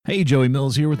Hey, Joey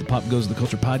Mills here with the Pop Goes the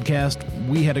Culture podcast.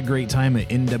 We had a great time at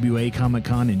NWA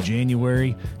Comic-Con in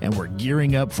January, and we're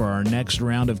gearing up for our next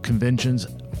round of conventions,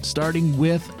 starting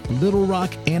with Little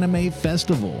Rock Anime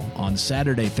Festival on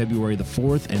Saturday, February the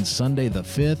 4th and Sunday the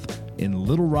 5th in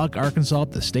Little Rock, Arkansas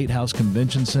at the State House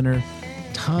Convention Center.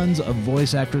 Tons of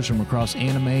voice actors from across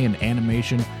anime and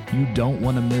animation. You don't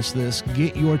want to miss this.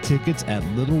 Get your tickets at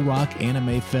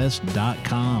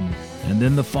littlerockanimefest.com. And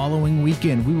then the following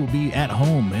weekend, we will be at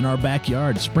home in our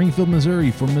backyard, Springfield, Missouri,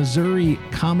 for Missouri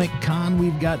Comic Con.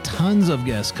 We've got tons of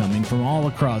guests coming from all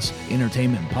across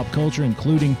entertainment and pop culture,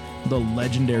 including the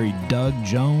legendary Doug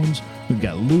Jones. We've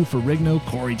got Lou Ferrigno,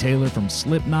 Corey Taylor from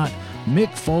Slipknot,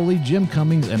 Mick Foley, Jim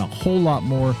Cummings, and a whole lot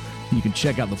more. You can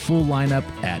check out the full lineup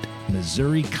at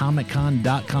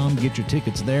MissouriComicCon.com. Get your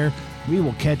tickets there. We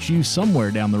will catch you somewhere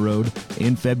down the road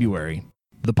in February.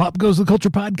 The Pop Goes the Culture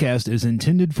podcast is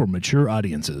intended for mature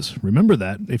audiences. Remember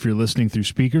that if you're listening through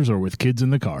speakers or with kids in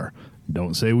the car.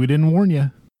 Don't say we didn't warn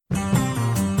you.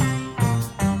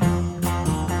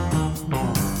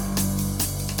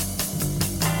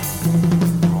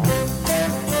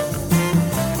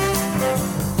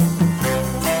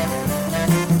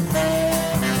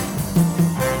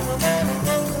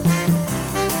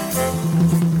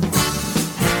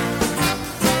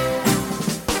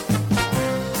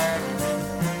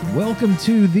 Welcome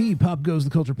to the Pop Goes the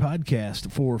Culture podcast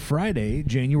for Friday,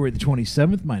 January the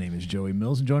 27th. My name is Joey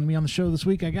Mills, and joining me on the show this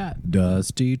week, I got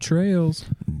Dusty Trails,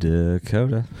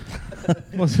 Dakota.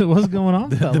 What's going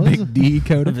on, fellas? the Big D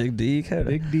Coda. Big D Dakota.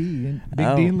 Big D and D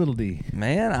and Little D.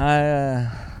 Man,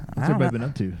 What's everybody been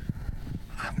up to?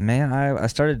 Man, I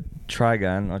started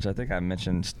Trigun, which I think I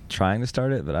mentioned trying to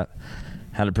start it, but I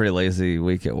had a pretty lazy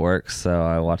week at work, so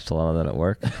I watched a lot of that at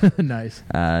work. Nice.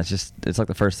 It's like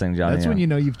the first thing Johnny. That's when you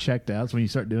know you've checked out. It's when you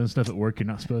start doing stuff at work you're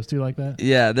not supposed to, like that.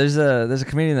 Yeah, there's a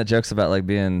comedian that jokes about like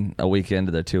being a week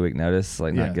into their 2-week notice,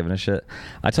 like not giving a shit.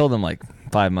 I told them like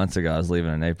 5 months ago I was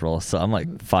leaving in April, so I'm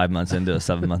like 5 months into a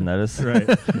 7-month notice. Right.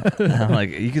 I'm like,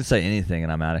 you can say anything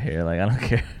and I'm out of here. Like I don't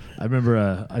care. I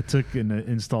remember I took and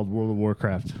installed World of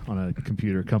Warcraft on a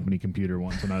company computer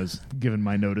once when I was given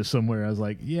my notice somewhere. I was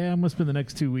like, yeah, I'm going to spend the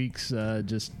next 2 weeks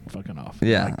just fucking off.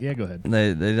 Yeah. Like, yeah, go ahead.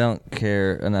 They don't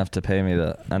care enough to pay me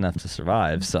enough to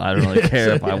survive, so I don't really care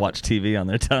if I watch TV on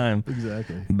their time.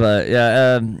 Exactly. But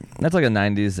yeah, that's like a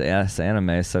 90s ass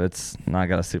anime, so it's not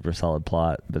got a super solid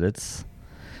plot, but it's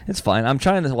fine. I'm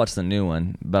trying to watch the new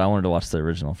one, but I wanted to watch the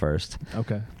original first.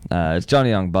 Okay. It's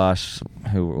Johnny Young Bosch,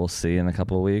 who we'll see in a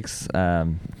couple of weeks.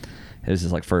 It was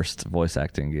his like first voice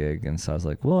acting gig, and so I was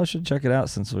like, well, I should check it out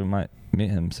since we might meet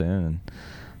him soon, and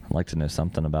I'd like to know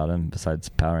something about him besides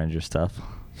Power Ranger stuff.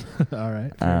 All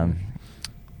right. Man,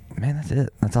 that's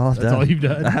it. That's all I've done. That's all you've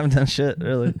done? I haven't done shit,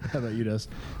 really. How about you, Dust?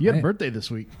 You had a birthday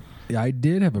this week. Yeah, I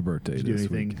did have a birthday Did you do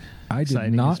this anything week. I did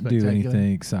exciting, not do spectacular?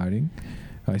 anything exciting.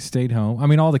 I stayed home. I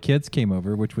mean, all the kids came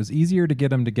over, which was easier to get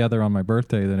them together on my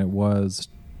birthday than it was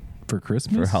for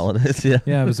Christmas. For holidays, yeah.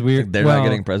 Yeah, it was weird. They're not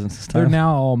getting presents this time. They're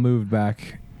now all moved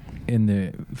back in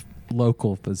the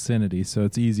local vicinity, so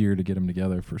it's easier to get them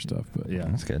together for stuff. But Yeah.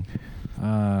 That's good.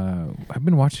 I've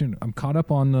been watching. I'm caught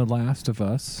up on The Last of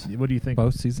Us. What do you think?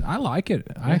 Both seasons. I like it.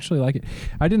 I actually like it.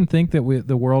 I didn't think that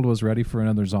the world was ready for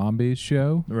another zombies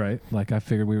show. Right. Like I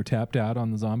figured we were tapped out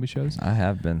on the zombie shows. I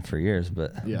have been for years,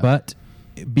 but Yeah. But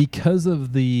because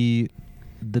of the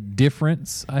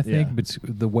difference, I think, Yeah.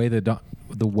 between the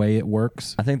way it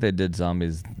works. I think they did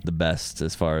zombies the best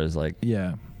as far as like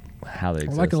Yeah, how they I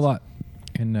exist. like it a lot.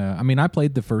 And I mean, I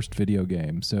played the first video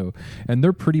game, and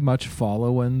they're pretty much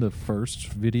following the first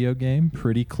video game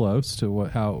pretty close to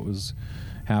how it was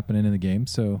happening in the game.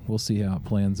 So we'll see how it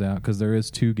plans out because there is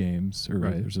 2 games, or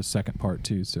Right. there's a second part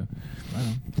too. So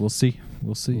we'll see.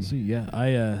 We'll see.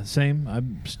 Yeah, same.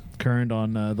 I'm current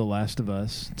on The Last of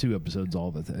Us. 2 episodes,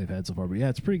 all that they've had so far. But yeah,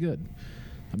 it's pretty good.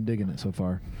 I'm digging it so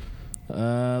far.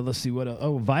 Let's see what else.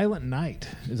 Oh, Violent Night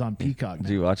is on Peacock now.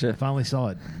 Did you watch I it? finally saw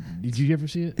it. Did you ever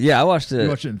see it? Yeah, I watched it. You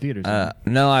watched it in theaters. didn't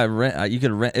you? No, I rent. You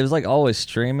could rent. It was like always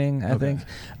streaming. I Okay. think.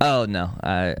 Oh no,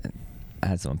 I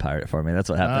had someone pirate it for me. That's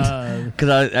what happened. Uh,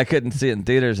 Because I couldn't see it in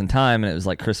theaters in time, and it was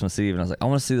like Christmas Eve, and I was like, I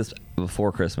want to see this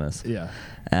before Christmas. Yeah.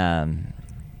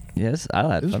 Yes, I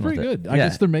had It was fun pretty with good. it. I Yeah.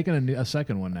 guess they're making a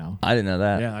second one now. I didn't know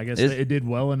that. Yeah, I guess It's- it did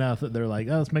well enough that they're like,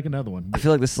 oh, let's make another one. I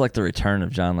feel like this is like the return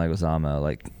of John Leguizamo,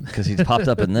 like because he's popped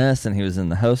up in this, and he was in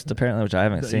The Host apparently, which I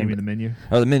haven't You seen. mean The Menu?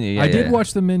 Oh, The Menu. Yeah, I yeah, did yeah.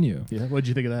 watch The Menu. Yeah. What did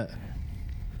you think of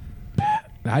that?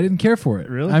 I didn't care for it.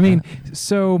 Really? I mean,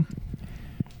 so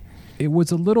it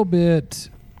was a little bit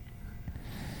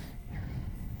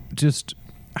just.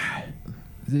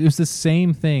 It was the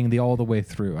same thing all the way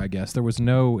through, I guess. There was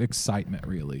no excitement,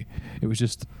 really. It was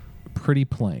just pretty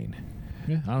plain.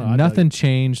 Yeah, I don't know. Nothing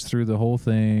changed through the whole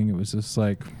thing. It was just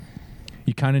like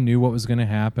you kind of knew what was going to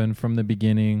happen from the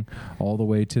beginning all the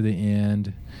way to the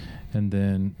end, and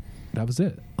then that was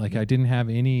it. Like I didn't have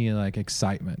any like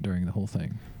excitement during the whole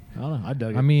thing. I don't know. I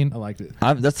dug it. I mean, I liked it.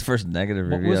 That's the first negative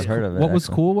review I've heard of it. What was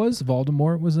actually. cool was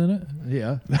Voldemort was in it.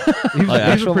 Yeah, he's a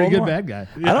actual pretty good Voldemort? bad guy.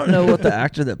 I don't know what the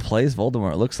actor that plays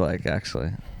Voldemort looks like.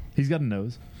 Actually, He's got a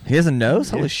nose. he has a nose.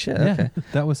 Holy Yeah. shit! Yeah, Okay,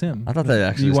 that was him. I thought they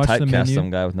actually You just watched the typecast menu? some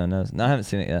guy with no nose. No, I haven't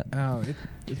seen it yet. Oh,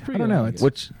 It's I pretty don't good. know. I like It's it.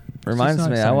 Which reminds not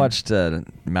me, I exciting. watched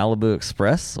Malibu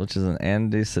Express, which is an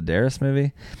Andy Sedaris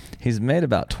movie. He's made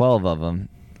about 12 of them,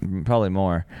 probably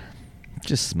more.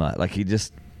 Just smut. Like he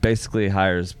just basically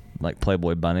hires like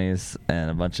Playboy bunnies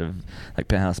and a bunch of like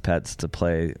penthouse pets to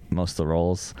play most of the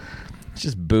roles. It's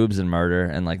just boobs and murder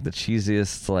and like the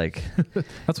cheesiest like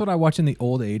that's what I watch in the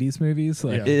old '80s movies.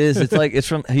 Like, Yeah. it is. It's like it's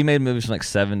from he made movies from like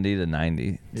 70 to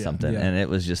 90 Yeah. something, Yeah. and it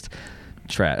was just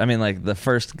trash. I mean, like the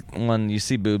first one, you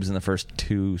see boobs in the first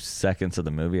 2 seconds of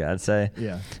the movie. I'd say.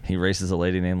 Yeah. He races a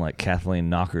lady named like Kathleen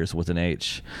Knockers with an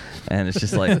H, and it's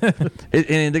just like,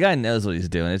 and the guy knows what he's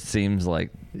doing. It seems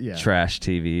like Yeah. trash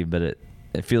TV, but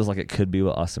it feels like it could be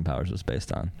what Austin Powers was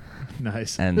based on.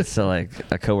 Nice. And so like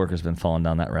a coworker's been falling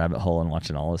down that rabbit hole and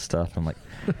watching all this stuff. I'm like,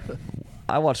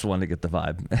 I watched one to get the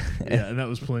vibe. yeah, and that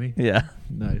was plenty. Yeah.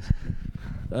 Nice.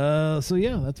 So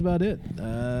yeah, that's about it.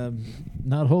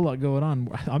 Not a whole lot going on.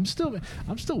 I'm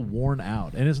still worn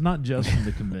out, and it's not just from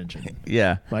the convention.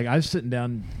 Yeah. Like I was sitting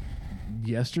down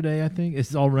yesterday, I think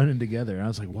it's all running together. And I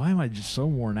was like, why am I just so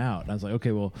worn out? And I was like,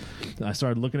 okay, well, I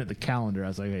started looking at the calendar. I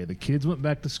was like, hey, the kids went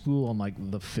back to school on like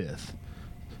the 5th,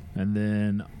 and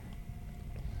then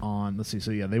on let's see,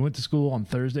 so yeah, they went to school on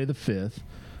Thursday the 5th.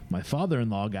 My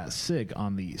father-in-law got sick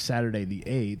on the Saturday the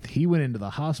 8th. He went into the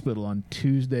hospital on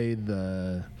Tuesday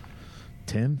the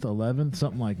 10th, 11th,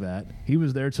 something like that. He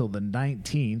was there till the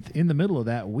 19th. In the middle of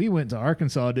that, we went to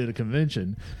Arkansas, did a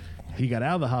convention. He got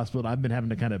out of the hospital. I've been having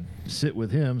to kind of sit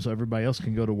with him so everybody else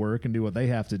can go to work and do what they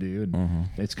have to do. And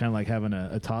it's kind of like having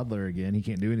a toddler again. He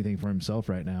can't do anything for himself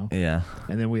right now. Yeah.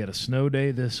 And then we had a snow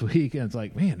day this week, and it's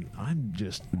like, man, I'm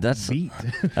just beat.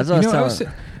 That's what I was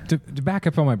telling. to back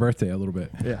up on my birthday a little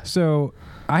bit. Yeah. So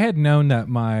I had known that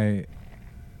my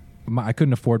I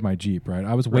couldn't afford my Jeep, right?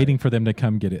 I was waiting for them to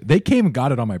come get it. They came and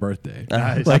got it on my birthday.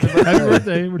 Nice. Like, Happy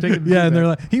birthday. We're taking the yeah, Jeep and they're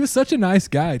back. like, he was such a nice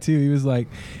guy too. He was like,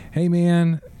 "Hey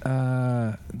man,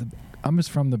 I'm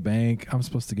just from the bank. I'm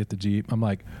supposed to get the Jeep." I'm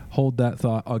like, "Hold that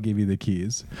thought. I'll give you the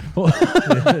keys."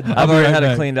 I've already had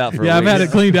it cleaned out for yeah, I've had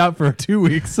weeks. it cleaned out for 2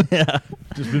 weeks. Yeah.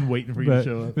 Just been waiting for you to But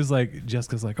show it up. was like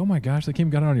Jessica's like, "Oh my gosh, they came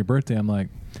and got it on your birthday." I'm like,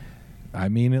 I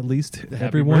mean, at least Happy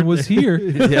everyone was birthday. here.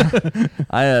 Yeah.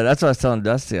 That's what I was telling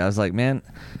Dusty. I was like, man,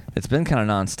 it's been kind of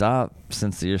nonstop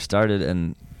since the year started,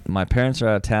 and my parents are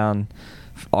out of town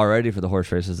already for the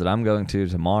horse races that I'm going to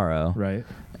tomorrow. Right.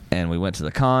 And we went to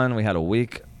the con. We had a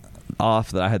week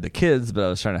off that I had the kids, but I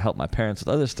was trying to help my parents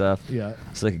with other stuff Yeah.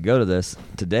 so they could go to this.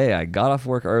 Today, I got off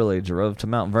work early, drove to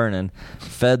Mount Vernon,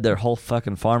 fed their whole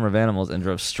fucking farm of animals, and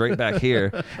drove straight back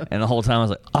here. And the whole time I was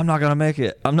like, I'm not going to make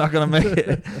it. I'm not going to make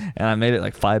it. And I made it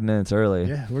like 5 minutes early.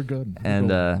 Yeah, we're good. We're And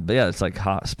golden. but yeah, it's like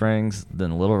Hot Springs,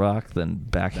 then Little Rock, then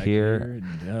back here.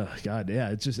 and, God, yeah,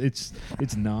 it's just it's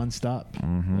nonstop.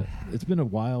 It's been a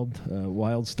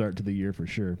wild start to the year for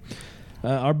sure.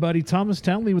 Our buddy Thomas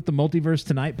Townley with the Multiverse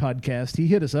Tonight podcast, he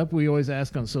hit us up. We always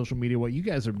ask on social media what you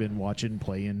guys have been watching,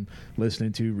 playing,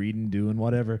 listening to, reading, doing,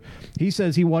 whatever. He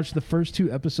says he watched the first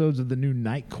 2 episodes of the new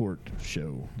Night Court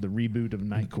show, the reboot of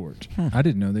Night Court. I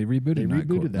didn't know they rebooted. They Night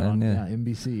Court. rebooted that on Yeah.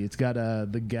 NBC. It's got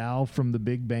the gal from The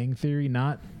Big Bang Theory,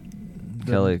 not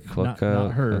Kelly not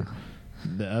Cuoco. her,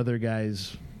 the other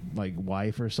guy's like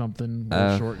wife or something,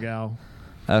 the short gal.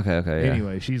 Okay, yeah.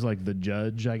 Anyway, she's like the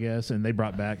judge, I guess, and they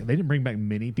didn't bring back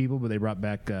many people, but they brought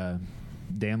back Dan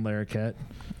Larroquette.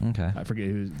 Okay. I forget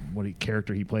what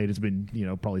character he played. It's been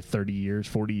probably 30 years,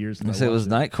 40 years. since I So it was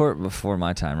watched Night Court before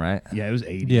my time, right? Yeah, it was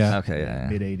 80s. Yeah. Okay, yeah.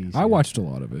 Mid 80s. I watched a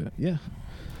lot of it. Yeah,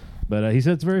 but he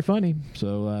said it's very funny.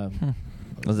 So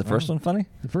Was the first one funny?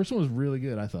 the first one was really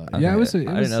good, I thought. Okay. Yeah, it was. I It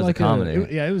didn't was know it was a like comedy.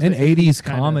 It was an the 80s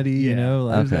kinda- comedy, you yeah. know,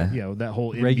 It was Okay. that, that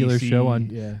whole regular NBC, show on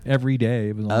yeah. every day.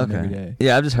 It was on every Okay. day.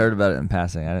 Yeah, I've just heard about it in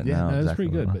passing. I didn't Yeah, know. no, it's exactly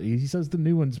pretty good. what But he says the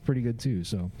new one's pretty good too.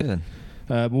 So, Good.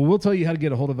 but we'll tell you how to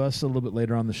get a hold of us a little bit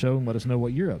later on the show and let us know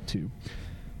what you're up to.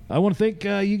 I want to thank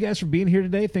you guys for being here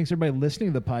today. Thanks everybody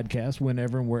listening to the podcast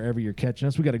whenever and wherever you're catching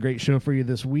us. We got a great show for you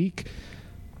this week.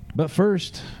 But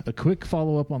first, a quick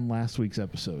follow-up on last week's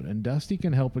episode, and Dusty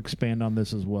can help expand on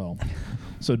this as well.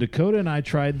 So Dakota and I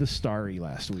tried the Starry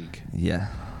last week, Yeah.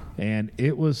 and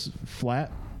it was flat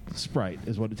Sprite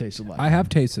is what it tasted like. I have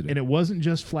tasted And it. it wasn't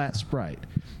just flat Sprite.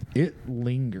 it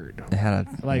lingered. It had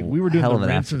a We were doing hell the of an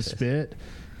rinse and aftertaste. spit,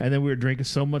 and then we were drinking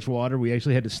so much water we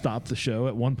actually had to stop the show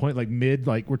at one point, mid,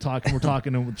 we're talking,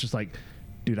 and we're just like,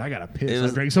 dude, I gotta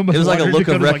piss. I drank so much. It was like a water. look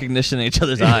of Dakota's recognition in each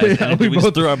other's eyes. Yeah, and we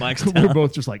just threw our mics down. We were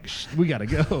both just like, Shh, we gotta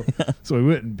go. So we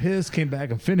went and pissed, came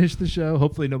back and finished the show.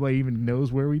 Hopefully nobody even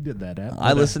knows where we did that at.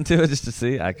 I listened to it just to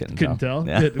see. I couldn't tell.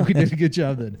 Yeah. We did a good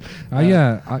job then.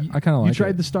 Yeah, I kind of like You it.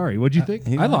 tried the Starry. What'd you think?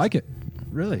 I like it.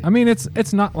 Really? I mean,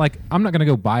 it's not like I'm not going to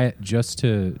go buy it just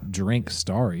to drink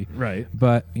Starry. Right.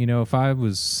 But, if I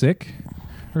was sick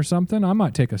or something, I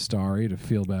might take a Starry to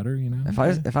feel better, If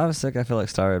I was sick, I feel like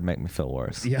Starry would make me feel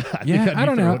worse. Yeah. I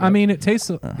don't know. I mean, it tastes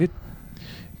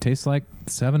like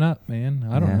 7-Up, man.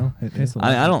 I don't know. It tastes like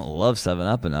I don't love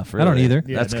 7-Up enough, really. I don't either.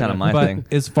 Yeah, That's no, kind no. of my but thing.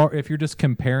 if you're just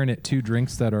comparing it to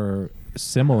drinks that are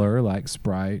similar, like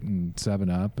Sprite and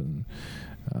 7-Up and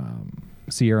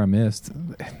Sierra Mist,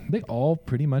 they all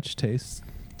pretty much taste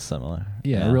Similar.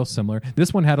 Yeah, real similar.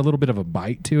 This one had a little bit of a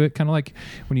bite to it, kind of like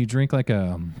when you drink like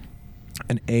an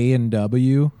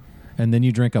A&W and then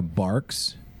you drink a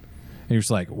Barks and you're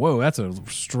just like, whoa, that's a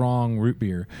strong root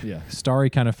beer. Yeah. Starry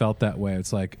kind of felt that way.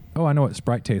 It's like, oh, I know what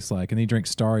Sprite tastes like. And then you drink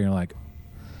Starry and you're like,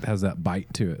 it has that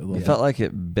bite to it a little It bit. felt like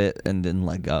it bit and didn't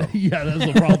let go. Yeah,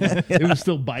 that's the problem. It was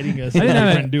still biting us. I didn't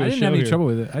have, trying to do I a didn't show have any here. trouble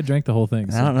with it. I drank the whole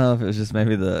thing. I don't know if it was just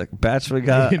maybe the batch we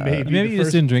got. Maybe the you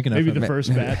just didn't drink enough Maybe of the it.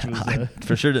 first batch was. I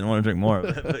for sure didn't want to drink more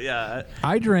of it. But yeah,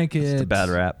 I drank it. it's a bad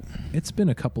rap. It's been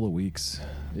a couple of weeks.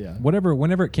 Yeah.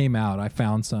 Whenever it came out, I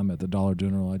found some at the Dollar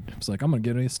General. I was like, I'm gonna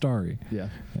get a Starry. Yeah.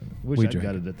 Wish We I drank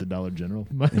got it. it at the Dollar General.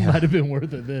 Might have been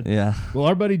worth it then. Yeah. Well,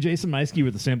 our buddy Jason Meiske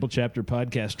with the Sample Chapter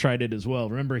podcast tried it as well.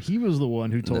 Remember, he was the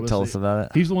one who told Tell us about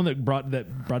it. He's the one that brought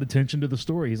attention to the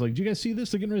story. He's like, "Did you guys see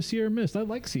this? They're getting rid of Sierra Mist. I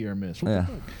like Sierra Mist." What the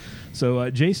fuck? So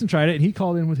Jason tried it, and he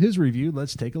called in with his review.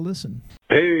 Let's take a listen.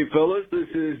 Hey, fellas, this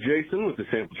is Jason with the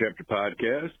Sample Chapter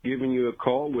Podcast, giving you a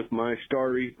call with my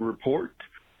Starry report.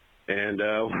 And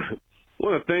I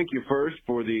want to thank you first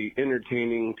for the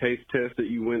entertaining taste test that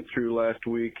you went through last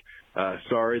week.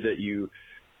 Sorry that you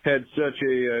had such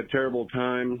a terrible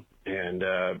time. And,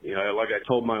 like I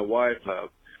told my wife,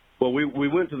 we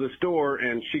went to the store,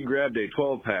 and she grabbed a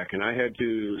 12-pack, and I had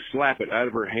to slap it out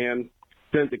of her hand.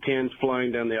 Sent the cans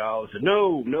flying down the aisle and said,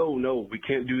 no, we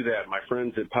can't do that. My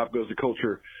friends at Pop Goes the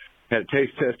Culture had a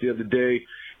taste test the other day,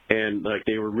 and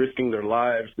they were risking their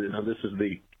lives. This is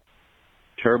the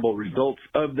terrible results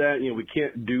of that. We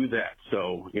can't do that.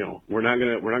 So, we're not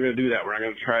gonna do that. We're not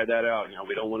gonna try that out.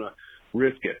 We don't want to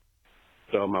risk it.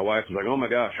 So my wife was like, oh my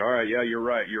gosh, all right, yeah, you're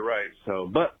right. So,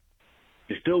 but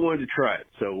we still wanted to try it.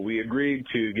 So we agreed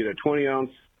to get a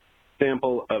 20-ounce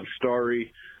sample of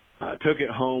Starry. Took it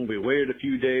home. We waited a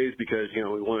few days because,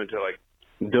 we wanted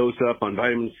to dose up on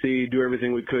vitamin C, do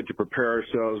everything we could to prepare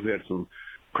ourselves. We had some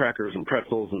crackers and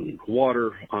pretzels and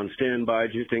water on standby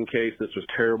just in case this was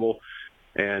terrible.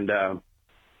 And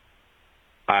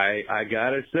I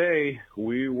gotta say,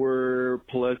 we were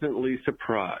pleasantly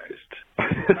surprised. We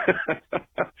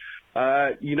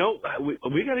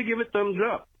gotta give it thumbs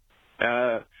up.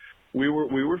 We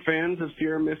were fans of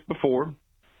Sierra Mist before.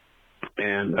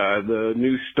 And the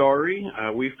new Starry,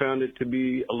 we found it to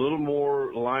be a little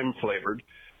more lime-flavored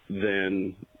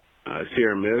than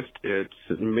Sierra Mist.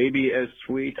 It's maybe as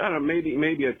sweet. I don't know,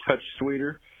 maybe a touch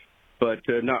sweeter, but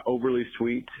not overly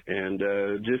sweet, and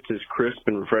just as crisp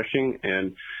and refreshing.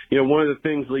 And, one of the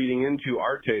things leading into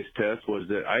our taste test was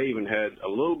that I even had a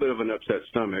little bit of an upset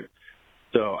stomach,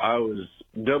 so I was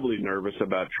doubly nervous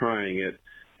about trying it.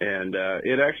 And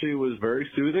it actually was very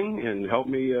soothing and helped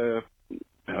me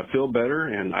feel better,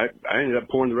 and I ended up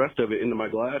pouring the rest of it into my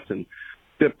glass and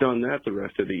sipped on that the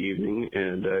rest of the evening,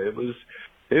 and it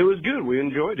was good. We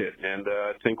enjoyed it, and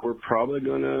I think we're probably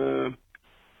gonna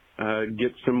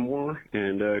get some more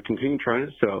and continue trying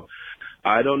it. So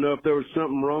I don't know if there was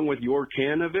something wrong with your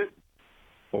can of it,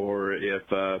 or if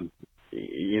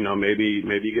maybe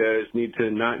you guys need to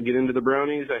not get into the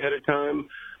brownies ahead of time.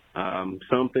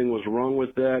 Something was wrong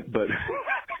with that, but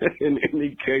in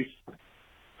any case,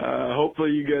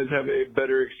 hopefully you guys have a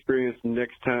better experience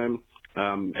next time.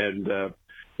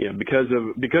 Because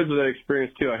of that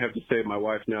experience too, I have to say my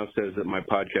wife now says that my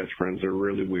podcast friends are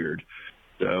really weird.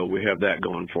 So we have that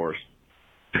going for us.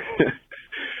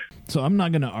 So I'm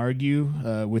not going to argue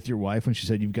with your wife when she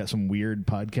said you've got some weird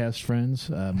podcast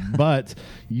friends, but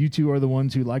you two are the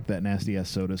ones who like that nasty ass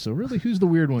soda. So really, who's the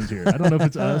weird ones here? I don't know if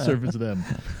it's us or if it's them.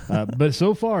 But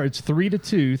so far, it's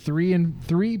 3-2.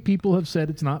 Three people have said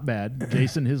it's not bad.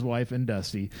 Jason, his wife, and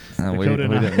Dusty. We Dakota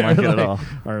and I didn't like it at all.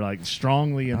 are like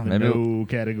strongly in the maybe- no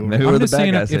category. maybe we're I'm the just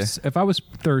bad saying, guys if I was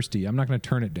thirsty, I'm not going to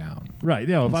turn it down. Right.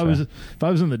 Yeah. If That's I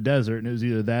was in the desert and it was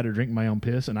either that or drink my own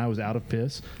piss, and I was out of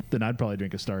piss, then I'd probably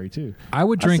drink a Starry too. I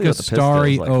would I drink see a what the piss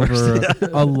Starry feels like over first.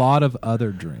 a lot of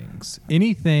other drinks.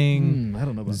 Anything I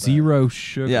don't know about zero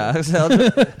sugar. Yeah,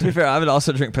 to be fair, I would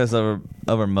also drink piss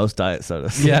over most diet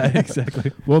sodas. Yeah,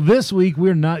 exactly. Well, this week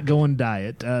we're not going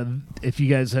diet. If you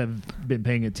guys have been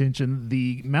paying attention,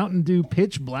 the Mountain Dew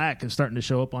Pitch Black is starting to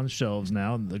show up on shelves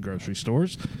now in the grocery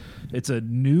stores. It's a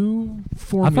new I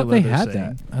formula. thought they they're had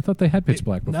saying. that. I thought they had Pitch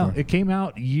Black before. No, it came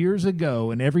out years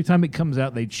ago, and every time it comes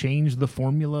out, they change the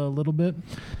formula a little bit.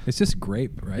 It's just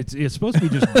grape, right? It's supposed to be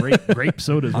just grape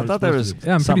soda. is I what thought it's there supposed was to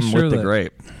Yeah, I'm pretty something sure with the that-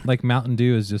 grape. Like Mountain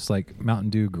Dew is just like Mountain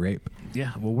Dew grape. be.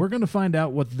 Yeah, well, we're going to find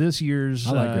out what this year's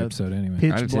I like grape soda anyway. I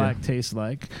do Pitch too. Black tastes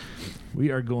like. We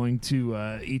are going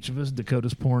to, each of us,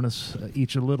 Dakota's pouring us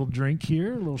each a little drink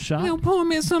here, a little shot. pour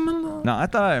me some. No, I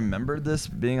thought I remembered this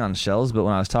being on shelves, but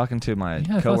when I was talking to my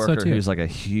Yeah, I thought so coworker, too. who's like a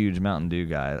huge Mountain Dew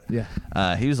guy,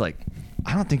 Yeah. he was like,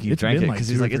 "I don't think you It's drank been it," like because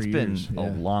 2 he's or like, "It's 3 been years." a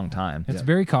Yeah. long time." It's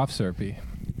very cough syrupy.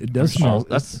 It does smell.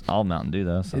 That's all Mountain Dew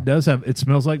though. So. It does have. It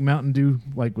smells like Mountain Dew,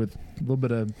 like with a little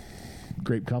bit of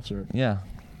grape cough syrup. Yeah.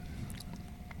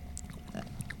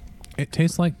 It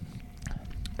tastes like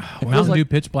feels Mountain like- Dew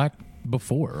Pitch Black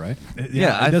before, right?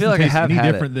 Yeah, I it doesn't feel like I taste have any had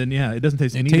it. different than it doesn't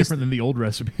taste any tastes- different than the old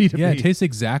recipe. To Yeah, me. it tastes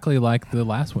exactly like the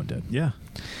last one did. Yeah,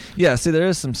 Yeah. See, there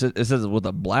is some. It says with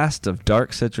a blast of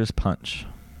dark citrus punch.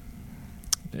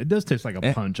 it does taste like a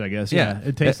Eh. punch, I guess. Yeah, Yeah,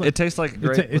 it tastes like it tastes like it,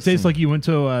 grape. it with tastes some- like you went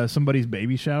to somebody's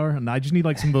baby shower, and I just need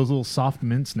like some of those little soft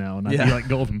mints now, and I Yeah. feel like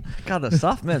golden. God, the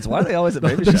soft mints. Why are they always at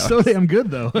baby They're showers? so damn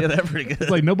good though. Yeah, they're pretty good. It's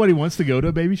like nobody wants to go to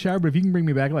a baby shower, but if you can bring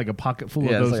me back like a pocket full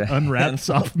Yeah, of it's those like a unwrapped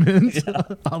handful. soft mints,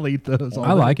 I'll eat those. all I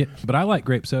day. like it, but I like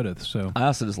grape soda. So I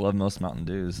also just love most Mountain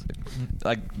Dews.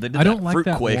 Like they did I don't that like fruit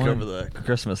that quake one. over the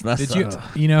Christmas. And that's did you?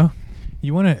 You know,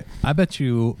 you want to? I bet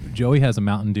you Joey has a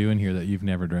Mountain Dew in here that you've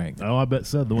never drank. Oh, I bet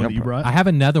so. The one Yep. that you brought. I have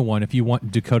another one if you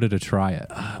want Dakota to try it.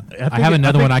 I think have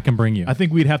another think- one I can bring you. I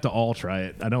think we'd have to all try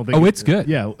it. I don't think. Oh, it's good.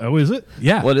 Yeah. Oh, is it?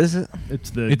 yeah, What is it?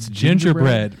 It's the it's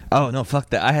gingerbread. Oh no,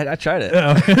 fuck that! I tried it.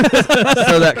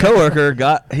 So that coworker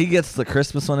he gets the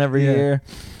Christmas one every Yeah. year,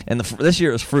 and this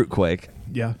year it was fruit quake,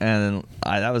 Yeah. and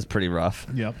that was pretty rough.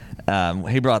 Yep.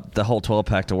 He brought the whole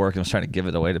 12-pack to work and was trying to give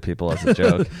it away to people as a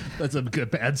joke. That's a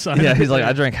good bad sign. Yeah, he's like,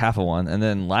 I drank half of one, and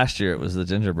then last year it was the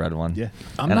gingerbread one. Yeah.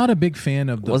 I'm And not a big fan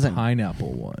of the wasn't-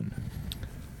 pineapple one.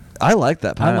 I like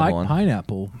that I pineapple like one.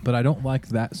 pineapple, but I don't like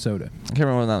that soda. I can't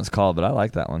remember what that was called, but I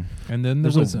like that one. And then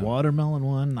there There's was a watermelon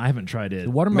one. I haven't tried it.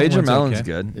 the watermelon. Major one's Melon's okay.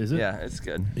 good. Is it? Yeah, it's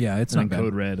good. Yeah, it's And not then bad.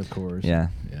 Code Red, of course. Yeah,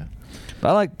 Yeah. but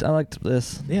I liked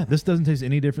this. Yeah. This doesn't taste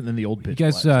any different than the old You pitch.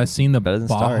 guys Black. seen the Better than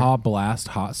Baja Star. Blast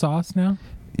hot sauce now?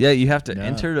 Yeah, you have to No.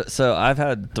 enter. So I've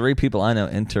had 3 people I know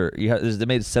enter. They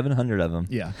made 700 of them.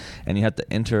 Yeah. And you have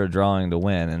to enter a drawing to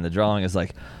win. And the drawing is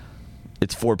like,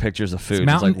 it's 4 pictures of food.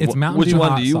 Mountain- like, it's Mountain which Dew one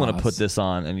hot do you want to sauce. put this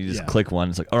on? And you just Yeah. click one.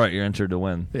 It's like, all right, you're entered to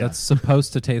win. Yeah. That's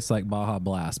supposed to taste like Baja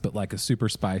Blast, but like a super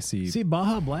spicy. See,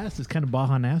 Baja Blast is kind of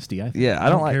Baja nasty. I think. Yeah, I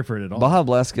don't like care for it at all. Baja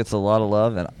Blast gets a lot of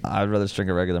love, and I'd rather just drink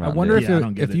a regular I Mountain wonder Dew. Yeah, I if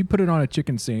don't get if it. you put it on a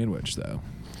chicken sandwich though.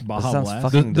 Baja That sounds Blast.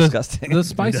 fucking disgusting. The It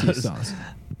spicy does. sauce.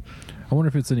 I wonder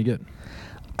if it's any good.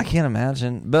 I can't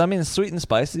imagine. But I mean, sweet and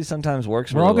spicy sometimes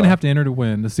works. We're all going to have to enter to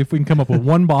win to see if we can come up with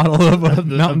one bottle of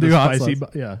Mountain Dew hot sauce.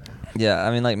 Yeah. Yeah,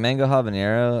 I mean, like mango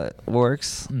habanero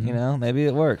works. Mhm. You know, maybe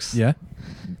it works. Yeah.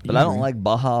 But I don't like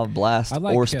Baja Blast I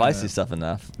like, or spicy stuff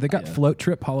enough. They got Yeah. float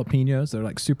trip jalapenos. They're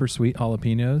like super sweet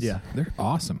jalapenos. Yeah. They're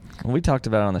awesome. We talked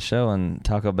about it on the show, and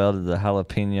Taco Bell did the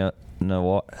jalapeno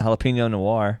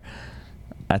noir.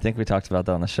 I think we talked about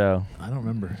that on the show. I don't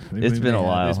remember. It's been a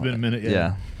while. It's been a minute.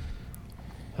 Yeah.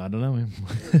 I don't know.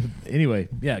 Anyway,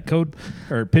 yeah,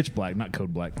 Pitch Black, not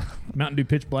Code Black. Mountain Dew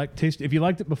Pitch Black. Taste. If you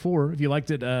liked it before, if you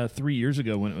liked it 3 years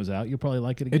ago when it was out, you'll probably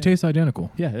like it again. It tastes identical.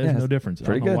 Yeah, there's Yeah, no it's difference. I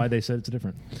pretty don't know good. why they said it's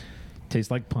different.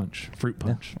 Tastes like punch, fruit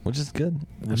punch. Which is good.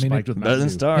 We're I mean, spiked with Better than Mountain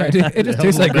Dew. Star. Yeah, it just Hell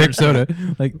tastes of a like grape better soda.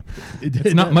 Like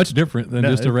it's not does. much different than No,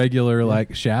 just a it- regular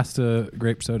like Shasta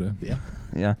grape soda. Yeah.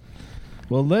 Yeah.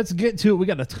 Well, let's get to it. We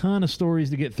got a ton of stories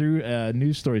to get through,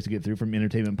 news stories to get through from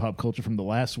entertainment and pop culture from the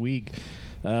last week.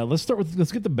 Let's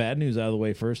get the bad news out of the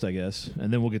way first, I guess,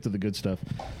 and then we'll get to the good stuff.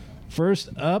 First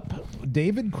up,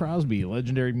 David Crosby,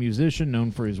 legendary musician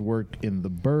known for his work in The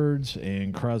Byrds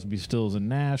and Crosby, Stills, and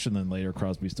Nash, and then later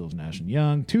Crosby, Stills, Nash, and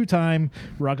Young. Two-time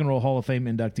Rock and Roll Hall of Fame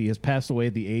inductee has passed away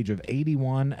at the age of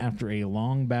 81 after a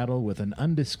long battle with an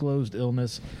undisclosed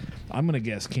illness. I'm going to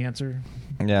guess cancer.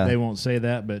 Yeah. They won't say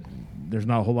that, but there's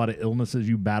not a whole lot of illnesses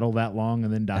you battle that long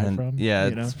and then die from. Yeah,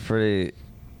 you know? it's pretty.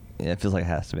 Yeah, it feels like it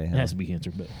has to be. It has to be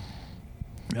cancer,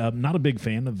 but not a big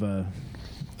fan of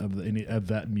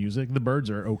that music. The Byrds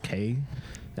are okay,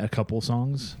 a couple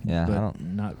songs. Yeah, but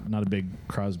not a big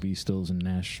Crosby, Stills, and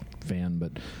Nash fan.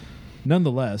 But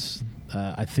nonetheless,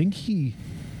 I think he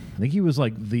was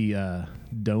like the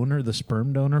donor, the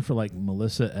sperm donor for like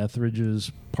Melissa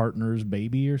Etheridge's partner's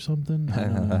baby or something. I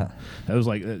don't know. That was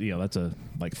like that's a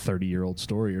like 30-year-old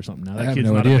story or something. Now that kid's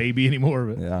not a baby anymore.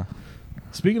 But yeah.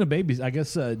 Speaking of babies, I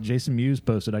guess Jason Mewes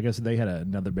posted. I guess they had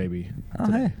another baby. Oh,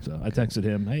 today. hey. So I texted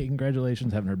him, "Hey,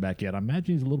 congratulations! Haven't heard back yet. I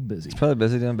imagine he's a little busy." He's probably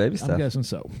busy doing baby stuff. I'm guessing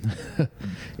so.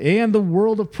 And the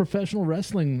world of professional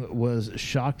wrestling was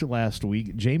shocked last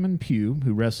week. Jamin Pugh,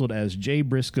 who wrestled as Jay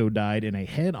Briscoe, died in a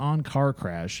head-on car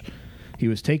crash. He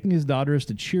was taking his daughters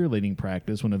to cheerleading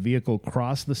practice when a vehicle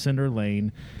crossed the center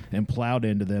lane and plowed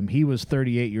into them. He was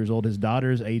 38 years old. His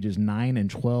daughters, ages 9 and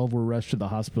 12, were rushed to the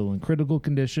hospital in critical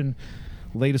condition.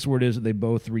 Latest word is that they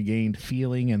both regained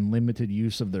feeling and limited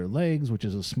use of their legs, which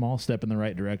is a small step in the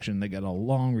right direction. They got a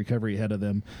long recovery ahead of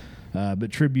them.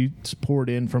 But tributes poured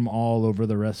in from all over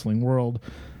the wrestling world.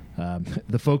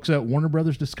 The folks at Warner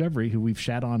Brothers Discovery, who we've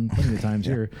shat on plenty of times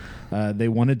here, they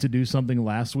wanted to do something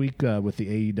last week with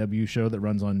the AEW show that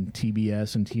runs on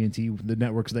TBS and TNT, the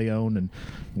networks they own, and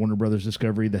Warner Brothers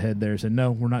Discovery, the head there, said,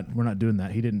 "No, we're not doing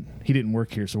that. He didn't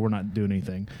work here, so we're not doing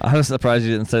anything." I was surprised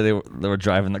you didn't say they were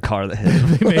driving the car that hit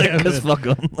him. They may have been. Fuck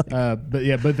 'em.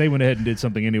 But they went ahead and did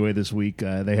something anyway this week.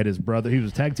 They had his brother. He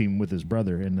was a tag team with his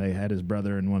brother, and they had his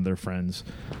brother and one of their friends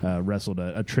wrestled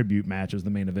a tribute match as the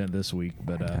main event this week.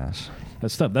 But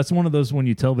that's tough. That's one of those when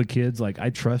you tell the kids, like, I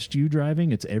trust you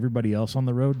driving, it's everybody else on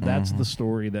the road. That's the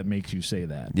story that makes you say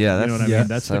that. Yeah, you know what I mean?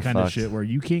 That's so the kind fucked. of shit where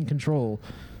you can't control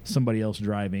somebody else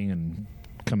driving and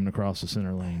coming across the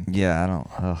center lane. Yeah, I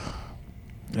don't.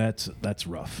 That's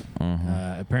rough.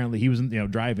 Apparently, he was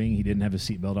driving. He didn't have his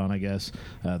seatbelt on. I guess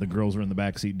the girls were in the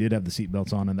back seat, did have the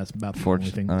seatbelts on, and that's about the only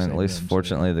thing. At least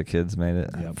fortunately, the kids made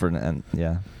it.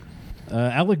 Yep.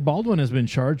 Alec Baldwin has been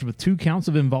charged with 2 counts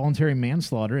of involuntary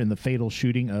manslaughter in the fatal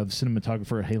shooting of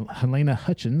cinematographer Helena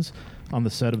Hutchins on the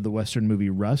set of the Western movie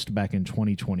Rust back in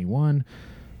 2021.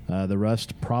 The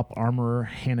Rust prop armorer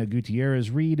Hannah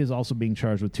Gutierrez-Reed is also being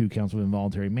charged with 2 counts of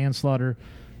involuntary manslaughter.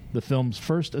 The film's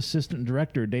first assistant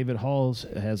director, David Halls,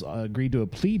 has agreed to a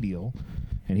plea deal,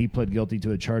 and he pled guilty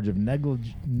to a charge of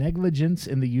negligence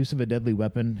in the use of a deadly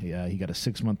weapon. He got a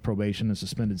 6-month probation and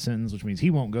suspended sentence, which means he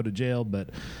won't go to jail, but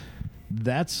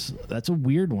that's a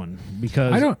weird one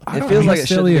because it feels like it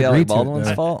should be Alec Baldwin's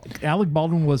fault. Alec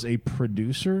Baldwin was a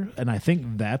producer, and I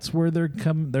think that's where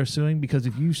they're suing, because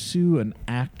if you sue an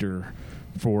actor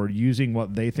for using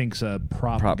what they think's a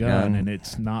prop gun and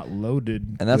it's not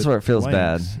loaded, and that's where it feels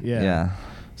blanks, bad. Yeah.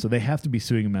 So they have to be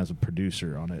suing him as a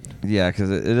producer on it. Yeah,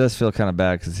 because it does feel kind of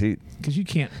bad because you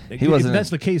can't. He wasn't. If that's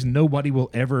the case, no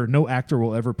actor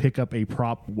will ever pick up a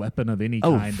prop weapon of any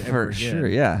kind. For ever sure,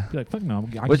 again. yeah. Be like, fuck no.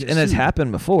 It's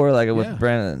happened before, like with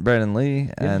Brandon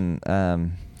Lee, and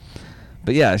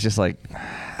but yeah, it's just like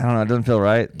I don't know. It doesn't feel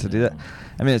right to do that.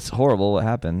 I mean, it's horrible what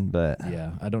happened, but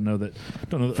yeah, I don't know that.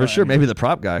 For sure, maybe the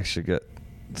prop guy should get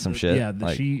some shit. Yeah,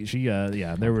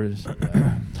 there was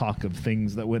talk of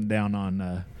things that went down on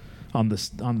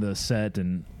the set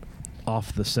and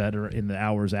off the set or in the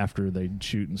hours after they'd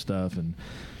shoot and stuff, and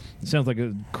it sounds like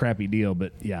a crappy deal,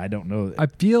 but yeah, I don't know. I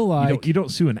feel like you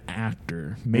don't sue an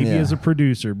actor, maybe as a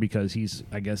producer, because he's,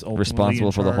 I guess, ultimately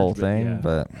responsible for the whole thing,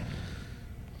 but.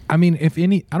 I mean,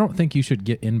 I don't think you should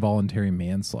get involuntary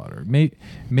manslaughter.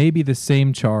 Maybe the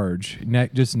same charge,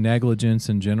 just negligence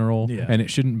in general, and it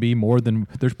shouldn't be more than.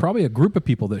 There's probably a group of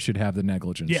people that should have the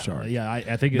negligence charge. Yeah,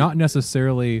 I think not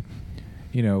necessarily,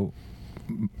 a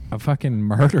fucking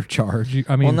murder charge.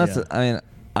 I mean, I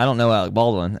don't know Alec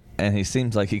Baldwin, and he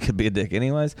seems like he could be a dick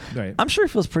anyways. Right. I'm sure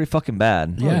he feels pretty fucking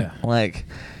bad. Yeah. Like,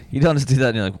 you don't just do that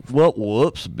and you're like, well,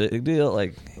 whoops, big deal.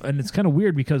 Like, and it's kind of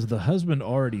weird because the husband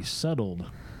already settled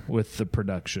with the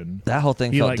production. That whole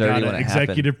thing felt dirty when it happened.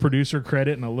 Executive producer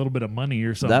credit and a little bit of money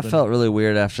or something. That felt really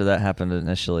weird after that happened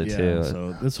initially, too.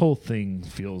 So this whole thing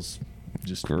feels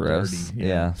just gross. Dirty.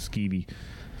 Yeah. Skeevy.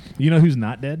 You know who's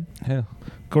not dead? Who?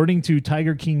 According to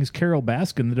Tiger King's Carol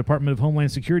Baskin, the Department of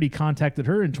Homeland Security contacted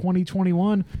her in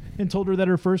 2021 and told her that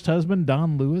her first husband,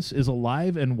 Don Lewis, is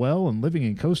alive and well and living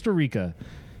in Costa Rica.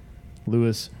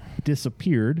 Lewis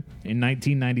disappeared in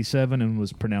 1997 and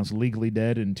was pronounced legally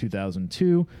dead in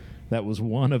 2002. That was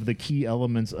one of the key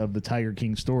elements of the Tiger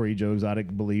King story. Joe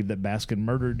Exotic believed that Baskin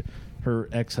murdered her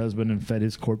ex-husband and fed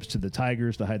his corpse to the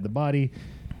tigers to hide the body.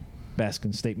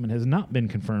 Baskin's statement has not been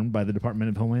confirmed by the Department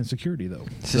of Homeland Security, though.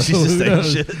 So she's just saying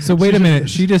shit. So wait a minute.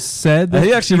 She just said that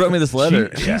He actually wrote me this letter.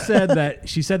 She said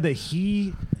that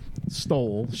he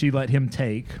stole. She let him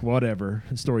take whatever.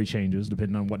 The story changes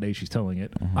depending on what day she's telling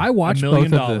it. I watched $1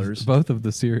 million. both of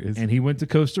the series. And he went to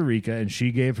Costa Rica, and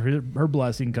she gave her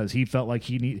blessing because he felt like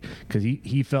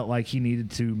he felt like he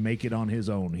needed to make it on his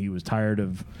own. He was tired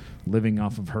of living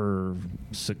off of her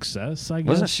success. I guess.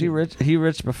 Wasn't she rich? He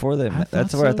rich before they met.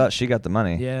 That's thought where I so. thought she got the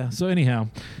money. Yeah. So anyhow,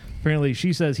 apparently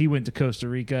she says he went to Costa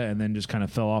Rica and then just kind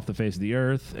of fell off the face of the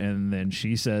earth. And then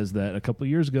she says that a couple of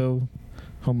years ago,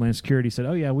 Homeland Security said,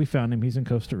 "Oh yeah, we found him. He's in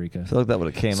Costa Rica." I feel like that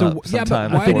would have came So, up yeah, but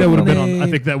sometime. why I think would that would have been they- on. I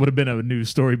think that would have been a news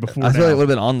story before. I feel like now. it would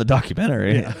have been on the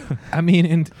documentary. Yeah. I mean,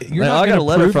 and you're Man, not I got gonna a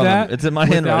letter prove from him. that It's in my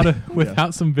without handwriting.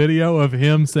 without some video of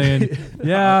him saying,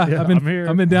 "Yeah, Yeah, I've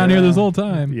been down here this whole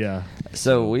time." Yeah.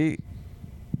 So we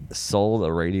sold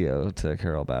a radio to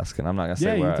Carol Baskin. I'm not gonna say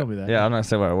Yeah, you where. told me that. Yeah, I'm not gonna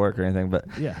say where I work or anything, but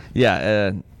Yeah.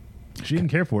 yeah. She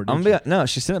didn't care for it. I'm Did gonna be, no,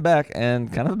 she sent it back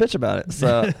and kind of a bitch about it.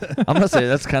 So I'm gonna say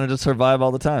that's kind of just her vibe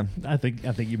all the time. she? I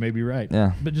think you may be right.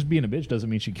 Yeah. But just being a bitch doesn't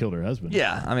mean she killed her husband.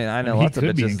 Yeah, I mean I know I mean, lots he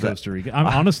of could bitches be in that- Costa Rica.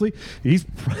 Honestly,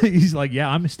 he's like, yeah,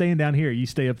 I'm staying down here. You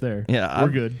stay up there. Yeah, we're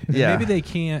I'm- good. Yeah. Maybe they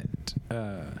can't.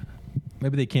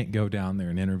 Maybe they can't go down there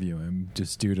and interview him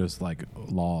just due to like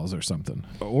laws or something.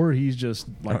 Or he's just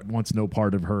like wants no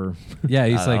part of her. Yeah,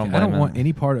 he's I like, don't I don't blame want him.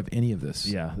 any part of any of this.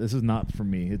 Yeah, this is not for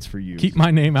me. It's for you. Keep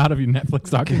my name out of your Netflix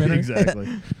documentary. Exactly.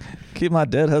 Keep my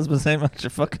dead husband's name out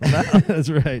your fucking mouth. That's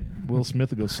right. Will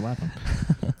Smith will go slap him.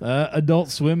 Adult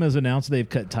Swim has announced they've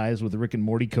cut ties with Rick and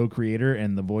Morty co-creator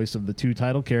and the voice of the two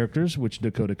title characters, which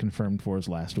Dakota confirmed for us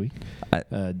last week.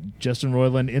 Justin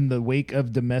Roiland, in the wake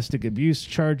of domestic abuse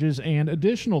charges and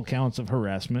additional counts of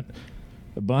harassment,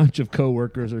 a bunch of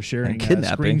co-workers are sharing And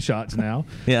kidnapping. screenshots now.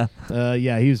 Yeah.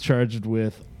 Yeah, he was charged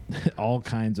with all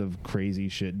kinds of crazy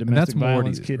shit. that's Domestic Morty,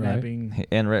 violence, right? kidnapping.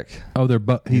 And Rick. Oh, they're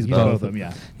He's both. both of them,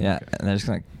 yeah. Yeah, and they're just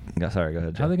gonna. Sorry, go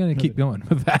ahead. How are Jay. they going to keep going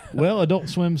with that? Well, Adult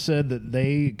Swim said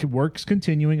that work's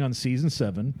continuing on season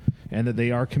 7, and that they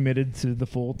are committed to the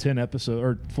full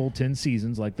 10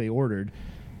 seasons like they ordered.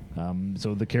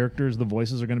 So the characters, the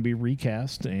voices are going to be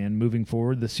recast, and moving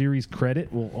forward, the series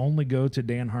credit will only go to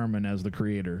Dan Harmon as the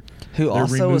creator, Who They're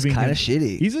also was removing kind of him.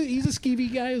 shitty. He's a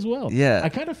skeevy guy as well. Yeah. I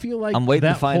kind of feel like I'm waiting to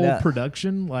that find whole out.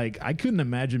 production. Like, I couldn't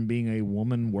imagine being a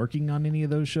woman working on any of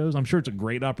those shows. I'm sure it's a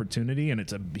great opportunity and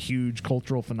it's a huge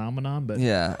cultural phenomenon, but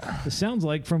Yeah. it sounds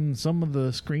like from some of the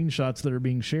screenshots that are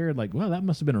being shared, like, wow, that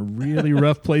must have been a really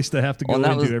rough place to have to go Well,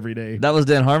 that into was- every day. That was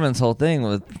Dan Harmon's whole thing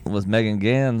with Megan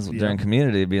Gans during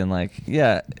Community, being like,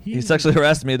 yeah, he He- sexually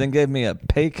harassed me, then gave me a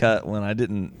pay cut when I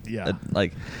didn't. Yeah.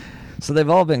 Like, so they've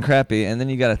all been crappy, and then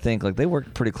you got to think like they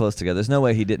worked pretty close together. There's no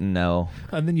way he didn't know.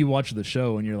 And then you watch the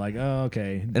show and you're like, oh,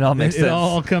 okay. It all makes It sense.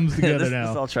 all comes together this, now.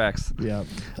 This all tracks. Yeah.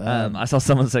 I saw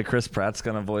someone say Chris Pratt's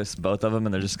gonna voice both of them,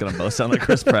 and they're just gonna both sound like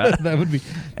Chris Pratt. that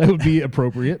would be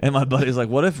appropriate. And my buddy's like,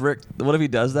 "What if he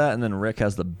does that, and then Rick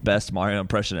has the best Mario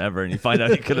impression ever, and you find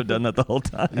out he could have done that the whole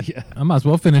time?" Yeah. I might as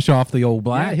well finish off the old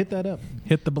black. Yeah, hit that up.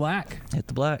 Hit the black. Hit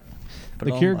the black. Put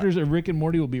The it on characters black. of Rick and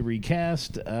Morty will be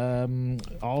recast.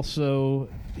 Also,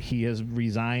 he has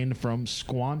resigned from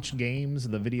Squanch Games,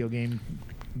 the video game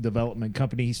development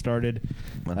company he started.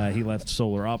 He left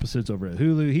Solar Opposites over at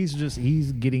Hulu.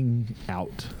 He's getting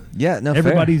out. Yeah, no.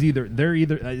 Everybody's either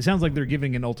it sounds like they're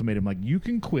giving an ultimatum, like, you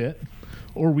can quit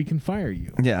or we can fire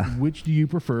you. Yeah. Which do you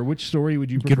prefer? Which story would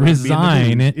you You prefer? could to be in the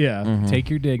resign news? it. Yeah. Mhm. Take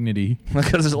your dignity.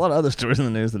 because there's a lot of other stories in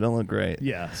the news that don't look great.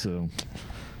 Yeah, so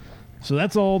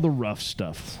that's all the rough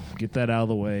stuff. Get that out of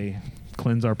the way.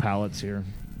 Cleanse our palates here.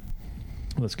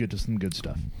 Let's get to some good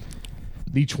stuff.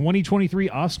 The 2023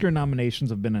 Oscar nominations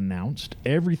have been announced.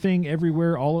 Everything,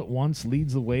 Everywhere, All at Once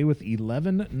leads the way with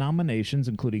 11 nominations,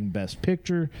 including Best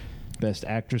Picture, Best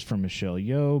Actress for Michelle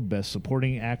Yeoh, Best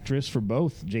Supporting Actress for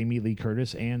both Jamie Lee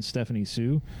Curtis and Stephanie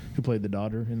Sue, who played the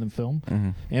daughter in the film,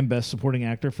 and Best Supporting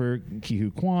Actor for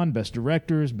Ki-Hu Kwan, Best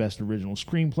Directors, Best Original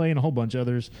Screenplay, and a whole bunch of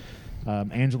others.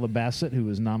 Angela Bassett, who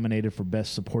was nominated for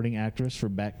Best Supporting Actress for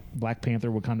Black Panther: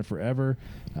 Wakanda Forever.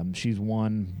 She's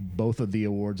won both of the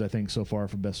awards, I think, so far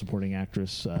for Best Supporting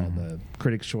Actress, the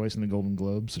Critics' Choice and the Golden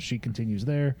Globe, so she continues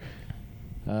there.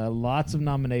 Lots of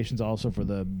nominations also for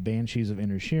the Banshees of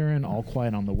Inisherin, All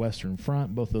Quiet on the Western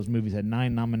Front. Both those movies had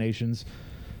 9 nominations.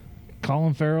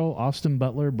 Colin Farrell, Austin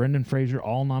Butler, Brendan Fraser,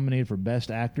 all nominated for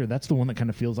Best Actor. That's the one that kind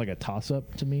of feels like a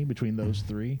toss-up to me between those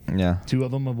three. Yeah. 2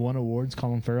 of them have won awards.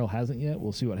 Colin Farrell hasn't yet.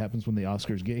 We'll see what happens when the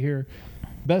Oscars get here.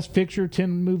 Best Picture, 10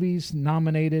 movies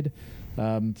nominated.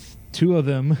 2 of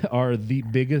them are the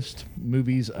biggest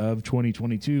movies of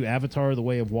 2022. Avatar: The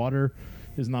Way of Water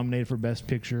is nominated for Best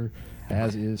Picture,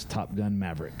 as is Top Gun: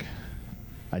 Maverick.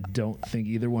 I don't think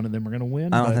either one of them are going to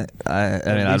win. I don't think.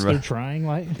 At least they're trying.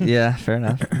 Like, yeah, fair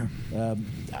enough.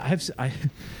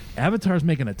 Avatar's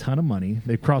making a ton of money.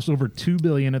 They've crossed over $2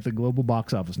 billion at the global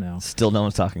box office now. Still, no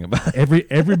one's talking about it.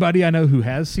 Everybody I know who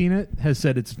has seen it has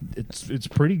said it's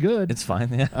pretty good. It's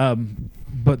fine. Yeah.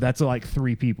 But that's like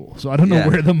 3 people, so I don't know Yeah.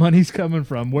 where the money's coming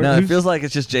from. No, it feels like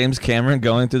it's just James Cameron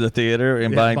going through the theater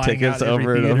and buying tickets out every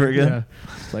over and theater. over again. Yeah.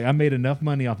 Like, I made enough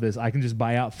money off this. I can just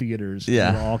buy out theaters. Yeah.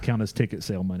 And it'll all count as ticket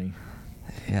sale money.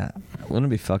 Yeah, wouldn't it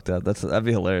be fucked up? That'd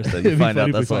be hilarious. That It'd you be find funny out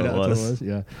if we that's what find it out was.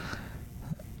 Yeah.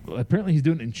 Well, apparently he's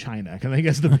doing it in China. I think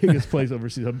that's the biggest place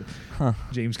overseas. Huh.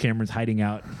 James Cameron's hiding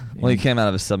out. Well, he came out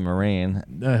of a submarine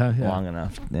Yeah. long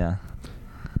enough. Yeah.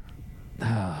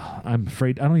 I'm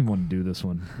afraid I don't even want to do this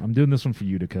one. I'm doing this one for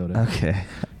you, Dakota. Okay.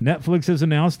 Netflix has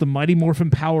announced the Mighty Morphin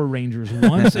Power Rangers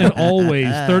Once and Always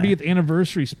 30th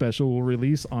Anniversary Special will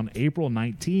release on April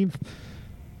 19th.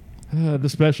 The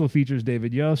special features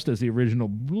David Yost as the original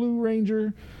Blue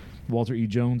Ranger, Walter E.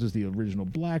 Jones as the original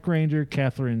Black Ranger,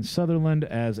 Catherine Sutherland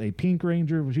as a Pink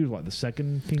Ranger. She was, what, the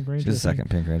second Pink Ranger? She's the second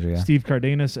Pink Ranger, yeah. Steve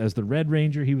Cardenas as the Red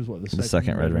Ranger. He was, what, the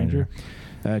second Red Ranger.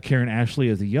 Karen Ashley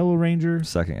as the Yellow Ranger.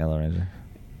 Second Yellow Ranger.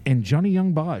 And Johnny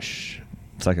Young Bosch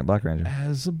Second Black Ranger.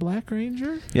 as a Black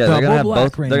Ranger. Yeah, they're gonna have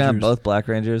Black both. They're gonna have Rangers. both Black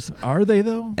Rangers. Are they,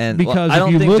 though? And because I if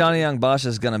don't you think look, Johnny Young Bosch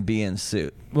is gonna be in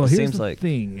suit. Well, It here's seems the like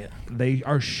thing: they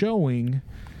are showing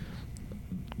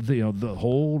the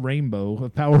whole rainbow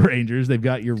of Power Rangers. They've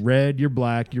got your red, your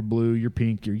black, your blue, your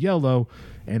pink, your yellow,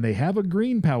 and they have a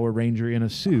green Power Ranger in a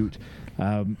suit,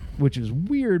 which is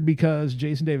weird because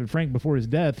Jason David Frank, before his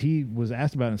death, he was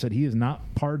asked about it and said he is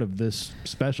not part of this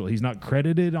special. He's not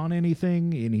credited on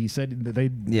anything, and he said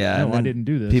that yeah. no, I didn't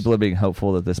do this. People are being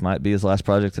hopeful that this might be his last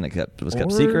project, and it was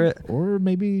kept secret. Or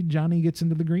maybe Johnny gets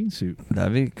into the green suit.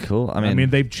 That'd be cool. I mean,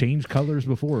 they've changed colors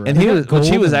before. and right? he was, gold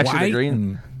he was and actually the white green.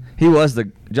 and- He was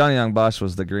Johnny Young Bosch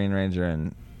was the Green Ranger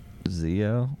in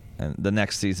Zeo, and the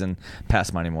next season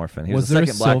past Mighty Morphin. He was the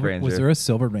second Black Ranger. Was there a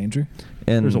Silver Ranger?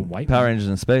 in There's a white Power one. Rangers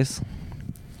in Space?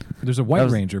 There's a That White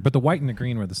was- Ranger, but the white and the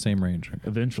green were the same Ranger.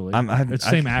 Eventually, I- it's the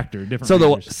same actor, different. So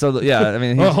Rangers. yeah. I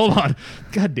mean, Oh, hold on!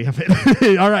 God damn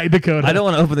it! All right, Dakota. I don't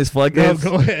want to open these No, floodgates.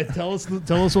 go ahead. Tell us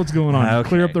what's going on. Okay.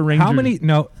 Clear up the Rangers. How many?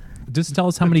 No, just tell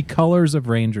us how many colors of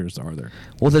Rangers are there?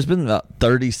 Well, there's been about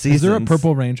 30 seasons. Is there a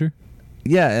purple Ranger?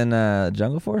 Yeah, in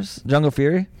Jungle Jungle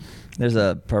Fury. There's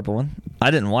a purple one. I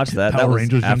didn't watch that. Power that was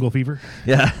Rangers after, Jungle Fever?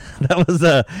 Yeah,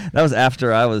 that was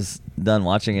after I was done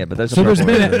watching it. But there's a So there's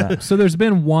purple Ranger in been that. so there's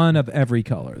been one of every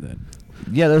color then.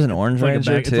 Yeah, there's an orange It's like a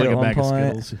Ranger bag, it's too like at a one bag of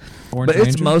point. Skittles. Orange But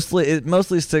Ranger? it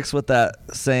mostly sticks with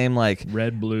that same like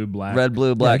Red, blue, black. red, blue,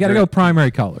 Yeah, black. I got to green. go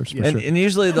primary colors. For Yeah. sure. And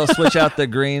usually they'll switch out the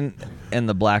green and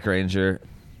the Black Ranger,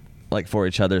 like for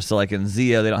each other. So like in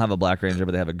Zeo, they don't have a Black Ranger,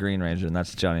 but they have a Green Ranger, and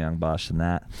that's Johnny Young Bosch in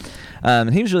that.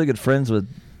 And he was really good friends with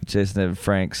Jason David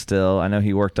Frank. Still, I know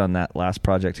he worked on that last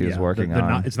project he was working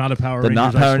on. It's not a Power the Rangers.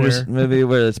 not Power I Rangers swear. movie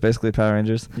where it's basically Power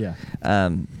Rangers. Yeah.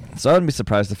 So I wouldn't be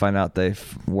surprised to find out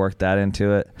they've worked that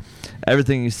into it.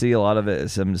 Everything you see, a lot of it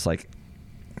is him just like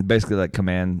basically like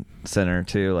command center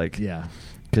too, like Yeah.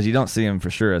 because you don't see him for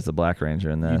sure as the Black Ranger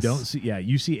in this. You don't see. Yeah,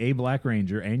 you see a Black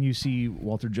Ranger, and you see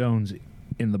Walter Jones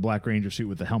in the Black Ranger suit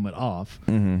with the helmet off.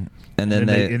 Mm-hmm. And then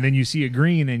and then you see a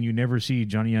green, and you never see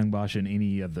Johnny Young Bosch in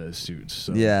any of the suits.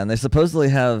 So. yeah, and they supposedly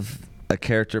have a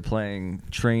character playing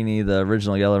Trini, the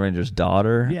original Yellow Ranger's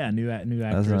daughter. Yeah, new As an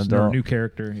actress, adult. new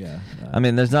character. Yeah. I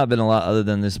mean, there's not been a lot other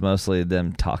than this, mostly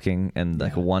them talking and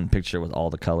like Yeah. one picture with all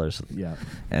the colors. Yeah.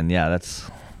 And yeah,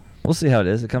 we'll see how it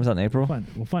is. It comes out in April.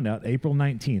 We'll find out April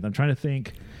 19th. I'm trying to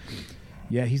think.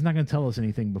 Yeah, he's not going to tell us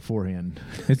anything beforehand.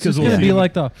 It's just we'll going to see. be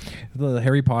like the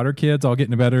Harry Potter kids all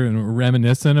getting together and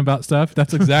reminiscing about stuff.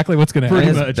 That's exactly what's going to Pretty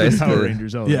happen. it's much. It's Power basically-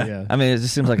 Rangers. Oh, Yeah. yeah. I mean, it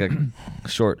just seems like a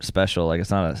short special. Like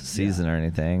it's not a season or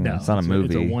anything. No, it's not a movie.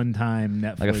 It's a one-time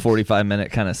Netflix. like a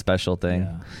 45-minute kind of special thing.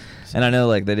 Yeah. And I know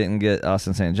like they didn't get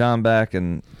Austin St. John back,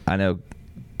 and I know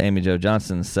Amy Jo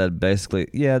Johnson said basically,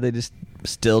 yeah, they just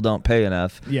still don't pay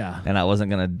enough. Yeah. And I wasn't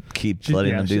gonna keep She-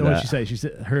 letting yeah, them she- do what that. did she say? She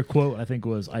said her quote, I think,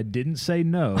 was, "I didn't say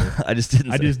no. I just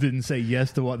didn't. I say- just didn't say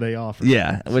yes to what they offered."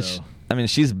 Yeah, which So, I mean,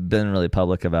 she's been really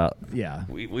public about. Yeah.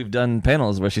 We've done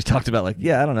panels where she's talked about, like,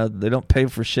 I don't know, they don't pay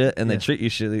for shit and they treat you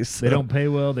shitty. So. They don't pay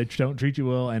well, they don't treat you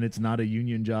well, and it's not a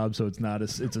union job, so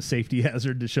it's a safety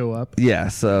hazard to show up. Yeah,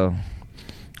 so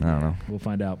I don't know. We'll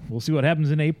find out. We'll see what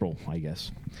happens in April, I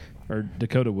guess. Or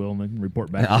Dakota will, and then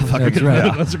report back. I'll to us. fucking-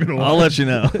 That's right. I'll let you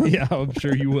know. Yeah, I'm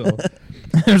sure you will.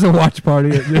 There's a watch party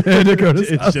at Dakota's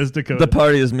It's house. just Dakota. The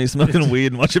party is me smoking weed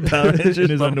and watching Power Rangers. in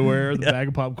his underwear, the bag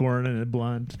of popcorn, and a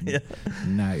blunt. Yeah.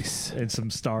 Nice. And some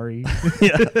Starry.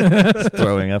 Just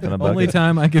throwing up in a bucket. Only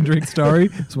time I can drink Starry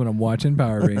is when I'm watching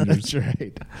Power Rangers. That's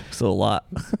right. So a lot.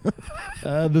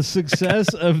 The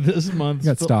success of this month's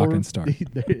You got stock horror- in Starry.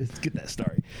 There it is. Get that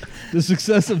Starry. The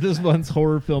success of this month's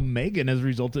horror film Megan has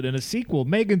resulted in a sequel.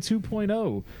 Megan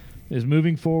 2.0 is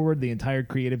moving forward. The entire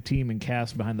creative team and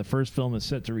cast behind the first film is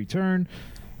set to return.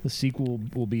 The sequel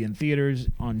will be in theaters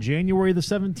on January the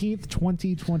 17th,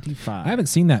 2025. I haven't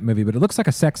seen that movie, but it looks like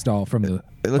a sex doll from the.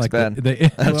 It looks like bad.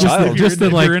 Well, child. if just you're the if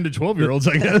you're like into 12-year-olds,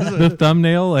 I guess. the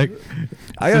thumbnail, like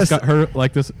I it's gotta got her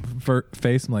like this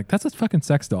face. I'm like, that's a fucking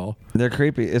sex doll. They're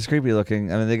creepy. It's creepy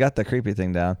looking. I mean, they got the creepy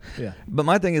thing down. Yeah. But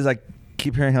my thing is, I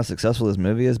keep hearing how successful this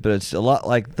movie is, but it's a lot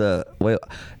like the way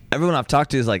everyone I've talked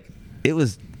to is like, it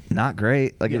was not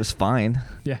great. Like, Yeah. it was fine.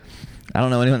 Yeah. I don't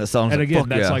know anyone that saw it. And again,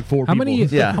 that's like 4 How people. many?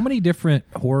 Yeah. How many different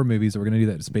horror movies are we going to do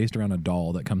that's based around a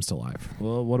doll that comes to life?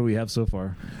 Well, what do we have so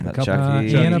far? Chucky,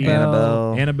 Chucky,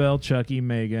 Annabelle. Annabelle, Chucky,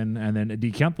 Megan, and then do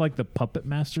you count like the Puppet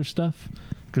Master stuff?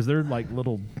 Because they're like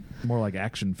little, more like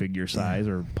action figure size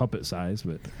or puppet size,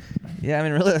 but Yeah, I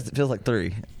mean, really, it feels like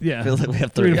 3. Yeah. It feels like we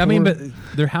have 3 3. to I mean, 4.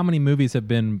 but how many movies have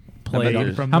been played?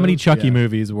 there's- from How many those, Chucky yeah.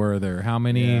 movies were there? How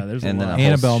many Yeah, there's a And then lot. a whole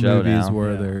Annabelle show movies now.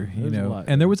 were Yeah, there? You there's a know, lot.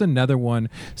 and there was another one,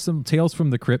 some Tales from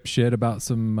the Crypt shit about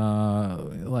some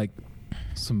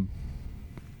some.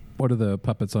 What are the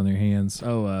puppets on their hands?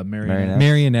 Oh, Marionette.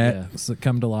 Marionettes that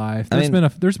come to life. I There's mean-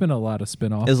 there's been a lot of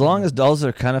spin-offs. As long as dolls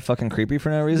are kind of fucking creepy for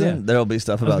no reason, Yeah. there'll be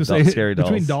stuff I was about gonna say, scary dolls.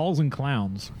 between dolls and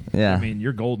clowns. Yeah. I mean,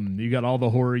 you're golden. You got all the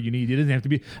horror you need. It doesn't have to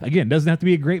be doesn't have to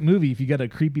be a great movie if you got a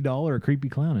creepy doll or a creepy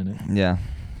clown in it. Yeah.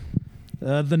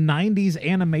 The 90s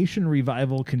animation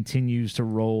revival continues to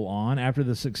roll on after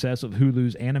the success of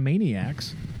Hulu's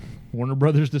Animaniacs. Warner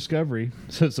Brothers Discovery,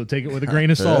 so take it with a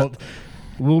grain of salt,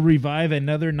 will revive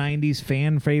another 90s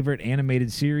fan favorite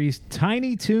animated series.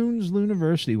 Tiny Toons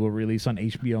Looniversity will release on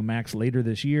HBO Max later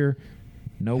this year.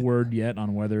 No word yet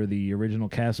on whether the original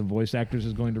cast of voice actors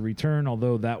is going to return,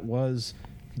 although that was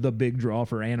the big draw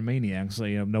for Animaniacs. So,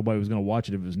 nobody was going to watch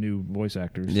it if it was new voice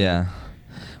actors. Yeah.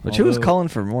 Which who was Although- calling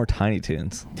for more Tiny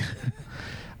Toons?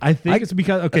 I think it's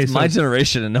because It's my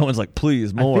generation, and no one's like,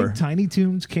 please, I more. think Tiny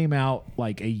Toons came out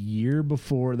like a year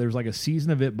before. There was like a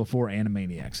season of it before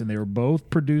Animaniacs, and they were both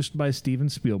produced by Steven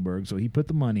Spielberg, so he put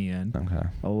the money in. Okay.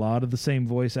 A lot of the same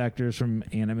voice actors from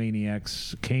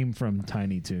Animaniacs came from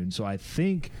Tiny Toons, so I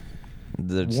think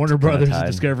They're just Warner kinda Brothers tied.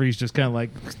 Discovery is just kind of like,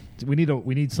 we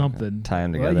need something. Tie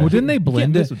 'em Well, together. Well, didn't they you can't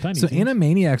blend mess it? with Tiny So Toons.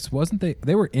 Animaniacs wasn't they?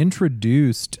 They were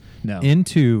introduced No.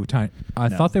 into Tiny. I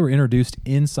No. thought they were introduced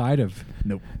inside of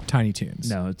Nope. Tiny Toons.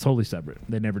 No, it's totally separate.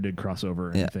 They never did crossover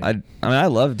or Yeah, anything. I mean, I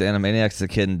loved Animaniacs as a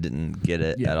kid and didn't get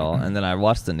it Yeah. at all. And then I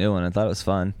watched the new one and thought it was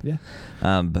fun. yeah.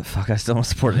 But fuck, I still don't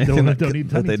support Don't- anything don't need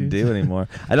that Tiny they Toons. do anymore.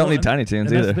 I don't Well, need Tiny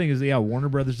Toons and either. that's the thing is, Warner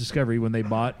Brothers Discovery, when they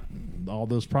bought all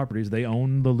those properties, they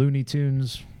own the Looney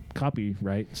Tunes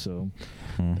copyright, so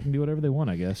they can do whatever they want,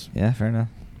 I guess. Yeah, fair enough.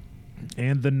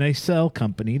 And the Nacelle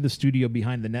Company, the studio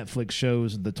behind the Netflix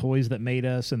shows The Toys That Made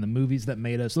Us and The Movies That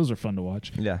Made Us, those are fun to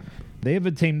watch. Yeah. They have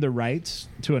obtained the rights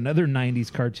to another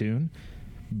 90s cartoon,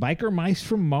 Biker Mice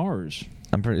from Mars,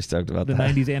 I'm pretty stoked about the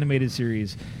that. 90s animated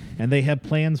series. And they have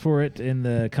plans for it in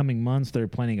the coming months. They're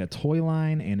planning a toy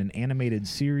line and an animated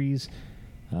series.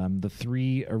 The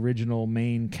 3 original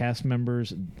main cast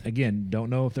members, again, don't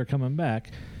know if they're coming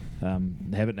back.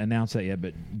 They haven't announced that yet,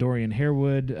 but Dorian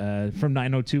Harewood from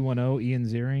 90210, Ian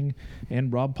Ziering,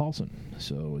 and Rob Paulson.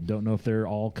 So don't know if they're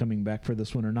all coming back for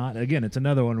this one or not. Again, it's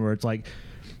another one where it's like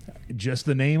just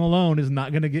the name alone is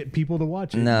not going to get people to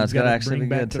watch it. No, You've it's gotta gotta actually bring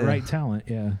be back good, the too. right talent.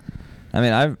 Yeah, I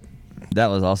mean, that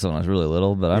was also when I was really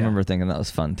little, but I Yeah. remember thinking that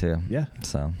was fun too. yeah.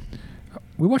 So,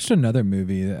 We watched another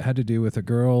movie that had to do with a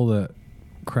girl that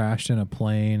crashed in a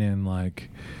plane in like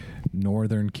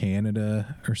northern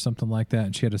Canada or something like that,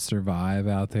 and she had to survive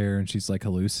out there, and she's like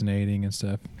hallucinating and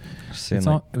stuff. seeing It's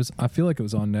like, on, it was. I feel like it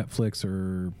was on Netflix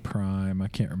or Prime. I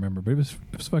can't remember, but it was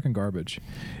fucking garbage.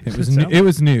 It was new. sounds- It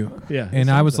was new. Yeah, it and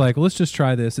I sounds was like- like, let's just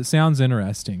try this. It sounds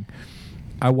interesting.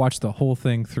 I watched the whole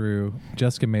thing through.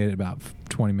 Jessica made it about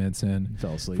 20 minutes in.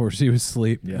 Fell asleep. Before she was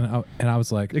asleep. Yeah. And I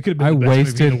was like, It could have been I the best movie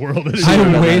wasted, in the world.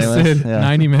 I wasted Anyways, yeah.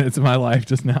 90 minutes of my life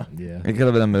just now. Yeah. It could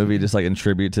have been a movie just like in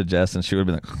tribute to Jess, and she would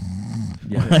have been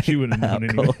like, Yeah, she wouldn't have known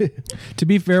Cool. anyway. To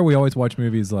be fair, we always watch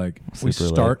movies like we Super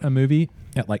start a movie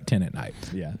at like 10 at night.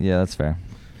 Yeah. yeah, that's fair.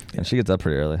 And she gets up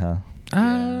pretty early, huh?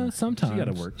 Sometimes. She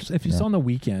gotta work. If it's Yeah. on the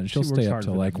weekend, she'll She works stay up hard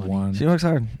till for like that money. 1. She works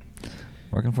hard,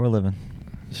 working for a living.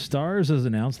 Starz has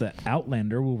announced that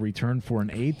Outlander will return for an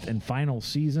 8th and final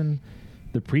season.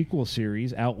 The prequel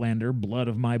series, Outlander, Blood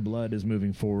of My Blood, is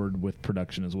moving forward with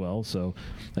production as well. So,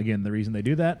 again, the reason they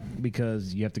do that,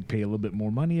 because you have to pay a little bit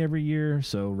more money every year.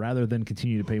 So rather than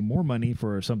continue to pay more money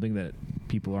for something that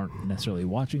people aren't necessarily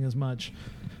watching as much,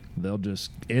 they'll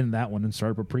just end that one and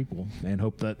start up a prequel and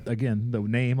hope that, again, the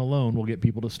name alone will get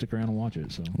people to stick around and watch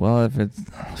it. So Well, if it's,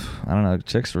 I don't know,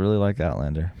 chicks really like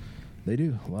Outlander. they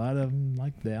do. A lot of them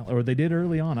like that, or they did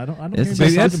early on. I don't It's hear just-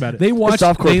 anybody it's- talk about it. They watched.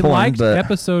 softcore They porn, liked but-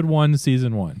 episode 1,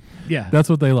 season 1. Yeah, That's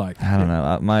what they liked. I don't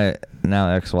know. My now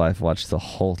ex-wife watched the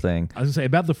whole thing. I was gonna say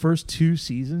about the first 2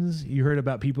 seasons, you heard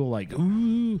about people like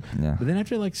ooh, Yeah. but then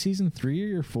after like season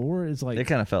 3 or 4, it's like It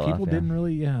kinda fell people off, yeah. didn't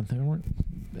really, they weren't.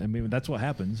 I mean, that's what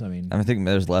happens. I mean, I think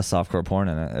there's less softcore porn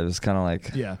in it. It was kind of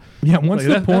like, yeah, Yeah, once Like,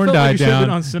 the that porn felt like died it should've down, been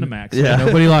on Cinemax. Yeah.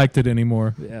 nobody liked it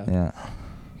anymore. yeah. yeah.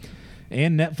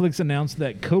 And Netflix announced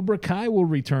that Cobra Kai will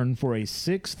return for a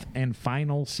 6th and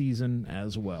final season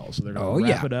as well. So they're going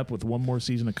to wrap it up with one more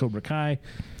season of Cobra Kai.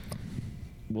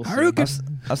 We'll see.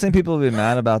 I've seen people be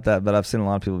mad about that, but I've seen a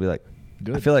lot of people be like,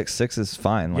 Good. I feel like 6 is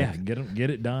fine. Like, Yeah, get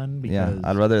it done. Because, yeah,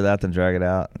 I'd rather that than drag it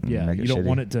out. And Yeah, make you it don't shitty.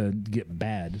 want it to get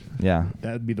bad. Yeah,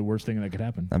 That would be the worst thing that could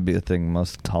happen. that'd be the thing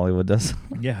most Hollywood does.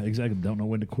 Yeah, exactly. Don't know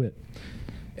when to quit.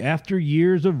 After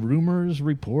years of rumors,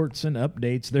 reports, and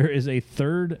updates, there is a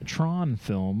third Tron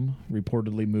film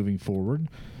reportedly moving forward.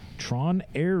 Tron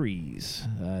Ares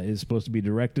is supposed to be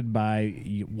directed by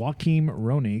Joachim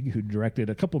Ronig, who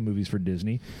directed a couple movies for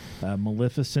Disney.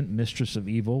 Maleficent, Mistress of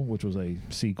Evil, which was a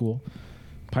sequel.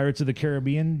 Pirates of the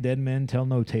Caribbean, Dead Men Tell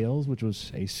No Tales, which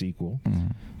was a sequel.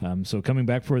 So coming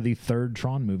back for the third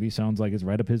Tron movie sounds like it's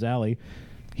right up his alley.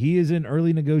 He is in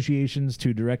early negotiations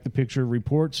to direct the picture.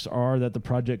 Reports are that the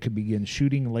project could begin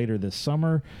shooting later this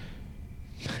summer.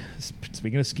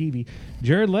 Speaking of skeevy,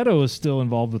 Jared Leto is still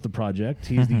involved with the project.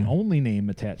 He's the only name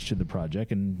attached to the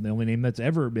project, and the only name that's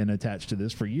ever been attached to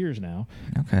this for years now.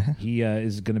 Okay. He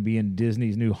is going to be in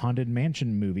Disney's new Haunted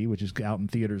Mansion movie, which is out in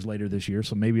theaters later this year.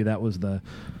 So maybe that was the,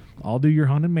 I'll do your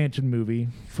Haunted Mansion movie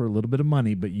for a little bit of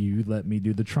money, but you let me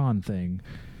do the Tron thing.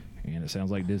 And it sounds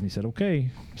like Disney said,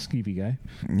 okay, skeevy guy.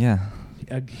 Yeah.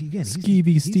 Again,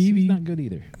 Skeevy Stevie. He's not good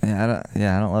either. Yeah,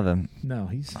 I don't love him. No,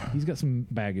 he's got some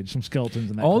baggage, some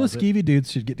skeletons in that All the closet. skeevy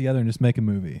dudes should get together and just make a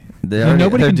movie. They're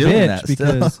Nobody can doing bitch that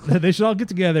still. because They should all get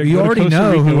together. you go to already Costa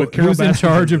know Rica with Carol who's in Baskin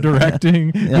charge of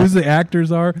directing, Yeah. who's the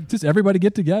actors are. Just everybody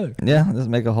get together. Yeah, just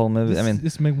make a whole movie. I mean,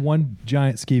 just make one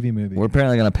giant skeevy movie. we're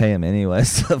apparently gonna pay him anyway,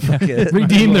 so fuck it.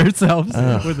 Redeem themselves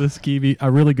Ugh. with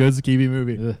a really good skeevy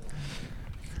movie.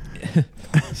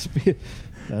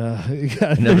 God,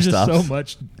 Never there's just stops. so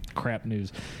much crap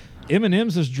news.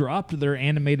 M&M's has dropped their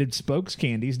animated spokes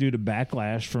candies due to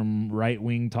backlash from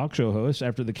right-wing talk show hosts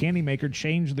after the candy maker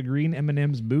changed the green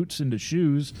M&M's boots into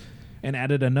shoes and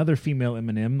added another female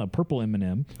M&M, a purple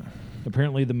M&M.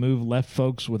 Apparently, the move left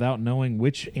folks without knowing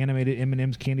which animated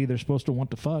M&M's candy they're supposed to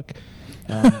want to fuck.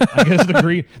 I guess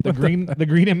the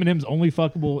green M&M's only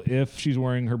fuckable if she's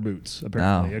wearing her boots.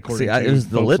 Apparently, No. according See, to it was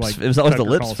the folks lips. like It was always the Tucker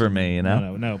lips Carlson. for me, you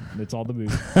know? No, it's all the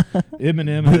boots.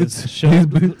 M&M has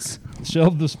shelved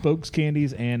the spokes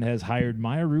candies and has hired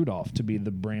Maya Rudolph to be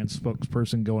the brand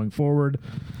spokesperson going forward,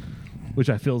 which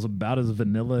I feel is about as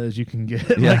vanilla as you can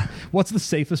get. Yeah. Like, what's the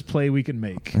safest play we can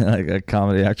make? Like a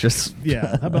comedy actress.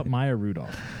 Yeah, how about Maya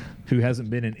Rudolph, who hasn't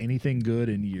been in anything good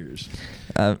in years?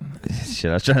 Shit,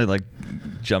 I was trying to like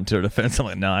jump to her defense. I'm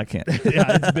like, no, I can't.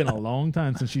 Yeah, it's been a long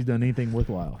time since she's done anything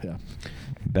worthwhile. Yeah.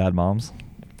 Bad Moms.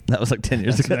 That was like 10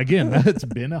 years ago. Again, it's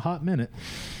been a hot minute.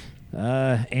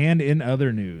 And in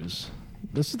other news,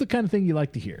 this is the kind of thing you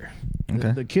like to hear.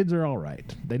 Okay. The kids are all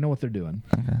right. They know what they're doing.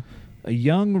 Okay. A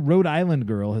young Rhode Island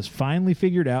girl has finally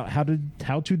figured out how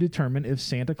to determine if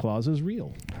Santa Claus is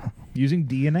real using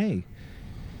DNA.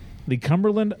 The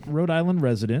Cumberland, Rhode Island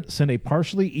resident sent a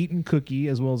partially eaten cookie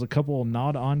as well as a couple of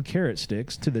gnawed-on carrot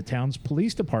sticks to the town's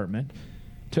police department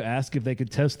to ask if they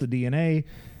could test the DNA.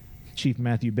 Chief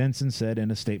Matthew Benson said in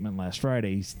a statement last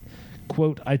Friday, he's,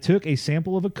 quote, I took a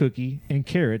sample of a cookie and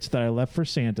carrots that I left for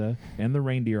Santa and the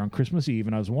reindeer on Christmas Eve,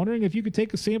 and I was wondering if you could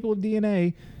take a sample of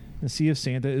DNA and see if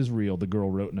Santa is real, the girl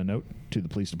wrote in a note to the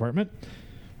police department.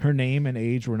 Her name and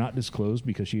age were not disclosed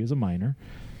because she is a minor.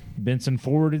 Benson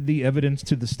forwarded the evidence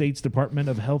to the state's Department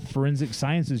of Health Forensic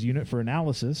Sciences Unit for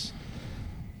analysis.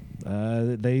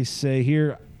 They say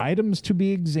here, items to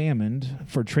be examined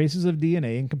for traces of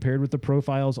DNA and compared with the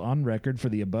profiles on record for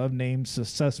the above-named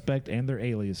suspect and their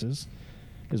aliases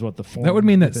is what the form... That would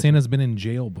mean that Santa's been in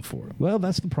jail before. Well,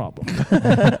 that's the problem.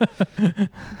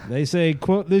 They say,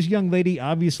 quote, this young lady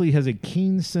obviously has a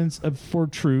keen sense for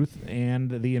truth and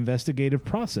the investigative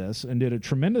process and did a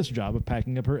tremendous job of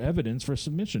packing up her evidence for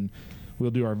submission.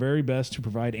 We'll do our very best to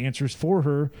provide answers for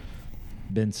her,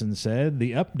 Benson said.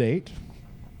 The update,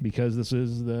 because this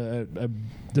is a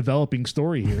developing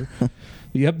story here,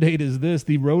 the update is this.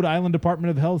 The Rhode Island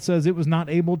Department of Health says it was not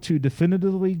able to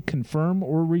definitively confirm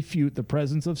or refute the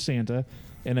presence of Santa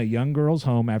in a young girl's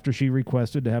home after she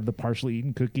requested to have the partially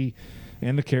eaten cookie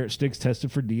and the carrot sticks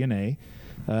tested for DNA.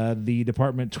 The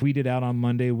department tweeted out on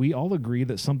Monday, we all agree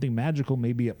that something magical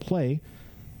may be at play.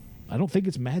 I don't think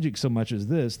it's magic so much as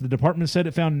this. The department said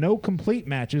it found no complete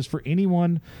matches for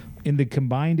anyone in the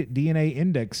combined DNA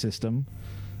index system.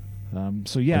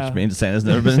 So yeah, which means Santa's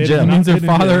never been in jail. It means her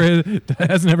father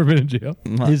has never been in jail.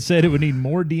 It said it would need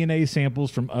more DNA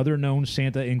samples from other known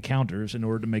Santa encounters in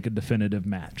order to make a definitive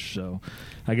match. So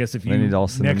I guess if you need all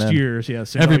send them next in. year, yeah,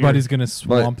 send Everybody's going to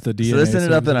swamp the DNA. So this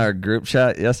ended up in sources. our group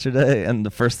chat yesterday, and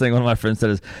the first thing one of my friends said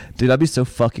is, "Dude, I'd be so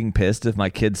fucking pissed if my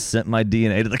kids sent my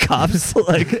DNA to the cops."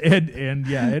 Like, and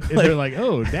they're like,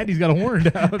 "Oh, Daddy's got a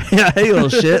warrant out." yeah, hey, little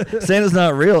shit, Santa's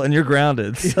not real, and you're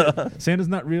grounded. So. Santa's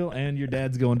not real, and your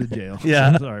dad's going to jail.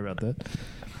 Yeah. Sorry about that.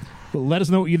 Well, let us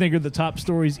know what you think are the top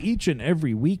stories each and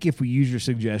every week. If we use your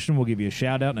suggestion, we'll give you a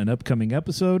shout out in an upcoming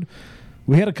episode.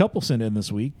 We had a couple sent in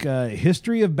this week.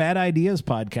 History of Bad Ideas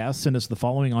podcast sent us the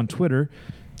following on Twitter.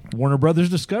 Warner Brothers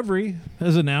Discovery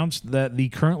has announced that the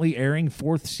currently airing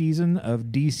 4th season of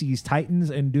DC's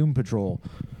Titans and Doom Patrol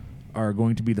are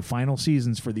going to be the final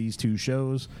seasons for these two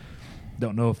shows.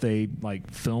 Don't know if they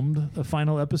filmed a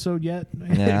final episode yet,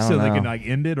 Yeah, so I they don't can know.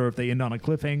 end it, or if they end on a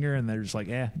cliffhanger and they're just like,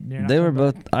 you're not They were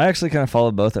coming back. both. I actually kind of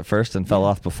followed both at first and fell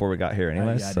off before we got here,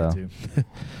 anyway. Yeah, so I did too.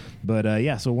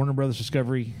 But so Warner Brothers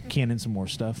Discovery canning some more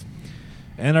stuff,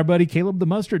 and our buddy Caleb the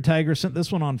Mustard Tiger sent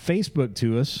this one on Facebook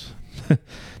to us.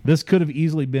 This could have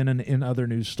easily been an in other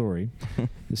news story.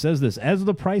 It says this: as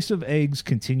the price of eggs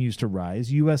continues to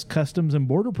rise, U.S. Customs and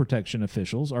Border Protection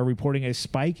officials are reporting a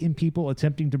spike in people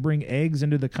attempting to bring eggs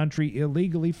into the country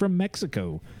illegally from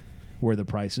Mexico, where the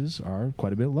prices are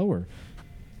quite a bit lower.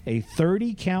 A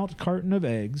 30-count carton of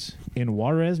eggs in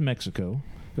Juarez, Mexico,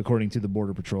 according to the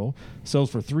Border Patrol, sells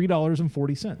for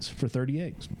 $3.40 for 30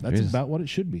 eggs. That's Jesus. about what it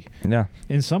should be. yeah,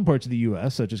 In some parts of the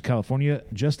U.S., such as California,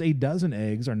 just a dozen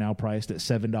eggs are now priced at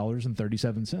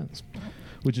 $7.37,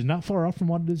 which is not far off from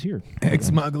what it is here. Egg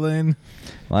smuggling.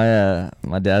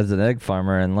 my dad's an egg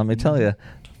farmer, and let me tell you,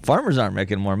 farmers aren't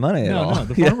making more money at all. No,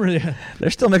 the Yeah. farmer, They're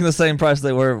still making the same price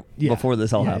they were before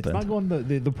this all It's happened. not going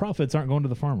to, the profits aren't going to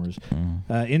the farmers.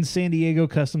 In San Diego,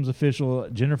 customs official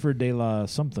Jennifer De La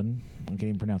something, I can't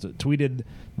even pronounce it, tweeted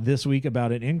this week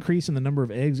about an increase in the number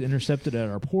of eggs intercepted at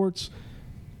our ports.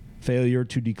 Failure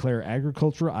to declare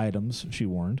agricultural items, she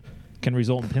warned, can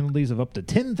result in penalties of up to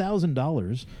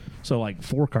 $10,000. So like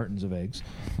 4 cartons of eggs.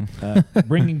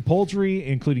 Bringing poultry,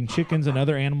 including chickens and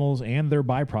other animals and their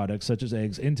byproducts, such as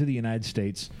eggs, into the United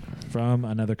States from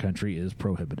another country is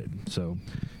prohibited. So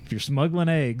if you're smuggling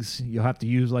eggs, you'll have to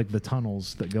use the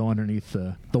tunnels that go underneath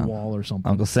the wall or something.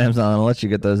 Uncle Sam's not gonna let you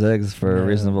get those eggs for a No,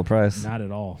 reasonable price. Not at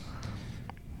all.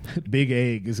 Big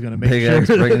Egg is going to make Big sure. eggs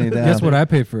bringing you down. Guess what I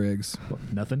pay for eggs?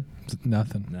 Nothing.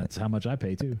 Nothing. That's how much I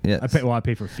pay too. Yes. I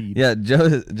pay for feed. Yeah,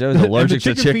 Joe's allergic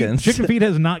to chickens. Chicken feed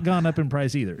has not gone up in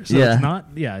price either. So Yeah. it's not.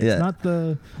 Yeah, it's Yeah. not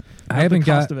the. I haven't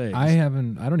cost got. of eggs.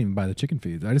 I don't even buy the chicken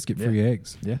feed. I just get free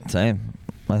eggs. Yeah. Same.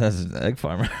 My dad's an egg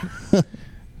farmer.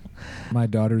 My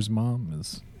daughter's mom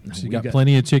is. She We got got-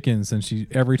 plenty of chickens, and she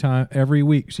every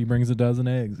week she brings a dozen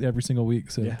eggs every single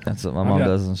week. So Yeah. That's what my mom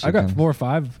does. And I got $4,000 or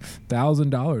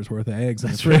 $5,000 worth of eggs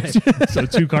in the fridge. So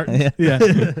 2 cartons. Yeah.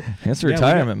 Yeah. That's Yeah,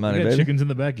 retirement we money, got baby. chickens in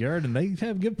the backyard, and they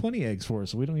give plenty of eggs for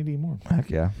us, so we don't need any more. Heck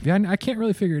yeah. Yeah, I can't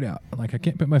really figure it out. I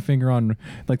can't put my finger on.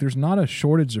 There's not a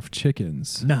shortage of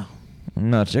chickens. No.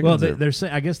 No, chickens. Well, are- they're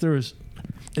saying. I guess there was.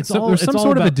 It's So all. there's it's some all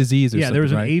sort of a about- disease or Yeah, there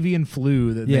was an something, right? avian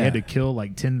flu that they Yeah. had to kill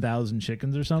 10,000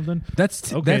 chickens or something.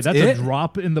 That's Okay, that's it? a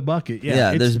drop in the bucket. Yeah,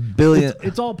 Yeah, it's- there's billion-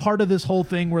 It's all part of this whole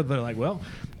thing where they're like, well,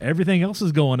 everything else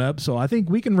is going up, so I think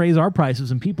we can raise our prices,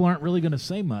 and people aren't really going to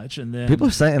say much. And then People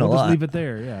are saying we'll a just lot. leave it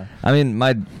there. Yeah, I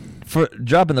mean, for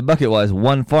dropping the bucket wise,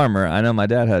 one farmer. I know my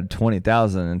dad had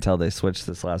 20,000 until they switched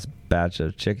this last batch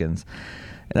of chickens,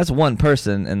 And that's one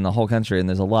person in the whole country, and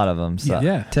there's a lot of them. So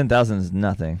Yeah. 10,000 is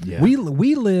nothing. Yeah. We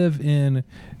live in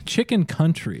chicken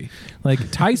country. Like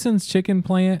Tyson's chicken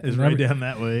plant Is and right every- down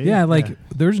that way. Yeah, like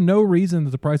there's no reason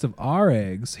that the price of our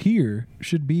eggs here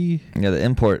should be. Yeah, the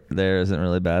import there isn't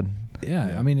really bad.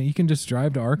 Yeah, I mean you can just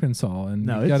drive to Arkansas and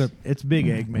No, you gotta. it's big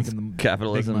egg making them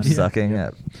Capitalism big money. sucking Yeah.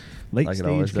 at Late like it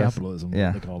always stage does. capitalism,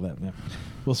 Yeah. what they call that. Yeah.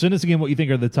 Well, send us again what you think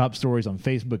are the top stories on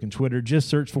Facebook and Twitter. Just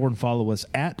search for and follow us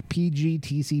at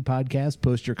PGTC Podcast.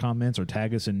 Post your comments or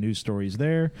tag us in news stories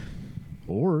there.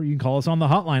 Or you can call us on the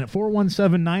hotline at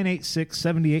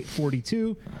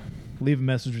 417-986-7842. Leave a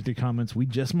message with your comments. We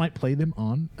just might play them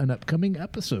on an upcoming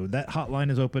episode. That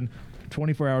hotline is open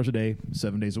 24 hours a day,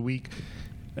 7 days a week.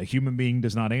 A human being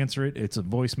does not answer it. It's a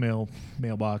voicemail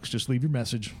mailbox. Just leave your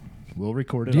message. We'll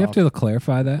record it. Do you have off. to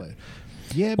clarify that?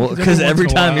 Yeah, Well, because every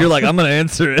once in a time while- you're like, I'm going to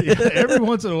answer it. yeah, every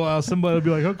once in a while, somebody will be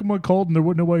like, "How come I called and there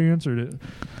wasn't nobody answered it?"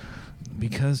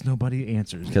 Because nobody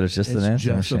answers. 'Cause it's just an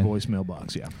answer just a machine. voicemail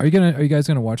box. Yeah. Are you guys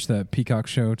gonna watch that Peacock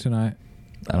show tonight?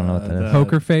 I don't know what that is.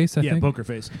 Poker Face, I yeah, think. Poker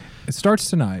Face. It starts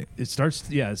tonight. It starts.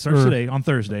 Yeah, it Or- starts today on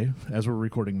Thursday as we're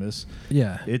recording this.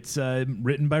 Yeah. It's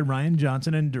written by Ryan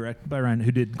Johnson and directed by Ryan,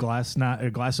 who did Glass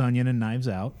Onion and Knives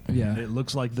Out. Yeah. It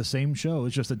looks like the same show.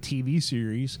 It's just a TV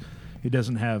series. It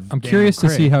doesn't have. I'm Daniel curious to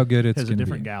Craig see how good it's has a gonna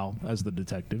different be. gal as the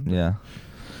detective. Yeah.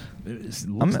 It looks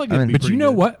I'm- like I it'd mean- be But you pretty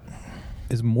know good. what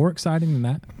is more exciting than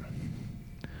that?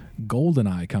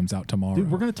 GoldenEye comes out tomorrow.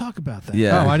 Dude, we're going to talk about that.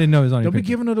 Yeah. Oh, I didn't know it was on your Don't be picture.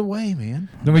 giving it away, man.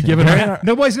 Don't be giving it away.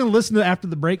 Nobody's going to listen to after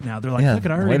the break now. They're like, Yeah, look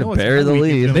at I way already to know what's bury the our lead.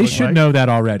 weekend They gonna look should like. know that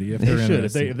already if They they're should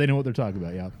interested. if they know what they're talking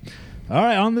about. Yeah. All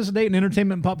right. On this date in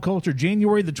entertainment and pop culture,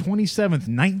 January the 27th,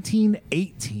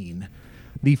 1918,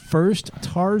 the first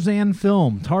Tarzan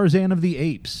film, Tarzan of the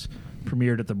Apes,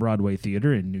 premiered at the Broadway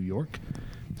Theater in New York.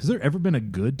 Has there ever been a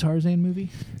good Tarzan movie?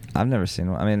 I've never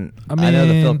seen one. I know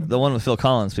mean- the one with Phil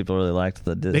Collins people really liked.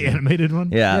 The Disney. The animated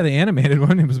one? Yeah. Yeah, the animated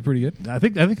one, it was pretty good. I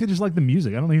think they just like the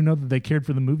music. I don't even know that they cared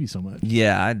for the movie so much.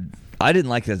 Yeah, I didn't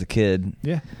like it as a kid.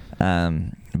 Yeah.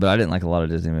 But I didn't like a lot of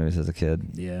Disney movies as a kid.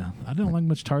 Yeah. I don't like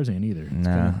much Tarzan either. It's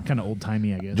Nah. kind of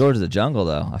old-timey, I guess. George of the Jungle,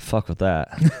 though, I fuck with that.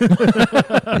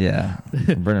 Yeah,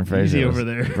 Brendan Fraser. Easy was- over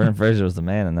there. Brendan Fraser was the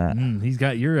man in that. He's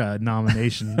got your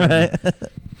nomination.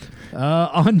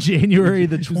 On January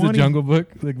the It was 20th. the Jungle Book,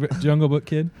 the Jungle Book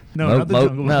kid. No, not the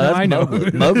Jungle Book. No, that's I know.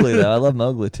 Mowgli. Mowgli, though. I love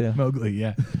Mowgli, too. Mowgli,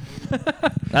 yeah.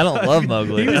 I don't love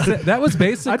Mowgli. That was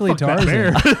basically I'd fuck that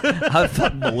Tarzan. bear. I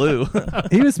fuck Baloo.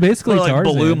 He was basically Or like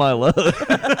Tarzan. Baloo my load.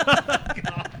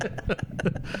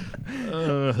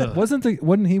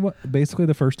 Wasn't he basically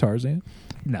the first Tarzan?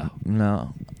 No.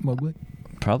 No, Mowgli.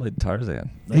 probably Tarzan.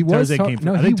 He was Tarzan came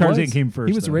no, first. I he think Tarzan was. came first.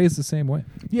 He was though. raised the same way.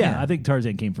 Yeah, I think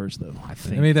Tarzan came first, though. I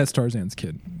think. I mean, that's Tarzan's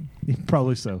kid.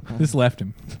 Probably so. This left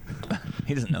him.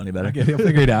 He doesn't know any better. Okay, he'll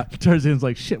figure it out. Tarzan's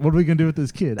like, shit, what are we going to do with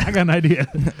this kid? I got an idea.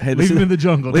 Hey, Leave this him is- in the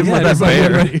jungle. leave him Don't with worry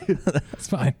that about bear. it. It's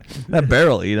fine. That bear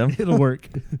will eat him. It'll work.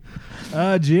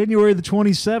 January the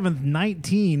 27th,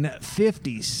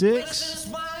 1956.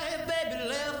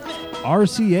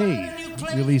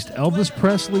 RCA released Elvis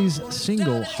Presley's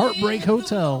single Heartbreak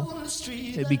Hotel.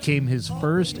 It became his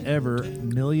first ever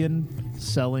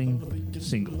million-selling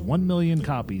single. 1 million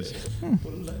copies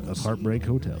of Heartbreak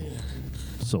Hotel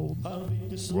sold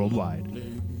worldwide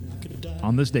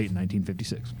on this date in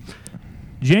 1956.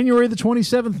 January the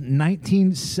 27th,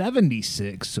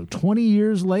 1976. So 20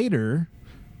 years later,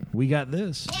 we got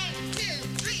this.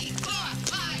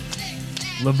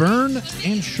 Laverne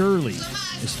and Shirley,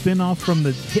 a spinoff from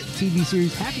the hit TV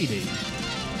series Happy Days,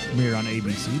 premiered on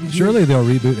ABC. Did you- Surely they'll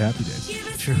reboot Happy Days.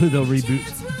 surely they'll reboot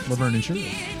Laverne and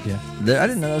Shirley. Yeah. I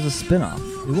didn't know that was a spinoff.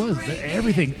 It was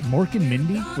everything. Mork and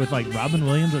Mindy with like Robin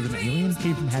Williams as an alien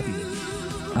came from Happy Days.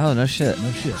 Oh, no shit.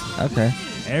 No shit. Okay.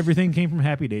 Everything came from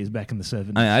Happy Days back in the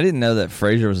 70s. I mean, I didn't know that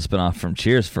Frasier was a spinoff from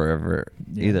Cheers forever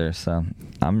Yeah. either. So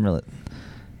I'm really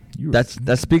You were-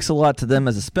 that speaks a lot to them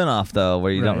as a spinoff though,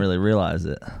 where you don't Right. really realize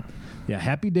it. yeah,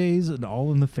 Happy Days and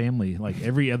All in the Family. Like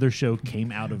every other show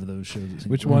came out of those shows. it seemed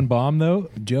Which like. one bombed though?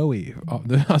 Joey,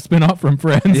 the spin-off from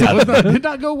Friends. Yeah. did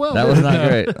not go well. That was not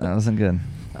great. That wasn't good.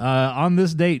 On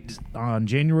this date, on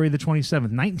January the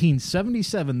 27th,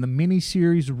 1977, the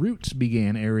miniseries Roots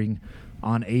began airing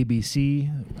on ABC.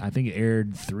 I think it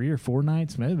aired 3 or 4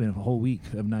 nights, may have been a whole week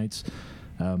of nights.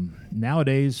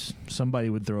 Nowadays, somebody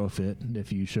would throw a fit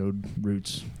if you showed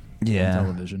Roots Yeah. on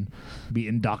television. Be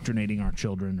indoctrinating our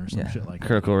children or some Yeah. shit like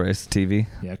Critical Race TV.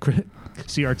 that. Yeah,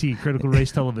 CRT, Critical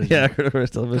Race Television. Yeah, Critical Race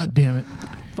Television. God damn it.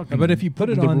 Fucking But if you put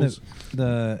it on liberals.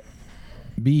 the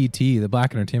BET, the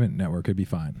Black Entertainment Network, could be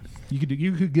fine. You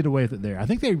could get away with it there. I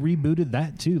think they rebooted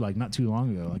that too, like not too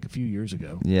long ago, like a few years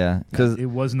ago. Yeah, because It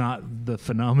was not the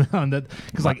phenomenon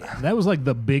because like that was like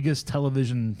the biggest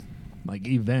television like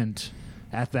event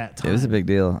at that time. it was a big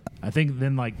deal. I think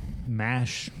then like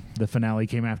MASH, the finale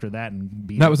came after that and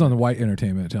beat That it. was on the white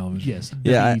entertainment television. Yes.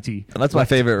 Yeah, BET. that's my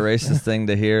favorite racist thing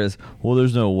to hear is, well,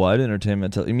 there's no white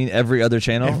entertainment. You mean every other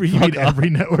channel? Every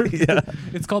network. Yeah.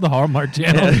 It's called the Hallmark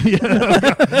Channel.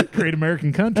 Yeah. Great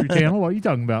American Country Channel. What are you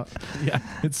talking about? Yeah,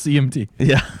 it's CMT.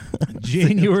 Yeah.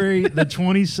 January the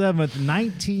 27th,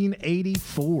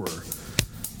 1984.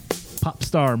 Pop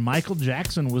star Michael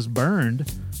Jackson was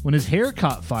burned when his hair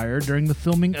caught fire during the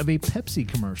filming of a Pepsi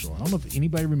commercial. I don't know if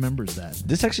anybody remembers that.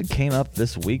 This actually came up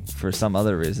this week for some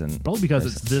other reason. Probably because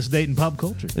it's this date in pop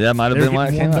culture. Yeah, it might have They're been why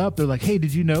it getting came warmed up. They're like, hey,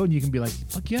 did you know? And you can be like,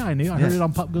 fuck yeah, I knew. I heard it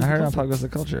on Pop Goes I the heard it on Culture. Pop Goes the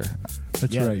Culture.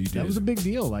 That's Yeah, right, you did. that was a big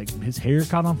deal. Like his hair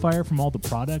caught on fire from all the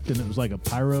product, and it was like a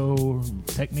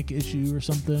pyrotechnic issue or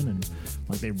something. And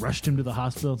like they rushed him to the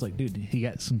hospital. It's like, dude, he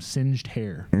got some singed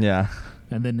hair, Yeah.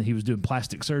 and then he was doing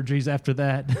plastic surgeries after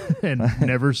that, and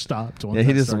never stopped. once Yeah,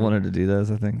 he that just started. wanted to do those,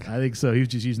 I think. I think so. He was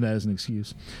just using that as an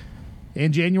excuse.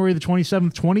 In January the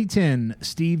 27th, 2010,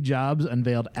 Steve Jobs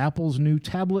unveiled Apple's new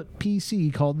tablet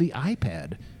PC called the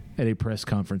iPad at a press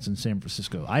conference in San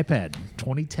Francisco. iPad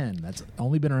 2010. That's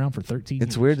only been around for 13 years.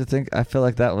 It's weird to think. I feel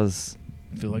like that was,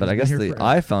 I feel like but it's I guess been the here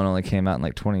forever. iPhone only came out in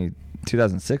like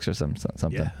 2006 or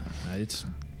something. Yeah, it's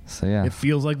So yeah. it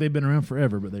feels like they've been around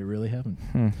forever, but they really haven't.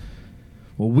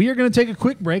 Well, we are going to take a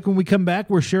quick break. When we come back,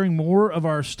 we're sharing more of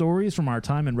our stories from our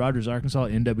time in Rogers, Arkansas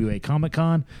at NWA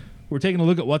Comic-Con. We're taking a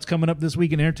look at what's coming up this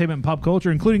week in entertainment and pop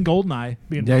culture, including GoldenEye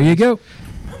being There you go.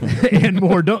 and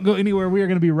more. Don't go anywhere. We are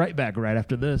going to be right back right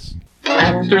after this.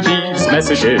 After these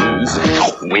messages,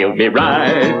 we'll be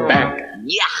right back.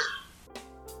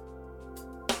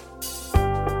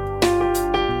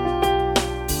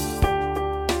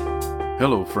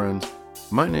 Hello, friends.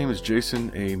 My name is Jason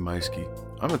A. Meiske.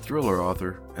 I'm a thriller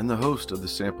author and the host of the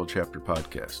Sample Chapter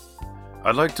podcast.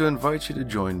 I'd like to invite you to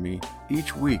join me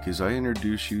each week as I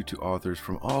introduce you to authors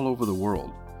from all over the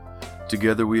world.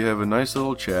 Together we have a nice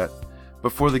little chat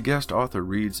before the guest author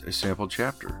reads a sample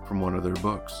chapter from one of their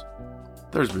books.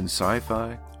 There's been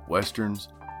sci-fi, westerns,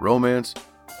 romance,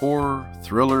 horror,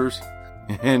 thrillers,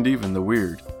 and even the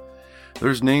weird.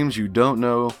 There's names you don't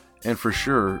know, and for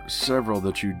sure, several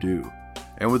that you do.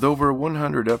 And with over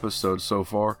 100 episodes so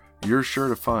far, you're sure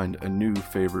to find a new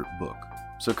favorite book.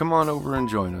 So come on over and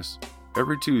join us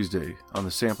every Tuesday on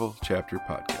the Sample Chapter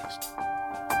podcast.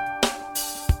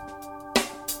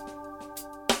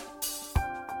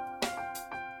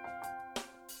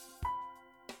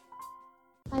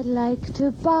 I'd like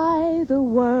to buy the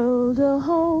world a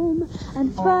home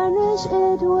and furnish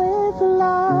it with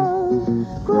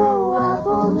love. Grow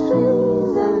apple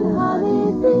trees and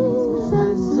honey bees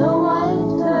and snow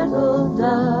white turtle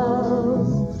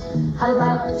doves. I'd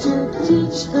like to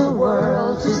teach the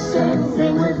world to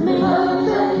sing with me.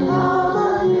 Perfect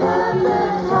harmony,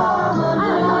 perfect harmony.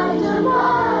 I'd like to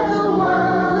buy the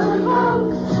world a book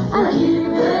and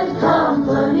keep it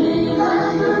company.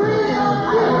 That's the real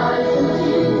thing. I'd like to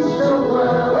teach the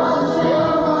world all sing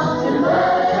to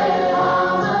perfect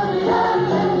harmony,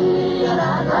 perfect. And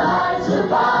I'd like to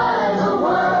buy the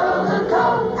world a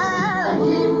coat and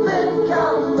keep it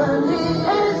company.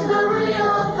 It's the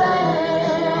real thing.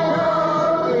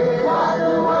 What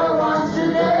the world wants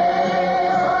today.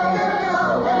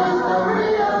 It's the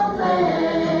real thing.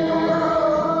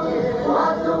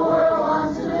 What the world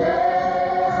wants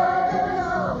today.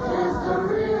 It's the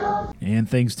real thing. And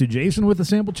thanks to Jason with the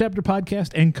Sample Chapter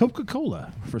podcast and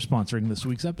Coca-Cola for sponsoring this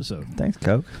week's episode. Thanks,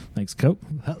 Coke. Thanks, Coke.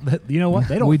 You know what?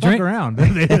 They don't We fuck drink- around.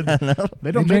 They don't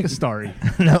They make drink- a story.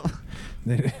 No.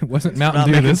 It wasn't Mountain not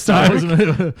Dew making this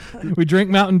time. We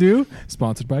drink Mountain Dew,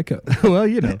 sponsored by Coke. Well,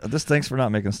 you know. Just thanks for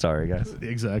not making Starry, guys.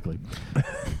 Exactly.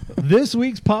 This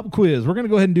week's pop quiz. We're going to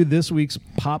go ahead and do this week's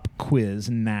pop quiz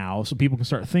now so people can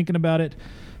start thinking about it.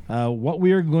 What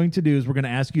we are going to do is we're going to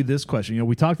ask you this question. You know,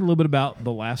 we talked a little bit about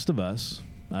The Last of Us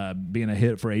being a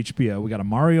hit for HBO. We got a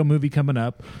Mario movie coming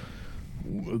up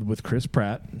with Chris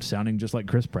Pratt, sounding just like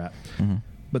Chris Pratt.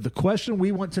 But the question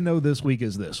we want to know this week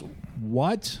is this.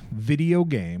 What video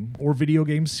game or video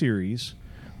game series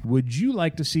would you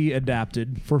like to see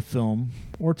adapted for film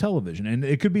or television? And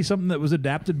it could be something that was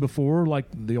adapted before, like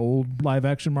the old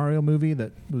live-action Mario movie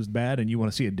that was bad, and you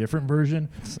want to see a different version.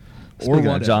 Speaking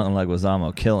whatever. of John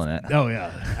Leguizamo killing it. Oh,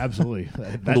 yeah, absolutely.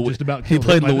 That just about He killed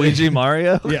played it. Luigi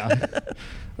Mario? Yeah.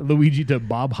 Luigi to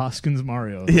Bob Hoskins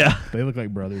Mario. Yeah. They look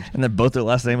like brothers. And then both their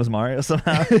last name was Mario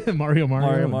somehow. Mario.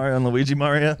 Mario, and Luigi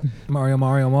Mario. Mario,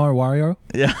 Wario.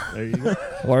 Yeah. There you go.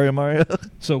 Wario Mario.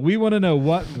 So we want to know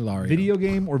what Lario. video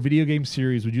game or video game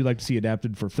series would you like to see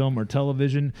adapted for film or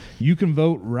television? You can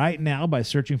vote right now by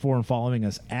searching for and following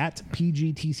us at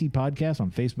PGTC Podcast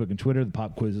on Facebook and Twitter. The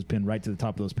pop quiz is pinned right to the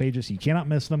top of those pages, so you cannot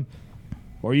miss them.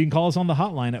 Or you can call us on the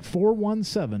hotline at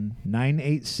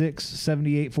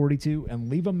 417-986-7842 and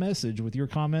leave a message with your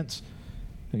comments.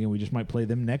 Again, we just might play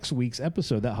them next week's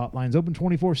episode. That hotline's open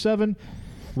 24/7.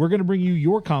 We're going to bring you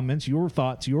your comments, your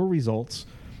thoughts, your results,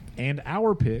 and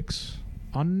our picks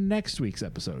on next week's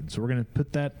episode. So we're going to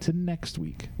put that to next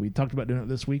week. We talked about doing it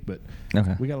this week, but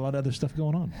Okay. we got a lot of other stuff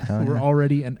going on. Hell We're yeah.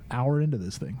 already an hour into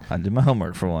this thing. I did my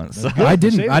homework for once. Good. I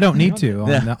didn't. Save I it. don't need to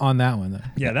Yeah. on that one. Though.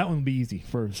 Yeah, that one will be easy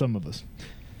for some of us.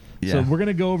 Yeah. So we're going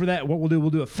to go over that. What we'll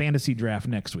do a fantasy draft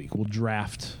next week. We'll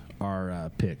draft our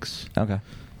picks. Okay.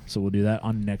 So we'll do that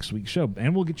on next week's show.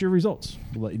 And we'll get your results.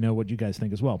 We'll let you know what you guys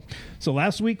think as well. So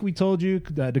last week we told you,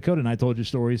 Dakota and I told you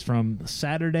stories from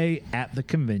Saturday at the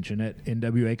convention at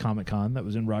NWA Comic Con. That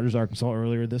was in Rogers, Arkansas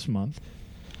earlier this month.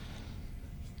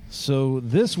 So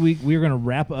this week we're going to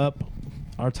wrap up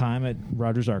our time at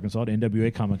Rogers, Arkansas at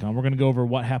NWA Comic Con. We're going to go over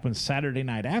what happened Saturday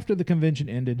night after the convention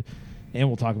ended, and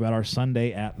we'll talk about our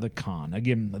Sunday at the con.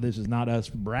 Again, this is not us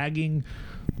bragging.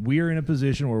 We're in a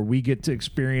position where we get to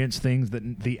experience things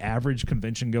that the average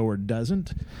convention goer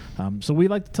doesn't. So we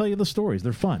like to tell you the stories.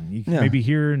 They're fun. You can maybe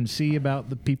hear and see about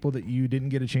the people that you didn't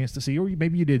get a chance to see, or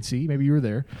maybe you did see. Maybe you were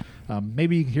there.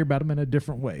 Maybe you can hear about them in a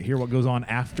different way. Hear what goes on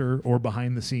after or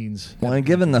behind the scenes. Well, and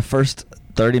given the first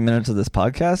 30 minutes of this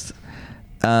podcast,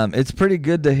 it's pretty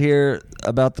good to hear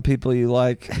about the people you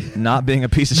like not being a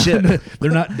piece of shit.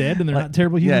 They're not dead and they're not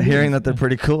terrible human Yeah, hearing beings. that they're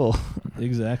pretty cool.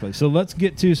 Exactly. So let's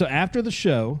get to, so after the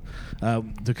show,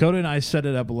 Dakota and I set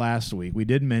it up last week. We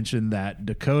did mention that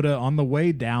Dakota, on the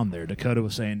way down there, Dakota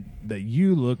was saying that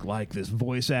you look like this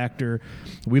voice actor.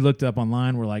 We looked up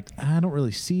online. We're like, I don't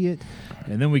really see it.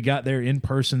 And then we got there in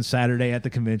person Saturday at the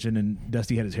convention, and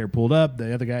Dusty had his hair pulled up.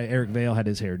 The other guy, Eric Vale, had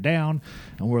his hair down.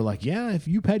 And we're like, yeah, if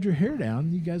you had your hair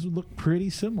down, you guys would look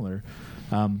pretty similar.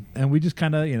 And we just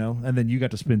kind of, and then you got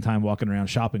to spend time walking around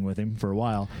shopping with him for a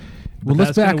while. Well, But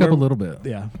let's that's back kinda up a where- little bit.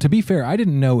 Yeah. To be fair, I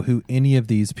didn't know who any of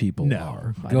these people No,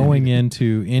 are I going didn't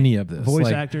into any of this.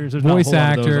 Voice actors, there's not a voice whole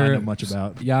lot of those I actor, know much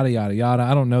about. Yada yada yada.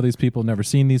 I don't know these people. Never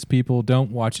seen these people. Don't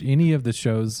watch any of the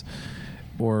shows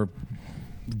or.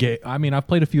 I've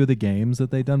played a few of the games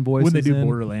that they've done voices when they do in.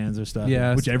 Borderlands or stuff.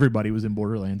 Yes. Which everybody was in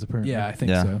Borderlands apparently. Yeah, I think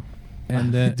Yeah. so.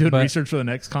 And then, doing but, research for the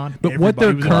next con. but what they're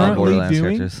everybody was in currently Borderlands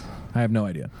doing, characters. I have no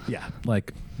idea. Yeah.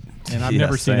 Like, and I've Yeah,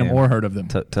 never seen them same. or heard of them.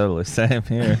 Totally. Same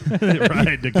here.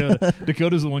 Right,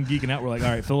 Dakota's the one geeking out. We're like, all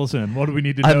right, fill us in. What do we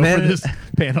need to I know for managed- this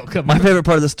panel coming My up? favorite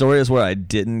part of the story is where I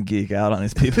didn't geek out on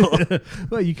these people.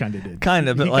 Well, you kind of did. Kind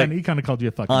of, but he kind of called you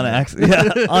a fucking on nerd. accident.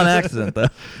 Yeah, on accident, though.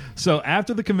 So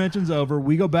after the convention's over,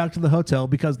 we go back to the hotel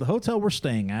because the hotel we're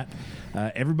staying at,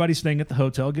 everybody staying at the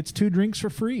hotel gets 2 drinks for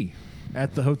free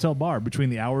at the hotel bar between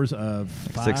the hours of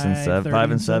 6 and 7,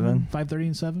 5 and 7. 5:30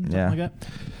 and 7, something Yeah. like that.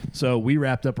 So we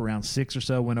wrapped up around 6 or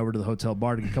so, went over to the hotel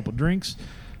bar to get a couple drinks.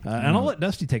 And I'll let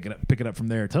Dusty pick it up from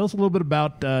there. Tell us a little bit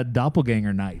about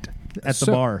Doppelganger Night at the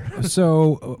bar.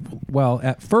 Well,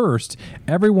 at first,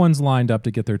 everyone's lined up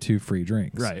to get their 2 free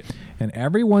drinks. Right. And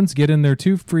everyone's getting their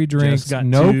 2 free drinks. got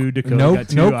No, 2, Dakota no, got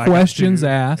 2, no I got questions 2,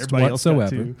 asked everybody else got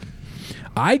whatsoever. 2.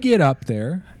 I get up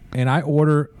there and I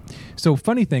order. So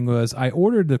funny thing was, I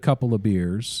ordered a couple of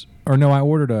beers. Or no, I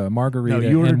ordered a margarita No,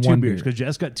 you ordered and 2 one beers beer. because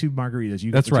Jess got 2 margaritas.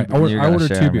 You That's got right. the 2 beers. You're I gonna ordered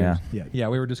share 2 'em, beers. yeah. Yeah,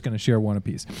 we were just going to share one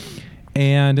apiece.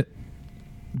 And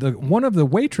one of the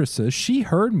waitresses, she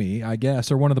heard me, I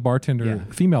guess, or one of the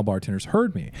female bartenders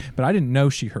heard me, but I didn't know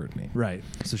she heard me. Right.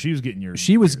 So she was getting your.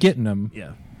 She was getting them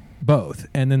Yeah. both.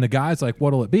 And then the guy's like,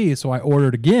 what'll it be? So I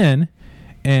ordered again.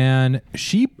 And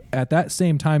she, at that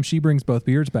same time, she brings both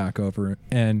beers back over.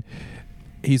 And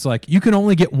he's like, you can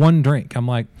only get 1 drink. I'm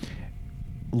like,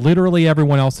 literally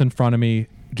everyone else in front of me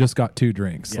just got 2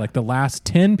 drinks. Yeah. Like the last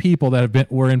 10 people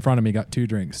that were in front of me got 2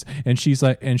 drinks. And she's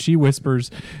like, and she whispers,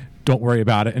 don't worry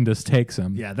about it, and just takes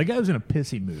them. Yeah, the guy was in a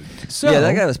pissy mood. So, Yeah,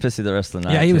 that guy was pissy the rest of the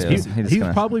night. Yeah, he was too. pissy. He just He was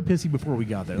kinda- probably pissy before we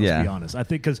got there, let's Yeah. be honest. I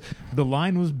think because the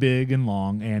line was big and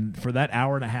long, and for that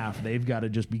hour and a half, they've got to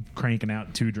just be cranking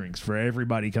out 2 drinks for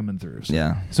everybody coming through. So.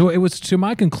 Yeah. So it was to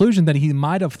my conclusion that he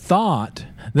might have thought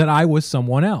that I was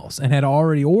someone else and had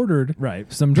already ordered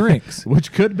Right. some drinks.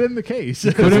 Which could have been the case.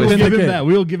 Could have We'll been give the him case. that.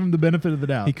 We'll give him the benefit of the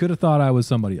doubt. He could have thought I was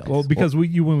somebody else. Well, because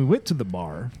when we went to the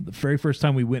bar, the very first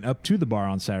time we went up to the bar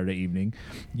on Saturday evening,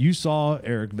 you saw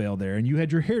Eric Vale there, and you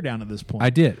had your hair down at this point. I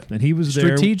did. And he was there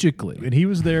strategically. and he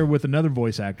was there with another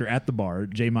voice actor at the bar,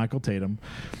 J. Michael Tatum.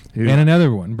 Who, And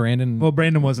another one, Brandon. well,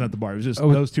 Brandon wasn't at the bar. It was just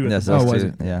Oh, those two at Yes, the bar. those was two.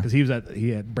 it? Yeah.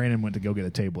 Because Brandon went to go get a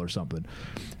table or something,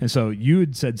 and so you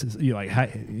had said,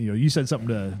 you said something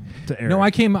to Eric.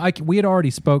 No, we had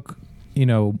already spoke,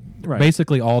 Right.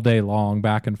 basically all day long,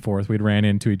 back and forth. We'd ran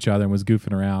into each other and was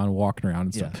goofing around, walking around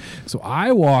and stuff. Yeah. So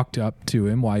I walked up to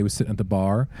him while he was sitting at the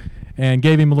bar and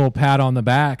gave him a little pat on the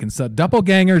back and said,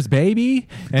 "Doppelgangers, baby."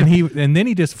 And then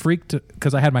he just freaked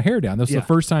because I had my hair down. This was Yeah. the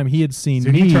first time he had seen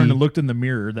So me. he turned and looked in the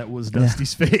mirror. That was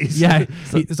Dusty's face. Yeah,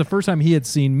 it's the first time he had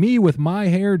seen me with my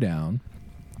hair down,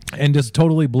 and just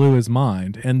totally blew his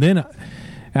mind. And then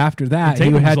after that, he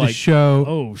Tatum was had to like, show.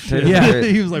 Oh shit! Yeah.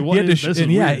 He was like, He "What had is to this?" and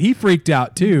is yeah, weird. he freaked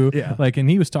out too. Yeah. And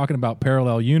he was talking about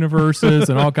parallel universes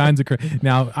and all kinds of.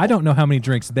 Now I don't know how many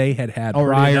drinks they had Already at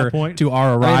prior that point? to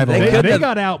our I mean, arrival. they They, couldn't they have-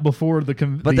 got out before the.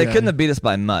 But they couldn't have beat us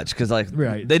by much because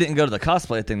Right. they didn't go to the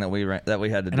cosplay thing that we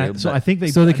had to do. So but- I think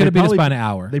So they could have beat us probably- by an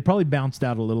hour. They probably bounced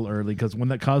out a little early because when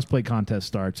that cosplay contest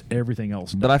starts, everything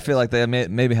else. But I feel like they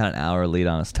maybe had an hour lead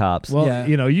on us tops. Well, Yeah.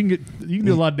 you can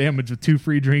do a lot of damage with 2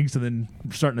 free drinks and then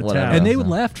starting to Whatever. tap. and they so-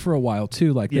 left for a while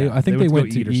too. Like Yeah, I think they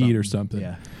went to go eat or something.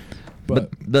 Yeah. But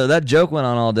that joke went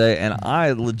on all day, and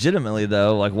I legitimately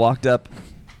though was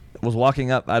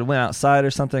walking up. I went outside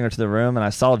or something or to the room, and I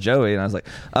saw Joey, and I was like,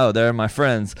 "Oh, they're my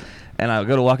friends." And I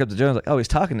go to walk up to Joey, and I was like, "Oh, he's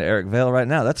talking to Eric Vale right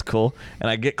now. That's cool." And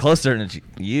I get closer, and it's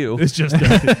you. It's just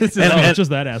it's And- just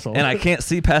that asshole. And I can't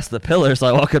see past the pillar, so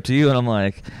I walk up to you, and I'm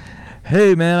like,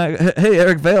 "Hey man, hey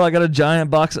Eric Vale, I got a giant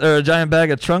box or a giant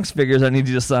bag of Trunks figures I need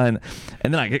you to sign."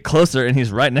 And then I get closer, and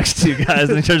he's right next to you guys,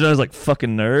 and he turns around, and is like,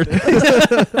 "Fucking nerd."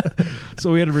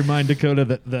 So we had to remind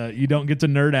Dakota that you don't get to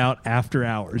nerd out after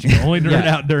hours. You can only nerd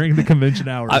Yeah. out during the convention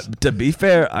hours. To be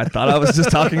fair, I thought I was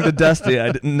just talking to Dusty.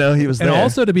 I didn't know he was And there.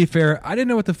 also, to be fair, I didn't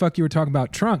know what the fuck you were talking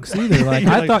about trunks either. Like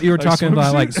You're I like- thought you were like talking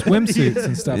about like swimsuits? swimsuits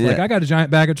and stuff. Yeah. Like I got a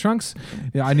giant bag of trunks.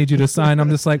 Yeah, I need you to sign. I'm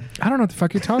just like, I don't know what the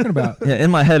fuck you're talking about. yeah,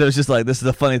 in my head, it was just like, this is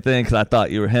a funny thing because I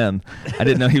thought you were him. I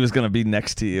didn't know he was going to be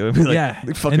next to you and be like, Yeah,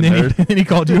 "You fucking and then nerd." He, and he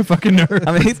called you a fucking nerd.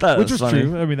 I mean, he thought Which it was was funny.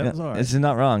 true. I mean, that Yeah, was all right. He's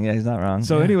not wrong. Yeah, he's not wrong.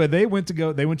 So anyway, they went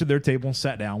to their table and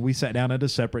sat down. We sat down at a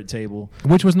separate table,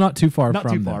 Which was not too far not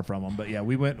from too them. far from them. But yeah,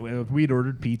 we'd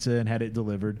ordered pizza and had it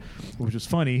delivered, which was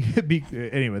funny.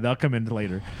 Anyway, they'll come in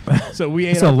later. So we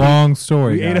ate. It's a long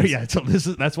story. We ate guys. yeah, so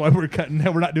that's why we're cutting.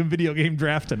 We're not doing video game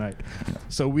draft tonight.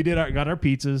 So we got our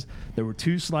pizzas. There were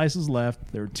 2 slices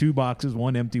left. There were 2 boxes,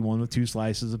 one empty, one with 2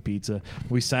 slices of pizza.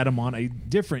 We sat them on a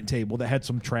different table that had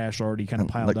some trash already kind of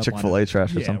piled Like up. Chick-fil-A on it.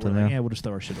 trash or Yeah, something, we're like, yeah. we'll just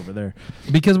throw our shit over there.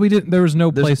 Because we didn't. There was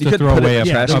no There's- place you to couldn't throw put it- away a, yeah,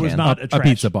 Yeah, trash there can. was not a, a trash,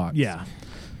 pizza box. Yeah.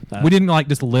 We didn't like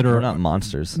just litter. We're not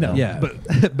monsters. No, Yeah.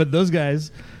 but those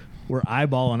guys were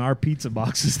eyeballing our pizza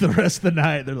boxes the rest of the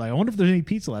night. They're like, I wonder if there's any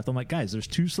pizza left. I'm like, guys, there's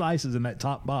 2 slices in that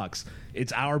top box.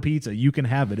 It's our pizza. You can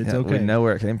have it. It's Yeah, okay. We know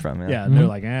where it came from. Yeah, and they're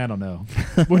like, I don't know,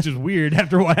 which is weird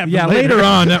after what happened. Yeah, later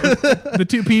on, the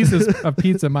 2 pieces of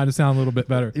pizza might have sounded a little bit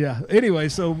better. Yeah. Anyway,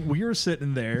 so we were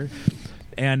sitting there,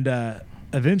 and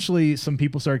eventually some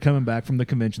people started coming back from the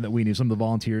convention that we knew, some of the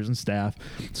volunteers and staff.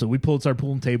 So we started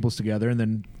pulling tables together, and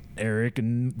then Eric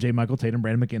and J. Michael Tatum,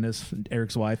 Brandon McInnes, and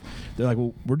Eric's wife, they're like,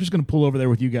 well, we're just going to pull over there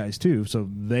with you guys too. So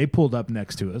they pulled up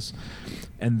next to us,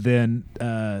 and then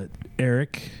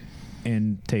Eric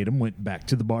and Tatum went back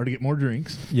to the bar to get more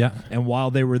drinks. Yeah. And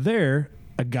while they were there,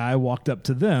 a guy walked up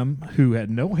to them who had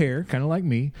no hair, kind of like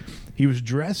me. He was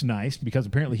dressed nice because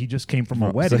apparently he just came from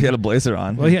a wedding. So he had a blazer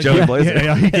on. Well, he had, Joey yeah, blazer.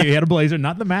 yeah, he had a blazer,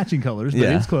 not the matching colors, but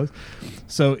Yeah. it's close.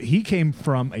 So he came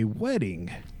from a wedding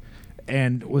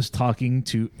and was talking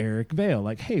to Eric Vale,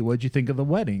 like, hey, what'd you think of the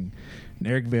wedding? And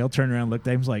Eric Vale turned around and looked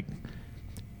at him and was like,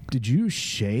 did you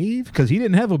shave? Because he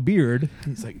didn't have a beard.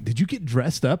 He's like, did you get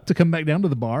dressed up to come back down to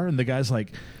the bar? And the guy's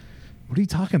like, what are you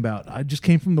talking about? I just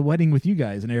came from the wedding with you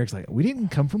guys. And Eric's like, we didn't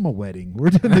come from a wedding. We're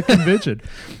doing the convention.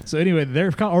 So anyway,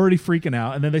 they're kind of already freaking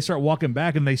out. And then they start walking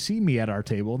back and they see me at our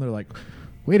table. And they're like,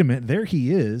 wait a minute, there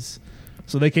he is.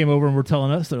 So they came over and were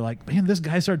telling us, they're like, man, this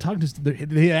guy started talking to us.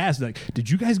 They asked, like, did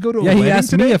you guys go to a Yeah, wedding he asked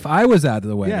today? me if I was at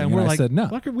the wedding. Yeah, and we're I like, said no.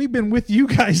 fucker, we've been with you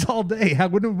guys all day. How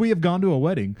wouldn't we have gone to a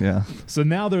wedding? Yeah. So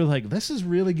now they're like, this is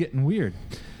really getting weird.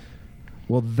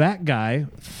 Well, that guy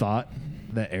thought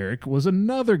that Eric was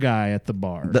another guy at the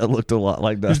bar. That looked a lot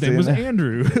like His Dusty. name was in there.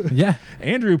 Andrew. Yeah.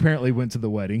 Andrew apparently went to the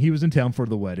wedding. He was in town for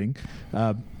the wedding.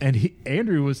 And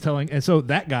Andrew was telling, and so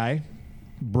that guy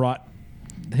brought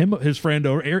his friend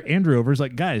Andrew over is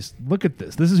like, guys, look at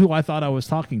this. This is who I thought I was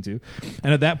talking to.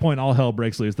 And at that point, all hell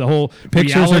breaks loose. The whole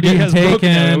Pictures are reality getting has taken.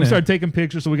 broken down. We started taking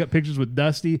pictures. So we got pictures with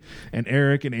Dusty and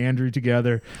Eric and Andrew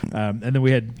together. And then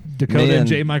we had Dakota Me and and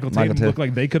J. Michael Tatum Tatum. look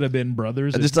like they could have been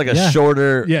brothers. Just like Yeah. a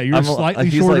shorter. Yeah, you're I'm slightly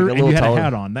he's shorter like and you had taller. a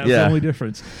hat on. That was Yeah. the only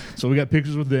difference. So we got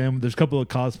pictures with them. There's a couple of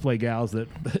cosplay gals that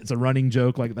it's a running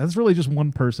joke. Like that's really just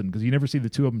one person because you never see the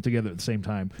two of them together at the same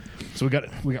time. So we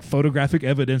got photographic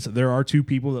evidence that there are two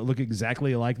people that look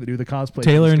exactly alike that do the cosplay.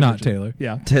 Taylor for this and not convention. Taylor.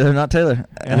 Yeah. Taylor, not Taylor.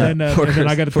 And then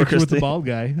I got a Poor picture with the Christy. bald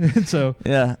guy. And so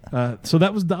Yeah. so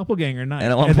that was Doppelganger night.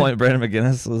 And at one then- point, Brandon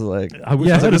McGinnis was like, I wish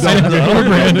Yeah, I had a that's the same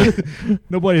doppelganger. thing.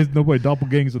 Nobody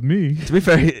doppelgangers with me. to be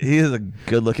fair, he is a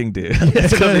good-looking dude.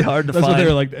 It's gonna be hard to That's find. what they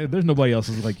were like. There's nobody else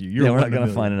is like you. You're yeah, we're one not in a gonna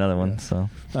million. find another one. Yeah. So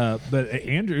But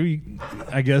Andrew,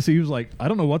 I guess he was like, I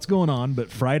don't know what's going on, but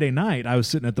Friday night I was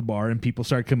sitting at the bar and people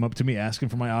started coming up to me asking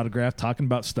for my autograph, talking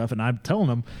about stuff, and I'm telling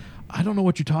them, I don't know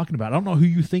what you're talking about. I don't know who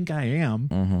you think I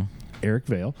am, Eric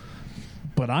Vale,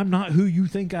 but I'm not who you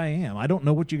think I am. I don't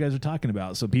know what you guys are talking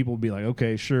about. So people would be like,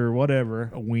 okay, sure, whatever,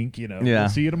 a wink, Yeah. we'll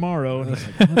see you tomorrow. And he's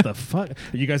like, what the fuck?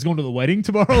 Are you guys going to the wedding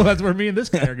tomorrow? That's where me and this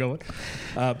guy are going.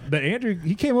 But Andrew,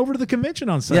 he came over to the convention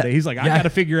on Sunday. Yeah. He's like, I Yeah. got to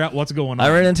figure out what's going on. I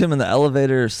ran into him in the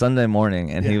elevator Sunday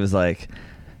morning, and he Yeah. was like,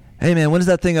 "Hey man, when does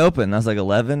that thing open?" And I was like,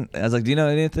 11. I was like, "Do you know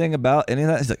anything about any of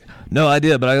that?" He's like, "No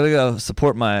idea, but I gotta go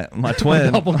support my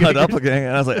twin, my doppelganger."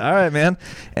 And I was like, "All right, man."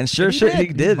 And sure shit, he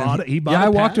did. He bought Yeah, a I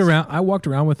walked pass. around. I walked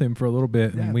around with him for a little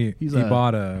bit, Yeah, and he he's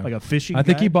bought a like a fishing. I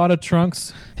think guy. he bought a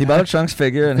Trunks. He bought a Trunks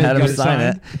figure and He had him got it sign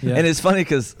it. signed? Yeah. And it's funny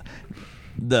because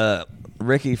the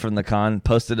Ricky from the con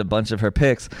posted a bunch of her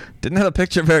pics. Didn't have a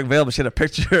picture of Eric Vale, but she had a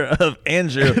picture of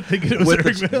Andrew. Thinking it was with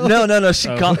Eric the, Vale? No. She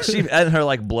Oh. she and her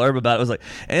like blurb about it was like,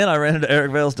 and I ran into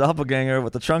Eric Vale's doppelganger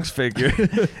with the Trunks figure,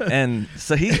 and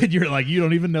so he. And you're like, you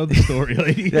don't even know the story,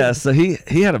 lady. Yeah, so he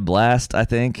had a blast. I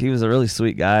think he was a really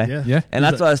sweet guy. Yeah. Yeah. And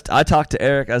He's that's why I talked to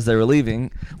Eric as they were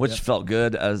leaving, which felt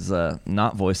good as a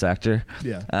not voice actor.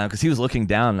 Yeah. Because he was looking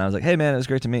down, and I was like, "Hey man, it was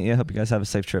great to meet you. Hope you guys have a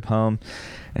safe trip home."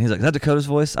 And he's like, "Is that Dakota's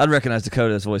voice?" I'd recognize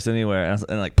Dakota's voice anywhere,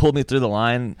 and like pulled me through the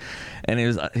line. And he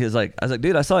was like, I was like,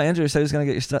 "Dude, I saw Andrew say he was gonna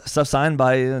get your stuff signed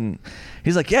by you," and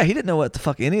he's like, "Yeah, he didn't know what the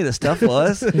fuck any of this stuff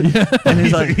was." And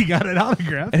he's like, he got an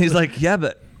autograph. and he's like, "Yeah,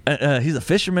 but he's a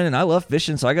fisherman, and I love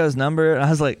fishing, so I got his number." And I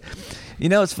was like, "You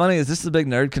know what's funny is this is a big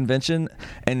nerd convention,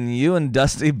 and you and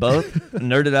Dusty both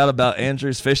nerded out about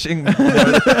Andrew's fishing more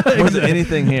than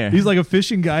anything here." He's like a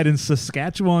fishing guide in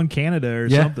Saskatchewan, Canada, or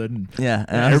Yeah. something. Yeah,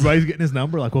 And everybody's getting his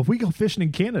number. Like, well, if we go fishing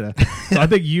in Canada, so I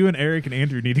think you and Eric and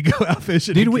Andrew need to go out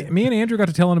fishing. Dude, in me and Andrew got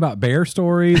to telling about bear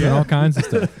stories and all kinds of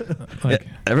stuff. Like,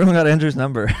 everyone got Andrew's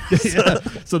number. yeah.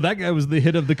 So that guy was the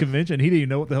hit of the convention. He didn't even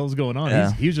know what the hell was going on.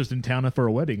 Yeah. He was just in town for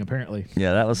a wedding, apparently.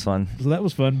 Yeah, that was fun. So that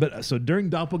was fun. But so during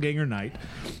Doppelganger night,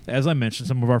 as I mentioned,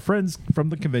 some of our friends from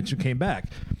the convention came back.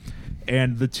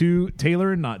 And the two,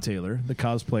 Taylor and not Taylor, the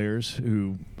cosplayers,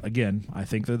 who, again, I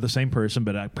think they're the same person,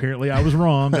 but apparently I was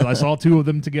wrong because I saw two of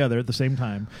them together at the same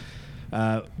time.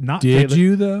 Not Did Taylor.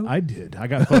 you, though? I did. I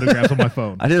got photographs on my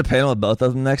phone. I did a panel with both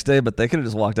of them next day, but they could have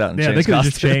just walked out and Yeah, they changed could have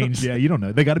just costumes. changed. Yeah, you don't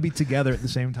know. They got to be together at the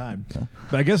same time.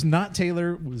 But I guess not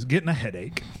Taylor was getting a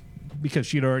headache because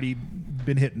she'd already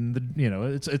been hitting the.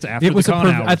 It's after it was the con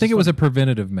hours. I think it was a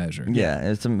preventative measure. Yeah,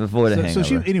 it's to avoid a So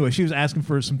hangover. she was asking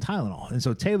for some Tylenol, and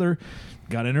so Taylor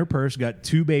got in her purse, got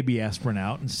 2 baby aspirin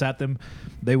out, and sat them.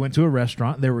 They went to a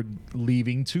restaurant. They were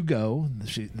leaving to go,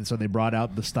 so they brought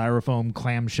out the styrofoam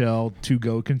clamshell to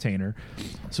go container.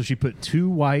 So she put 2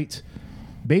 white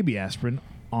baby aspirin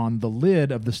on the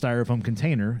lid of the styrofoam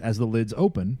container as the lid's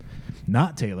open.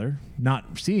 Not Taylor,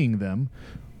 not seeing them,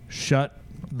 shut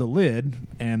the lid,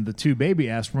 and the 2 baby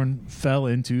aspirin fell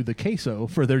into the queso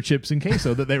for their chips and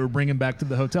queso that they were bringing back to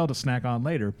the hotel to snack on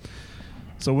later.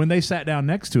 So when they sat down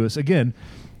next to us, again,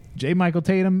 J. Michael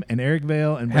Tatum and Eric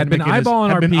Vale and Had Brent been McGinnis eyeballing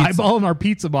had our been pizza. eyeballing our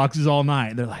pizza boxes all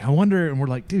night. They're like, I wonder, and we're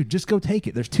like, dude, just go take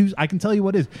it. There's 2. I can tell you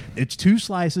what it is. It's 2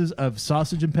 slices of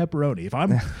sausage and pepperoni.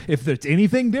 If there's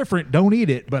anything different, don't eat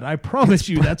it. But I promise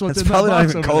you, that's what's It's in that probably not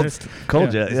box even over there.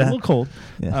 cold yet, It's yeah. a little cold.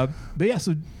 Yeah. But yeah,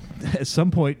 so at some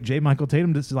point, J. Michael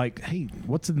Tatum just like, hey,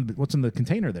 what's in the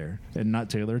container there? And not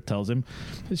Taylor tells him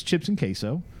it's chips and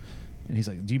queso. And he's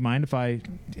like, do you mind if I?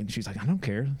 And she's like, I don't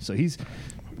care. So he's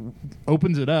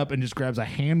opens it up and just grabs a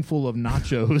handful of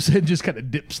nachos and just kind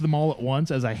of dips them all at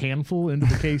once as a handful into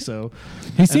the queso.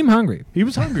 He seemed hungry. He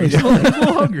was hungry. He was a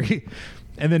little hungry.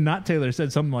 And then Not Taylor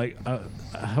said something like, I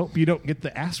hope you don't get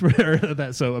the aspirin or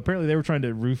that. So apparently they were trying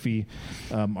to roofie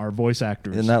our voice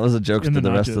actors. And that was a joke in to the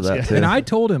the rest of nachos, that, yeah. too. And I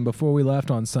told him before we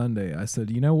left on Sunday, I said,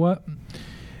 you know what?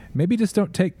 Maybe just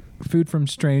don't take food from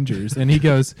strangers, and he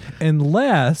goes,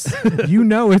 unless you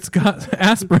know it's got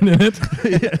aspirin in it.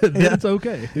 Then it's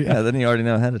okay. Yeah, then you already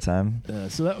know ahead of time.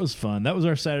 So that was fun. That was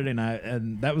our Saturday night,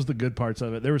 and that was the good parts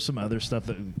of it. There was some other stuff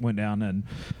that went down, and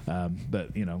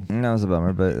but you know, That was a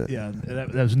bummer, but yeah,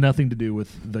 that was nothing to do with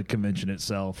the convention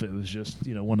itself. It was just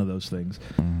one of those things.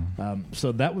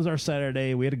 So that was our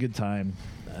Saturday. We had a good time.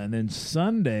 And then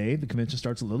Sunday, the convention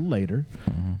starts a little later.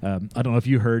 I don't know if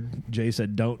you heard, Jay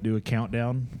said don't do a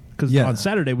countdown. Because on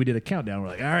Saturday, we did a countdown. We're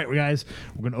like, all right, guys,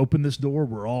 we're going to open this door.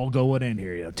 We're all going in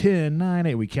here. 10, 9,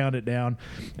 8. We counted down.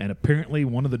 And apparently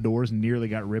one of the doors nearly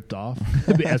got ripped off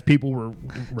as people were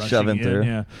rushing Shoving in. through.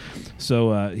 Yeah.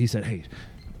 So he said, hey,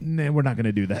 nah, we're not going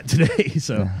to do that today.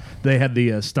 So they had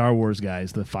the Star Wars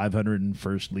guys, the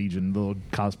 501st Legion, the little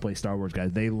cosplay Star Wars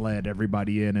guys. They led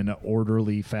everybody in an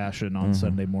orderly fashion on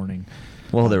Sunday morning.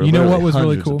 well, there were You know what literally was really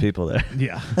hundreds cool? of people there.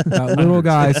 Yeah. That little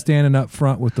guy standing up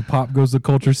front with the Pop Goes the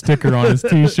Culture sticker on his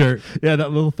T-shirt. Yeah,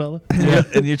 that little fella. Yeah.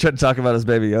 And you tried to talk about his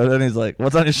Baby Yoda, and he's like,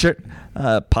 "What's on your shirt?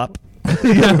 Pop."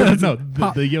 Yeah, no,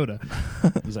 the Yoda.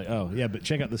 He's like, oh, yeah, but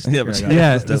check out the sticker. Yeah, but I check got.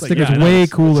 Yeah, It's the like, sticker's I know, way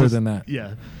it's cooler just- than that.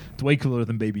 Yeah, it's way cooler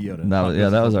than Baby Yoda.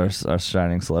 That was our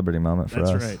shining celebrity moment for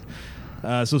That's us.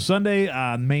 right. So Sunday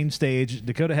on main stage,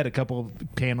 Dakota had a couple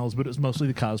of panels, but it was mostly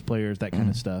the cosplayers, that kind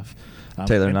of stuff.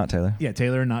 Taylor, and- not Taylor. Yeah,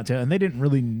 Taylor and not Taylor, and they didn't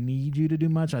really need you to do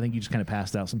much. I think you just kind of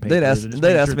passed out some papers. They'd asked and just made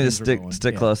sure me to things were going.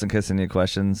 stick Yeah. close in case they need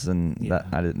questions, and Yeah.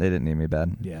 they didn't need me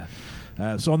bad. Yeah.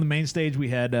 So on the main stage, we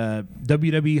had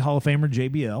WWE Hall of Famer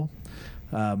JBL,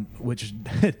 which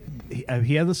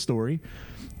he has a story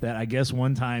that I guess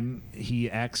one time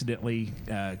he accidentally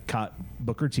caught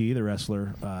Booker T, the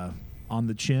wrestler, on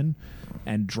the chin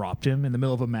and dropped him in the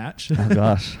middle of a match. Oh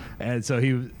gosh. And so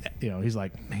he was, he's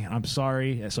like, man, I'm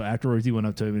sorry. And so afterwards he went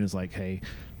up to him and was like, hey,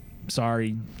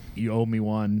 sorry, you owe me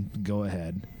one, go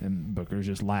ahead. And Booker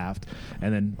just laughed.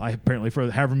 And then apparently for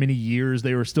however many years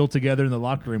they were still together in the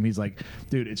locker room, he's like,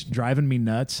 dude, it's driving me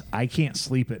nuts. I can't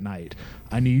sleep at night.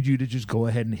 I need you to just go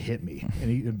ahead and hit me.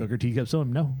 And Booker T kept telling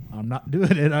him, no, I'm not doing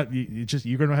it.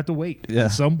 You're going to have to wait. Yeah.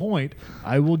 At some point,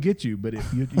 I will get you. But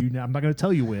if I'm not going to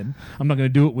tell you when. I'm not going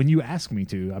to do it when you ask me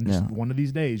to. I'm just one of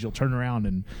these days you'll turn around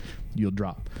and you'll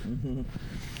drop.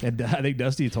 And I think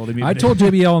Dusty told him. I told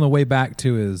JBL on the way back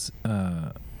to his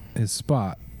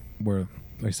spot where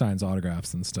he signs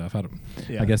autographs and stuff.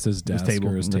 I guess his desk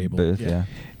or his The table. booth, yeah.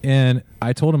 And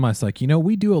I told him, I was like,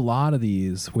 we do a lot of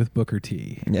these with Booker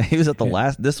T. Yeah, he was at the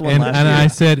last And year. I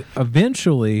said,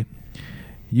 eventually,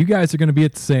 you guys are going to be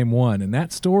at the same one, and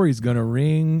that story's going to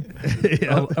ring.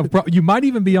 You might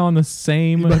even be on the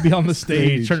same. You might be on the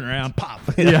stage, turn around, pop.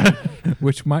 Yeah,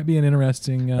 which might be an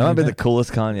interesting. That might be the event.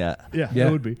 coolest con yet. Yeah, Yeah.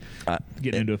 it would be.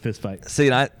 Getting into a fist fight. See,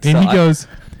 and And he goes,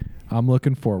 "I'm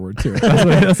looking forward to it."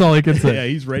 That's all he can say. Yeah,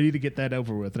 he's ready to get that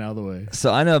over with and out of the way.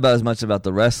 So I know about as much about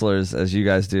the wrestlers as you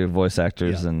guys do, voice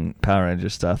actors and Power Ranger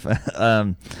stuff.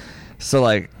 So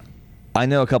like, I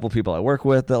know a couple people I work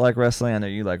with that like wrestling. I know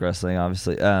you like wrestling,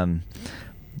 obviously.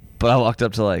 But I walked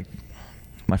up to like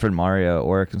my friend Mario at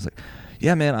work and was like,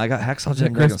 "Yeah, man, I got Hacksaw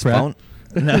Jim Chris Duggan's Pratt? phone."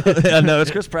 No, it's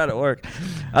Chris Pratt at work.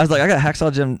 I was like, "I got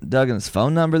Hacksaw Jim Duggan's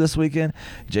phone number this weekend.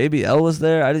 JBL was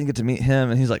there. I didn't get to meet him."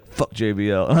 And he's like, "Fuck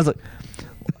JBL." And I was like,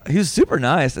 he was super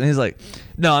nice. And he's like,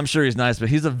 "No, I'm sure he's nice, but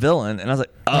he's a villain." And I was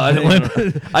like, "Oh,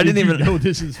 I didn't even know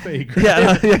this is fake."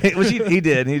 Yeah, which he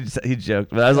did. He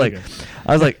joked, but I was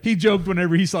like, he joked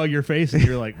whenever he saw your face, and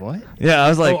you're like, "What?" Yeah, I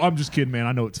was like, "Oh, I'm just kidding, man.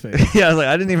 I know it's fake." Yeah, I was like,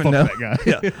 I didn't even Fuck know that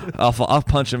guy. Yeah, I'll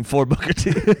punch him for Booker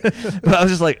T. But I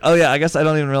was just like, oh yeah, I guess I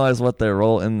don't even realize what their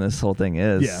role in this whole thing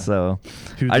is. Yeah. So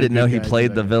Who's I the didn't know good he guy,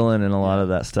 played who's the that guy? villain in a lot of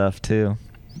that stuff too.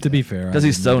 To be fair, Because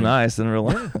he's so nice in real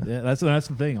life. Yeah, that's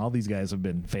the thing. All these guys have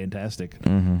been fantastic.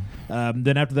 Mm-hmm.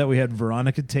 Then after that, we had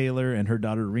Veronica Taylor, and her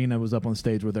daughter Rena was up on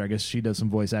stage with her. I guess she does some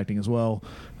voice acting as well.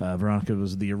 Veronica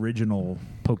was the original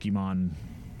Pokemon,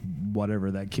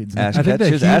 whatever that kid's name. Ash I think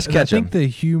Ketchum. Ash I Ketchum. think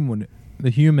the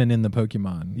human in the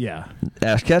Pokemon. Yeah.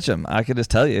 Ash Ketchum. I could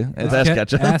just tell you, it's Ash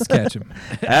Ketchum. Ass Ketchum.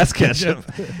 Ash Ketchum.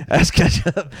 Ash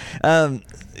Ketchum.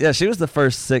 Yeah, she was the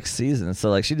first 6 seasons. So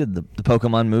like she did the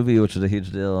Pokemon movie, which was a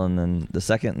huge deal, and then the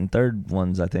second and third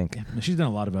ones, I think. She's done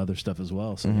a lot of other stuff as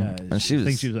well. So Mhm. yeah, And I she was-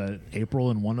 think she was April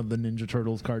in one of the Ninja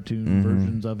Turtles cartoon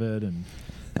versions of it, and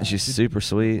She's she did super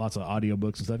sweet. Lots of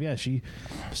audiobooks and stuff. Yeah, she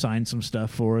signed some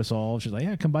stuff for us all. She's like,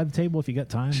 "Yeah, come by the table if you got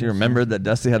time." She remembered that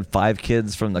Dusty had 5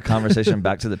 kids from the conversation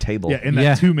back to the table. Yeah, in that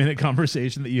Yeah. 2-minute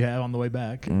conversation that you have on the way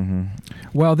back. Mm-hmm.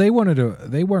 Well, they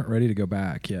weren't ready to go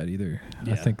back yet either.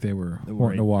 Yeah. I think they were They were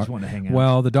wanting to walk. just wanting to hang out.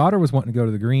 Well, the daughter was wanting to go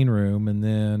to the green room, and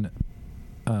then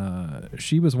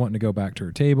she was wanting to go back to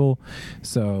her table,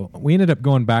 so we ended up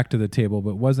going back to the table,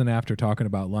 but wasn't after talking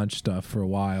about lunch stuff for a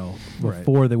while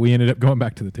before that we ended up going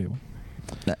back to the table.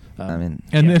 I mean,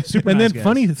 And Yeah, then, super and nice then guys.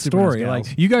 funny Super story, nice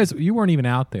like gals. you weren't even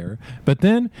out there, but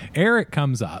then Eric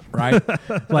comes up, right?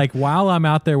 Like while I'm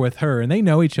out there with her, and they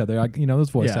know each other. Like, those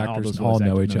voice Yeah, all actors those all voice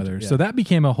know actors each know other. each- So yeah. that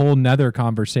became a whole nother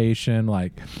conversation.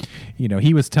 Like,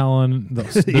 he was telling the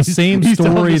same he's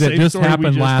telling story the that same just story we happened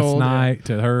just last told, yeah. night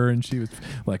to her, and she was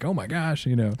like, "Oh my gosh,"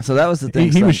 so that was the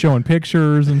thing. He was showing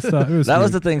pictures and stuff. It was That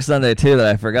was great. the thing Sunday too that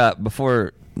I forgot.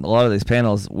 Before a lot of these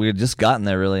panels, we had just gotten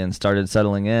there really and started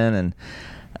settling in,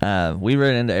 and we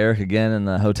ran into Eric again in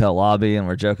the hotel lobby, and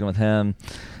we're joking with him.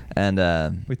 And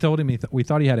We told him we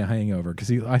thought he had a hangover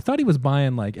because I thought he was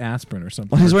buying like aspirin or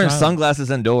something. well, he's wearing Trying- sunglasses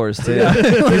indoors too.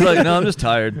 He's like, "No, I'm just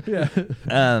tired." Yeah.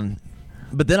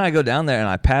 But then I go down there and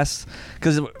I pass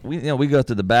because we go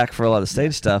through the back for a lot of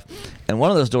stage stuff, and one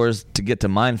of those doors to get to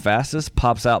mine fastest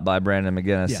pops out by Brandon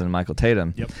McGinnis Yeah. and Michael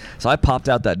Tatum. Yep. So I popped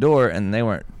out that door and they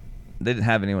didn't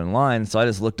have anyone in line, so I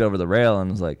just looked over the rail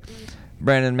and was like,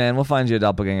 "Brandon, man, we'll find you a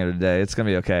doppelganger today. It's gonna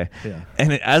be okay." Yeah.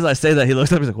 And as I say that, he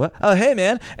looks up. He's like, "What? Oh, hey,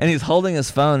 man!" And he's holding his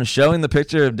phone, showing the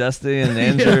picture of Dusty and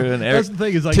Andrew and Eric That's the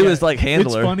thing is like to his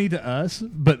handler. It's funny to us,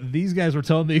 but these guys were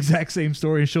telling the exact same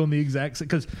story and showing the exact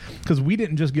because we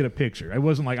didn't just get a picture. It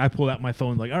wasn't like I pulled out my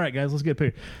phone like, all right, guys, let's get a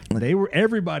picture.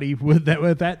 Everybody with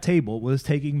that table was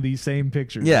taking these same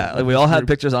pictures. Yeah, like we all had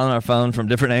pictures on our phone from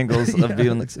different angles Yeah, of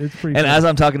viewing. it's pretty And cool. as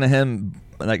I'm talking to him,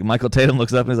 like Michael Tatum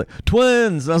looks up and he's like,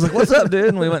 "Twins!" And I was like, "What's up, dude?"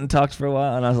 And we went and talked for a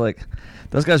while, and I was like,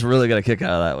 "Those guys really got a kick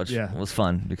out of that," which Yeah. was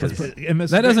fun because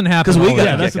That doesn't happen. 'Cause we all got the yeah,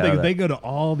 a time. that's the kick out thing. of They that. go to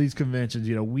all these conventions,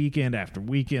 weekend after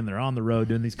weekend. They're on the road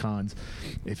doing these cons.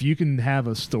 If you can have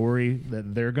a story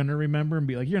that they're going to remember and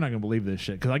be like, you're not going to believe this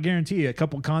shit. Because I guarantee you, a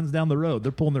couple cons down the road,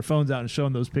 they're pulling their phones out and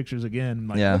showing those pictures again.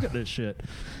 Like, Yeah. look at this shit.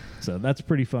 So that's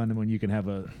pretty fun when you can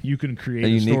create A a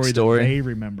unique story. that they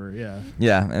remember. Yeah.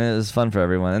 yeah, and it was fun for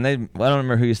everyone. And I don't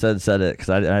remember who you said it because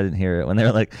I didn't hear it when they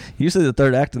were like, "Usually the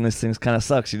third act in this things kind of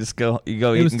sucks. You just go eat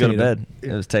was and go to Tatum. bed."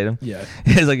 It was Tatum. Yeah.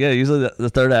 He's like, "Yeah, usually the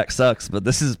third act sucks, but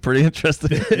this is pretty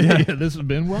interesting." yeah, this has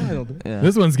been wild. Yeah.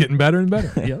 This one's getting better and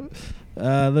better. Yep.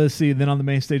 Let's see. Then on the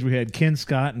main stage, we had Ken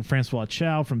Scott and Francois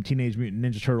Chow from Teenage Mutant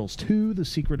Ninja Turtles 2, The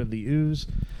Secret of the Ooze.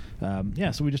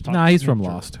 So we just talked. Nah, he's Ninja from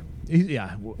Turtles. Lost. We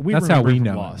That's how remember we him from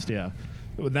know him. Lost. Yeah,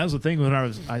 that was the thing when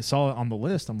I saw it on the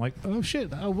list. I'm like, oh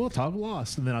shit, we'll talk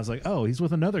Lost, and then I was like, oh, he's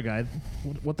with another guy.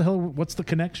 What the hell? What's the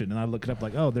connection? And I look it up,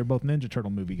 like, oh, they're both Ninja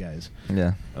Turtle movie guys.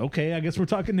 Yeah. Okay, I guess we're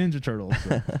talking Ninja Turtles.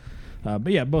 So.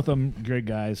 But yeah, both of them great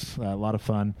guys, a lot of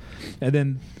fun. And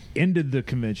then ended the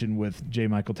convention with J.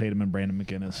 Michael Tatum and Brandon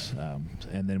McGinnis.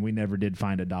 And then we never did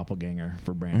find a doppelganger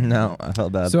for Brandon. No, I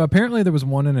felt bad. So apparently there was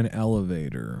one in an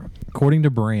elevator, according to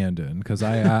Brandon, because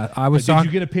I was Did talking.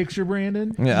 you get a picture,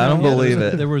 Brandon? Yeah, I don't believe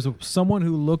it. There was someone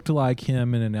who looked like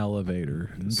him in an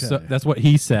elevator. So Okay. that's what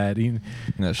he said.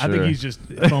 No, I sure. think he's just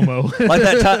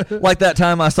FOMO. like that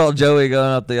time I saw Joey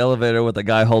going up the elevator with a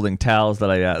guy holding towels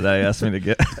that I asked me to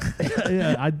get.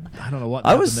 yeah, I don't know what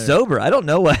I was happened there. sober. I don't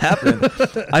know what happened.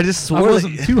 I just I swore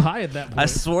wasn't that, too high at that point. I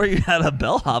swore you had a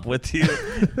bellhop with you.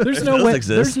 There's It no does way.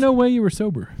 exist. There's no way you were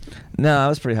sober. No, I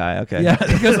was pretty high. Okay. Yeah,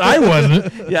 because I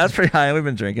wasn't. Yeah, I was pretty high. We've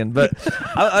been drinking, but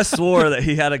I swore that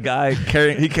he had a guy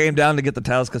carrying. He came down to get the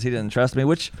towels because he didn't trust me.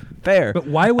 Which fair. But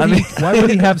why would I mean- why would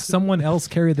he have someone else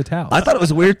carry the towel? I thought it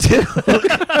was weird too.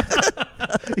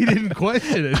 He didn't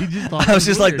question it. He just thought I it was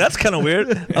just like, weird. "That's kind of weird."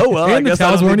 Oh well, I and the guess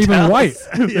towels that'll weren't be even towels. white.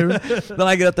 Then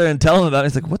I get up there and tell him about it.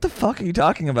 He's like, "What the fuck are you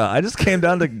talking about? I just came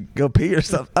down to go pee or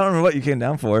something. I don't remember what you came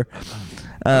down for."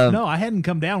 No, I hadn't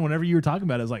come down whenever you were talking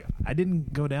about it. I was like, I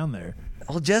didn't go down there.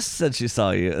 Well, Jess said she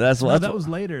saw you. That's No, what. that was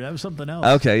later. That was something else.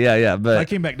 Okay, yeah, I but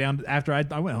came back down after I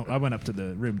went up to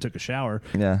the room, took a shower,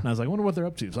 Yeah. and I was like, I wonder what they're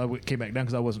up to. So I came back down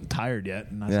because I wasn't tired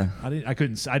yet, and I was Yeah. like,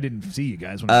 I didn't see you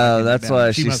guys. When I came back that's down.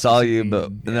 why she must saw have you. seen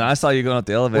But me, then I saw you going up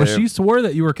the elevator. Well, she swore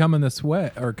that you were coming this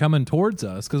way or coming towards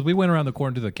us because we went around the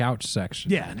corner to the couch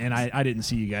section. yeah, and I didn't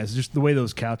see you guys. Just the way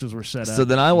those couches were set up. So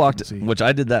then I you walked, couldn't see. which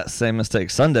I did that same mistake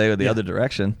Sunday with the Yeah. other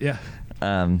direction. Yeah,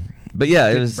 But yeah, it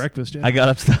Getting was breakfast, yeah. I got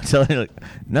up to telling her like,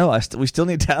 no, we still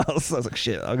need towels. I was like,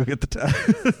 shit, I'll go get the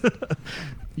towels.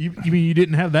 you mean you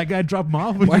didn't have that guy drop them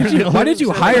off? Why did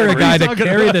you hire a guy to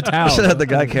carry the I towel? should have had the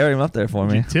guy carry him up there for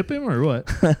Did me. you tip him or what?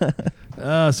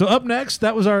 So up next,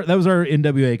 that was our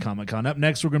NWA Comic Con. Up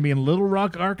next, we're going to be in Little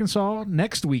Rock, Arkansas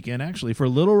next weekend, actually, for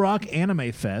Little Rock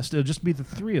Anime Fest. It'll just be the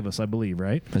three of us, I believe,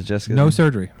 right? Is Jessica No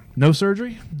surgery. No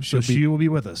surgery, so She'll be- she will be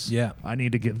with us. Yeah. I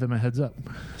need to give them a heads up.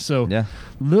 So, Yeah.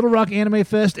 Little Rock Anime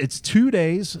Fest. It's 2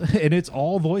 days, and it's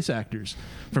all voice actors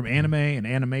from anime and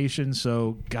animation.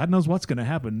 So, God knows what's going to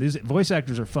happen. These voice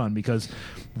actors are fun because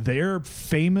they're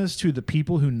famous to the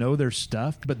people who know their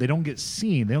stuff, but they don't get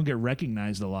seen. They don't get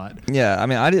recognized a lot. Yeah, I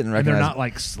mean, I didn't And recognize. they're not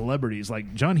like celebrities.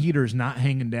 Like John Heater's not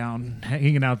hanging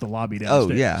out at the lobby Oh,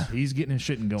 downstairs. yeah. He's getting his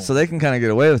shit and going. So they can kind of get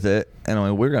away with it, and I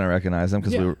mean, we're going to recognize them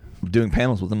because Yeah. we were doing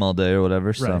panels with them all day or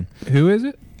whatever. So Right. Who is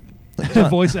it?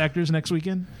 voice actors next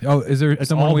weekend. Oh, is there It's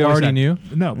someone all we voice already act- knew?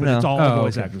 No, but No. it's all Oh,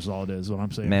 voice okay. actors. Is all it is. What I'm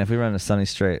saying. man, if we run a Sunny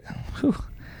Straight, whew,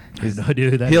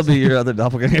 Dude, that he'll is- be your other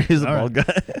doppelganger. He's a All bald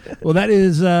guy. Well, that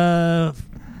is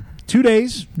 2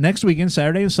 days next weekend,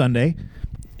 Saturday and Sunday,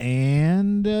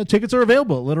 and tickets are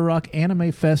available at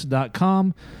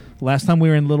LittleRockAnimeFest.com. Last time we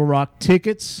were in Little Rock,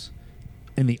 tickets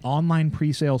in the online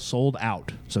pre-sale sold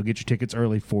out, so get your tickets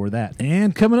early for that.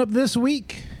 And coming up this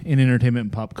week in entertainment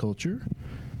and pop culture,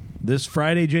 this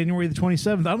Friday, January the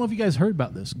 27th. I don't know if you guys heard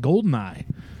about this. GoldenEye,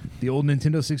 the old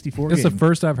Nintendo 64 It's game. the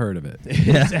first I've heard of it.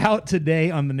 It's out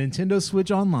today on the Nintendo Switch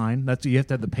Online. You have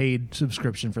to have the paid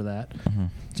subscription for that.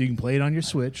 So you can play it on your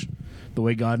Switch the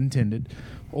way God intended.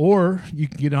 Or you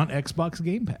can get it on Xbox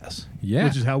Game Pass. Yeah.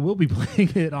 Which is how we'll be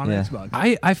playing it on Yeah. Xbox.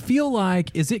 I feel like,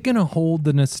 is it going to hold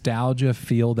the nostalgia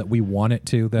feel that we want it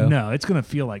to, though? No, it's going to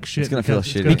feel like shit. It's gonna feel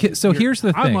because shitty. Because- so here's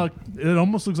the thing. It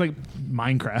almost looks like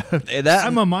Minecraft. That-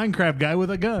 I'm a Minecraft guy with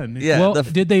a gun. Yeah. Well, the-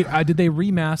 did they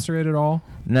remaster it at all?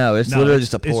 No, it's No, literally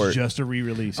it's just a port. It's just a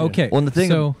re-release. yeah. Okay. Well, the thing.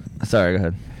 So Sorry, go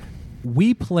ahead.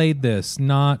 we played this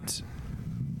not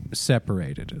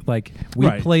separated. Like we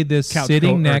Right. played this Couch sitting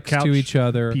co- or next couch to each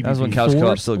other. PvP. That was when Couch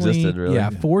Co-op still existed, really. Yeah,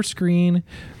 4-screen,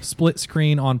 split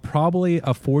screen on probably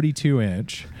a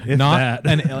 42-inch. If Not that.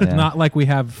 and Yeah. not like we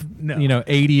have No.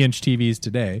 80-inch TVs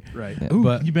today. Right. Yeah. Ooh,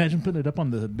 But- can you imagine putting it up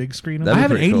on the big screen? That'd I be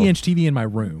have an pretty cool. 80-inch TV in my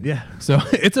room. Yeah. So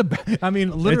it's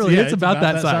literally it's about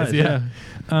that size. Yeah.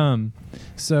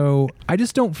 So I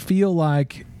just don't feel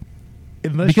like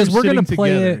Unless because you're we're gonna sitting play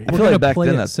together. it- I We're feel gonna like back play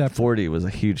then it that separate. 40 was a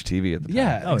huge TV at the time.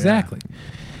 yeah, Oh, yeah. exactly.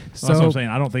 That's what I'm So saying.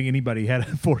 I don't think anybody had a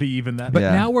 40 even that. but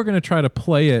Yeah. now we're going to try to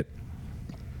play it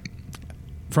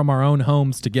from our own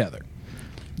homes together.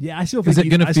 Yeah, I still Is think it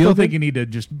gonna I still feel think good? you need to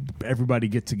just everybody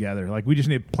get together. Like we just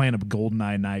need to plan a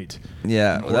GoldenEye night.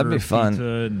 Yeah, well, that'd Order be a fun. Pizza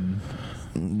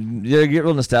and, Yeah, get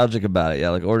real nostalgic about it. Yeah,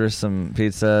 like order some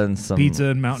pizza and some Pizza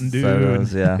and Mountain Dew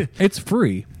sodas, and- yeah. It's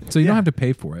free, so you Yeah. don't have to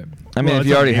pay for it. I mean, Well, if it's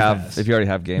you on already Game have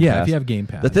Pass. Game Yeah, Pass. if you have Game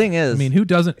Pass. The thing is, I mean, who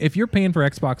doesn't? If you're paying for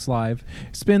Xbox Live,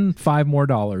 spend $5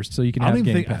 more so you can I have don't even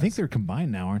Game think Pass. I think they're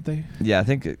combined now, aren't they? yeah, I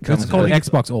think it It's comes called with-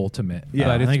 Xbox Ultimate. Yeah,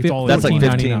 but I think it's all that's like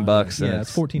 $14.99. $15 and Yeah, it's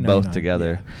it's $14.99 both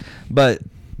together. But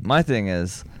my thing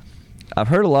is, I've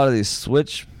heard a lot of these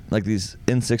Switch, like these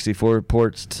N64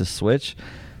 ports to Switch,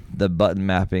 the button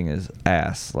mapping is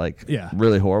ass, like Yeah.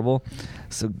 really horrible.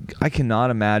 So I cannot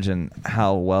imagine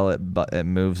how well it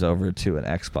moves over to an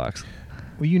Xbox.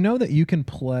 Well, you know that you can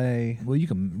play. Well, you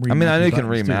can. I mean, I know remap you can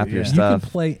buttons, too, remap your yeah. You stuff. can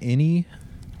play any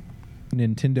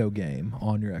Nintendo game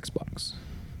on your Xbox.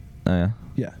 Oh, yeah.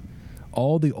 Yeah.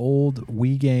 All the old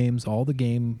Wii games, all the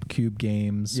GameCube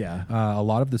games, Yeah. a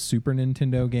lot of the Super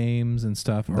Nintendo games and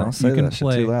stuff. Don't say you can that shit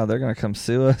play. too loud. They're gonna come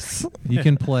sue us. You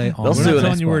can play on. They'll We're sue not an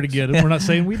telling you where to Xbox. get it. We're not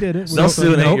saying we did it. They'll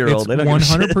sue an No, 8-year-old. They It's don't give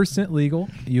a shit. 100% legal.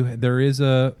 There is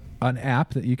an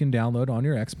app that you can download on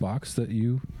your Xbox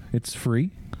it's free.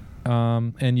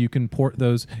 And you can port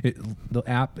those. The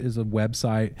app is a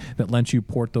website that lets you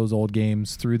port those old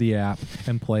games through the app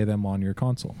and play them on your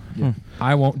console.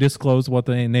 I won't disclose what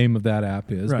the name of that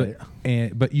app is, Right.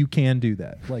 but you can do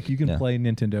that. Like you can Yeah. play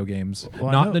Nintendo games, Well,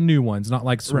 I not know- the new ones, not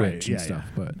like Switch Right, yeah, and stuff.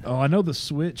 yeah. But Oh, I know the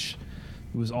Switch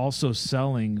was also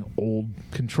selling old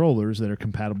controllers that are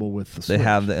compatible with the They Switch.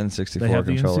 have the N64 They have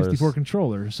controllers. the N64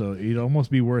 controller, so it'd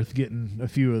almost be worth getting a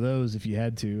few of those if you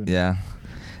had to. Yeah.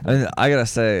 I mean, I gotta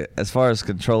say, as far as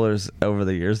controllers over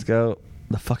the years go,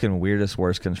 the fucking weirdest,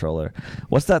 worst controller.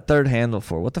 What's that third handle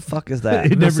for? What the fuck is that? It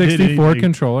the never did 64 anything.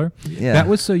 controller. Yeah. That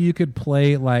was so you could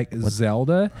play like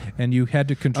Zelda, and you had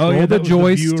to control Oh yeah, the that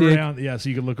was view joystick. around. Yeah, so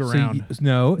you could look So around.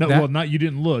 no, no, that- well, not you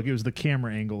didn't look. It was the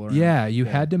camera angle. Around. yeah, you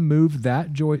had to move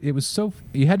that joy. It was so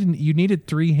you needed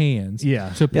 3 hands.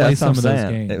 Yeah. to Yeah, play that's what some I'm of those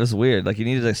saying. games. It was weird. Like you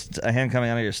needed a hand coming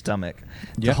out of your stomach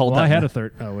to Yeah, hold Well, that. I had a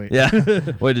third. Oh wait. Yeah.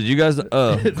 Wait, did you guys?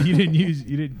 Oh. you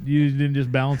didn't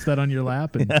just balance that on your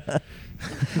lap. And,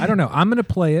 I don't know. I'm gonna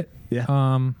play it. Yeah.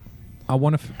 I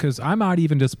want to because I might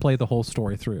even just play the whole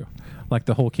story through. like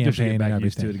the whole Just to get campaign back and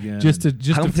used to everything. it again. Just to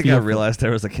I don't think I feel for it. realized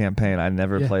there was a campaign. I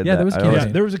never played Yeah, that. there was I a always- Yeah,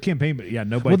 campaign. there was a campaign, but yeah,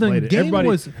 nobody Well, the played it. game Everybody,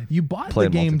 was you bought the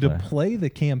Played game to multiplayer. play the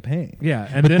campaign. yeah,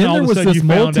 and But then then all there of a was sudden this you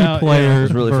found out, multiplayer It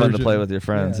was really fun to version. play with your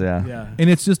friends. Yeah. Yeah. And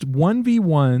it's just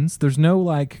 1v1s. There's no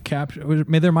like capture. I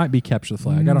mean, there might be capture the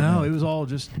flag. I don't know. No, it was all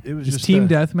just just team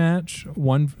deathmatch.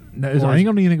 One. No, I don't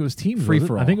even think it was teams. Free was it?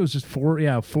 for all. I think it was just four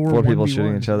Four people 1v1s.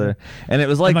 shooting each other, and it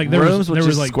was like, like, there was- rooms with there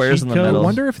was, just like, squares in cheat the codes. I middle.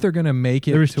 wonder if they're gonna make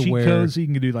it There was to cheat where codes, so you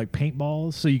can do like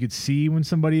paintballs, so you could see when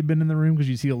somebody had been in the room because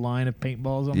you see a line of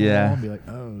paintballs on the Yeah. wall and be like,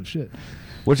 oh shit.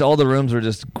 Which all the rooms were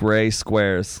just gray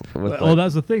squares. With Well,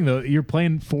 that's the thing though. You're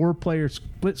playing 4-player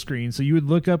split screen, so you would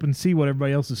look up and see what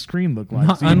everybody else's screen looked like.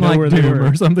 not so you know unlike where they Doom were.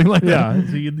 or something like Yeah, that.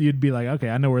 so you'd be like, okay,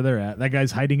 I know where they're at. That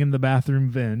guy's hiding in the bathroom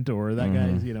vent, or that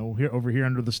guy's over here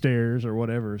under the stairs, or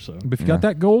whatever. So But if you got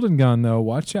that golden gun though,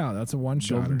 watch out. That's a one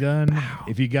shot. golden gun.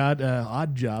 If you got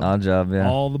odd job, odd job. Yeah.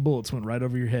 all the bullets went right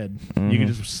over your head. You could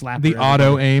just slap The her auto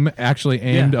everywhere. aim actually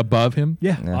aimed Yeah. above him.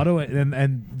 Yeah, Yeah. auto,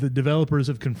 and the developers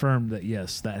have confirmed that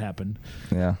yes, that happened.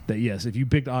 yeah. That yes, if you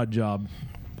picked odd job,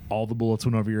 all the bullets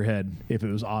went over your head. If it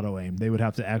was auto aim, they would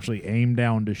have to actually aim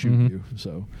down to shoot you.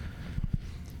 So,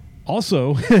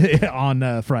 also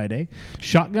on Friday,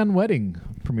 Shotgun Wedding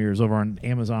premieres over on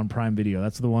Amazon Prime Video.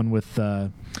 That's the one with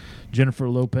Jennifer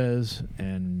Lopez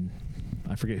and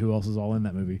I forget who else is all in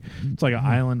that movie. It's like an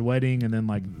island wedding, and then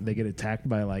like they get attacked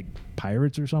by like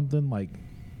pirates or something. Like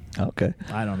Okay.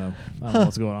 I don't know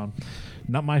what's going on.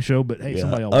 Not my show, but hey,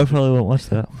 somebody else. I probably won't watch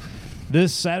that.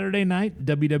 This Saturday night,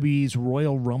 WWE's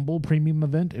Royal Rumble premium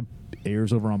event. It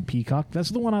airs over on Peacock. That's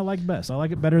the one I like best. I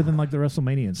like it better than like the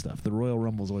WrestleMania and stuff. The Royal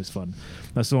Rumble is always fun.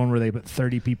 That's the one where they put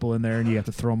 30 people in there and you have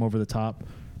to throw them over the top.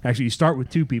 Actually, you start with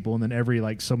 2 people and then every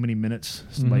like so many minutes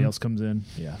somebody else comes in.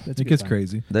 Yeah, it's It gets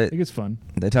crazy. It gets fun.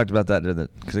 They talked about that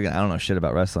because again, I don't know shit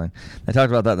about wrestling. They talked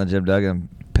about that in the Jim Duggan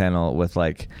panel with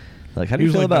like how do He you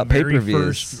was feel like about the pay very per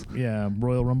views? first,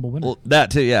 Royal Rumble winner. Well, that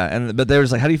too, yeah. But they were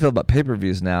just like, how do you feel about pay per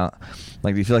views now?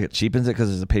 Like, do you feel like it cheapens it because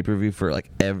there's a pay per view for like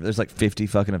there's like 50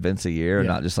 fucking events a year, and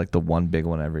Yeah. not just like the one big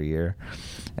one every year?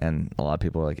 And a lot of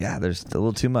people are like, yeah, there's a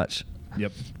little too much.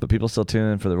 Yep. But people still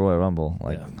tune in for the Royal Rumble.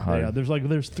 Like, hard. Yeah,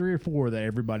 there's 3 or 4 that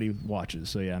everybody watches.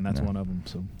 So yeah, and that's one of them.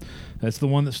 So that's the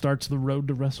one that starts the road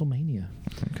to WrestleMania.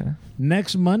 Okay.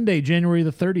 Next Monday, January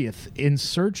the 30th, In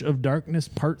Search of Darkness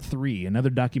Part 3, another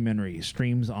documentary,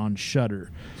 streams on Shudder.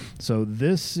 So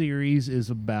this series is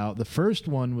about, the first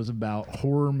one was about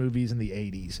horror movies in the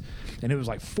 80s, and it was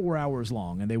like 4 hours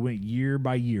long, and they went year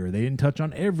by year. They didn't touch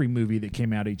on every movie that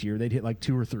came out each year. They'd hit like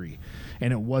 2 or 3,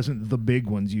 and it wasn't the big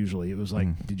ones usually. It was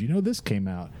like, did you know this came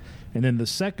out? And then the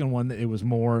second one, it was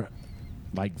more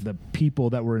like the people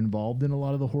that were involved in a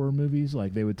lot of the horror movies.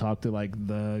 Like they would talk to like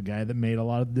the guy that did a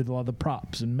lot of the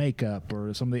props and makeup,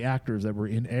 or some of the actors that were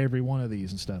in every one of these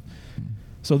and stuff.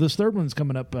 So this third one's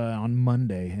coming up on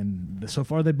Monday, and so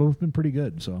far they've both been pretty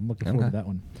good. So I'm looking forward to that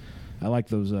one. I like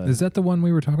those. Is that the one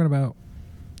we were talking about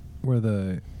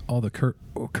where all the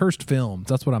cursed films?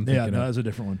 That's what I'm thinking Yeah, no, of. that's a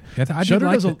different one. Yeah, I Shudder,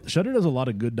 do like Shudder does a lot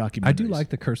of good documentaries. I do like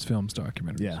the cursed films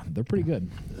documentaries. Yeah, they're pretty good.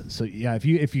 So yeah, if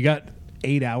you got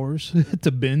 8 hours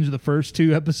to binge the first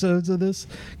 2 episodes of this,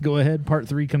 go ahead. Part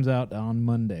 3 comes out on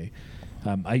Monday.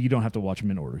 You don't have to watch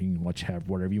them in order. You can have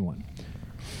whatever you want.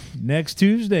 Next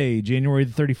Tuesday, January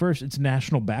the 31st, it's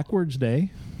National Backwards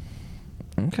Day,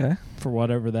 Okay. for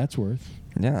whatever that's worth.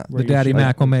 Yeah. Where The Daddy you're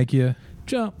Mac will make you.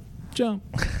 Jump.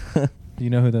 Do you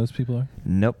know who those people are?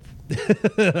 Nope.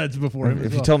 That's before him.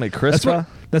 If you told me Chris,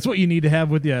 that's what you need to have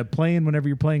with you playing whenever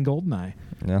you're playing GoldenEye.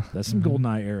 yeah. That's some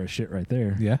GoldenEye era shit right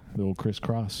there. Yeah. The old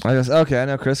crisscross. I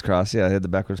know crisscross. Yeah, he had the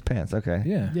backwards pants. Okay.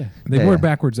 Yeah. Yeah. They Yeah, wore yeah.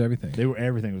 backwards everything.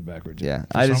 Everything was backwards. Yeah.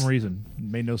 For some reason.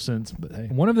 Made no sense, but hey.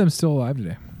 One of them's still alive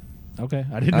today. Okay.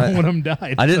 I didn't know one of them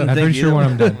died. I didn't I'm think pretty sure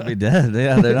one of them would be dead.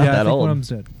 Yeah, they're not yeah, I that think old. one of them's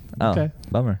dead. Oh, Okay.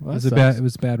 bummer. Well, It that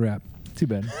was sucks. a bad rap. Too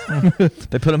bad.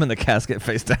 They put him in the casket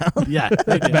face down. Yeah.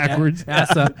 Backwards.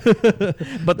 Ass up.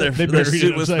 But their buried suit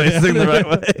it was upside facing the down. right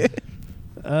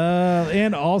way.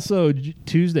 And also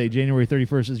Tuesday, January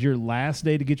 31st is your last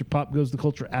day to get your Pop Goes the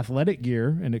Culture athletic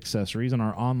gear and accessories on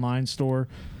our online store.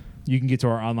 You can get to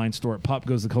our online store at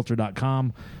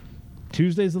popgoestheculture.com.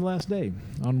 Tuesday's the last day.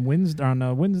 On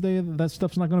Wednesday, that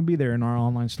stuff's not going to be there in our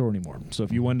online store anymore. So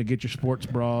if you wanted to get your sports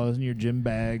bras and your gym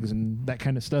bags and that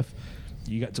kind of stuff,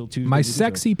 you got till Tuesday. My to do so.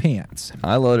 sexy pants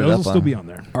I loaded Those up will still be on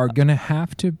there. are going to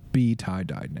have to be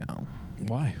tie-dyed now.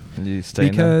 Why? You stay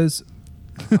Because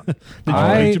Did you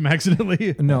I- reach them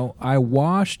accidentally? no, I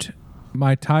washed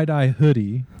my tie-dye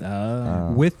hoodie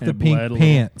with the And pink bled a little.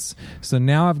 pants. So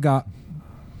now I've got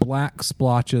black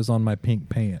splotches on my pink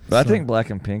pants. But I think black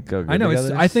and pink go good I know.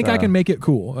 together, I think I so- can make it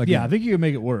cool. Again. Yeah, I think you can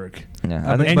make it work. Yeah,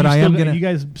 I think- And but you I still am got- gonna- You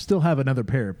guys still have another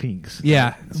pair of pinks.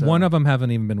 Yeah, So- one of them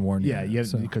haven't even been worn Yeah, yet.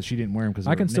 so because she didn't wear them. Because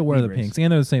I can still wear the pinks,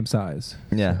 and they're the same size.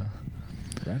 Yeah.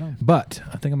 Right on. But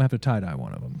I think I'm gonna have to tie dye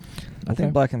one of them. I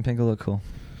think black and pink will look cool.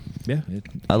 Yeah,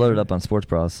 I loaded up on sports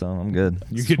bras, so I'm good.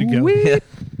 you're good to go. Yeah.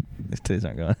 These titties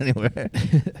aren't going anywhere.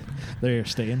 They're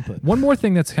staying put. One more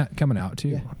thing that's coming out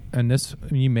too, and this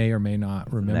you may or may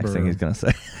not remember. Next thing he's gonna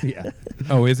say. Yeah.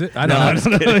 Oh, is it? I No, don't I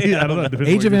know. don't know. Yeah, I don't know. Depends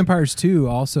Age what of you're- Empires 2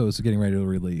 also is getting ready to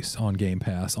release on Game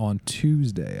Pass on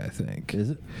Tuesday, I think.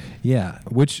 Is it? Yeah,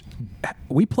 which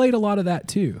we played a lot of that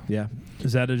too. Yeah.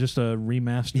 Is that just a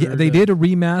remaster? Yeah, they did a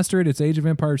remastered. It's Age of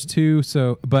Empires 2.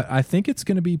 So, but I think it's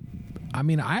going to be. I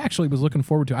mean, I actually was looking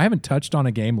forward to. I haven't touched on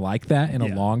a game like that in a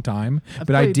Yeah. long time, I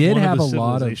but I played did one have the a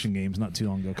lot of. Civilization games not too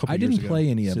long ago. A couple I years didn't ago. play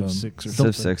any of Civ them. 6 or Civ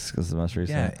something. 6 is the most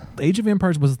recent. Yeah, Age of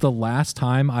Empires was the last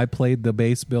time I played the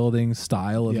base building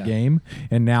style of Yeah. game,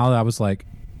 and now I was like,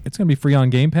 it's going to be free on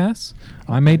Game Pass.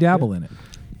 I may dabble in it.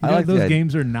 I You know, like the those idea.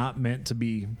 games are not meant to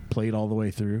be played all the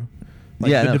way through.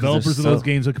 Like Yeah, the no, 'cause developers there's of those so-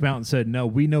 games have come out and said, no,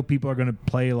 we know people are going to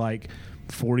play like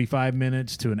 45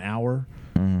 minutes to an hour,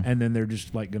 and then they're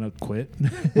just like going to quit.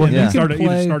 Well, and you then can start either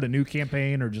play- start a new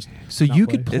campaign or just So not you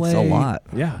play. could play. It's a lot.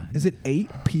 Yeah. Is it 8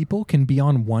 people can be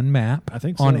on one map? I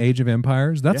think on so. Age of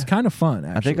Empires. That's Yeah. kind of fun.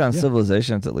 Actually. I think on Yeah.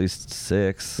 Civilization it's at least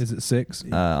 6. Is it 6?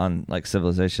 On like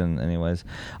Civilization, anyways.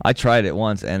 I tried it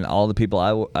once, and all the people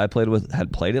I played with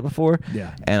had played it before.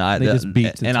 Yeah. and They just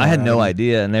beat the and I had tar no out of it.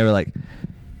 idea, and they were like,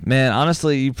 "Man,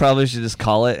 honestly, you probably should just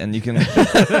call it, and you can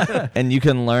and you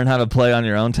can learn how to play on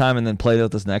your own time, and then play it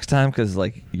with us next time, because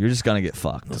like you're just gonna get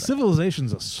fucked." Well,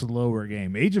 Civilization's a slower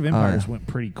game. Age of Empires went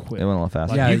pretty quick. It went a little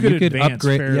faster. Yeah, you could advance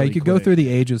upgrade. Yeah, fairly you could go quick. through the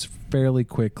ages fairly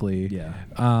quickly. Yeah.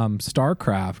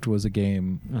 StarCraft was a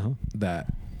game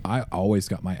that I always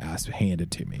got my ass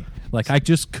handed to me. Like I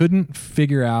just couldn't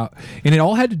figure out, and it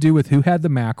all had to do with who had the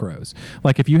macros.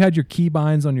 Like if you had your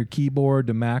keybinds on your keyboard,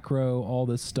 the macro, all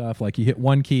this stuff. Like you hit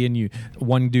one key and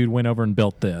one dude went over and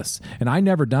built this, and I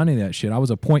never done any of that shit. I was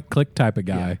a point click type of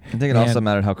guy. I think it also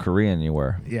mattered how Korean you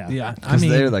were. Yeah. Yeah, I Because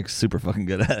mean, they're like super fucking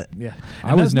good at it. Yeah. I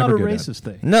And was that's never not a good at racist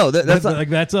thing. No, that's like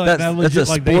that's a that's legit,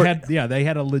 a like sport. they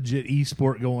had a legit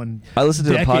e-sport going I listened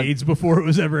to a pod- decades before it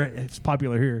was ever it's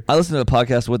popular here. I listened to a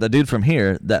podcast with a dude from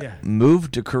here that Yeah.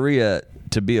 moved to Korea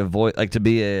to be a voice, like to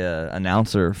be a For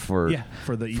announcer the for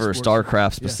esports.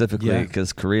 StarCraft specifically, Yeah.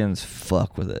 because Koreans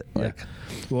fuck with it. Like,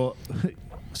 Well,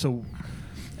 so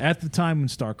at the time when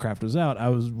StarCraft was out, I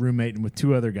was roommating with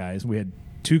 2 other guys. We had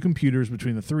 2 computers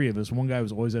between the 3 of us. One guy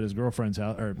was always at his girlfriend's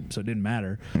house, so it didn't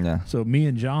matter. Yeah. So me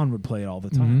and John would play it all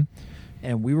the time.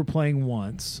 And we were playing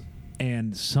once,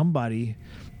 and somebody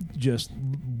just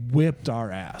whipped our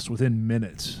ass within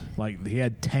minutes. Like he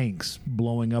had tanks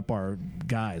blowing up our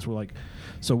guys. We're like,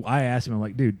 so I asked him, I'm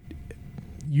like, dude,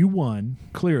 you won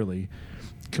clearly.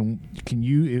 Can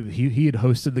you? He had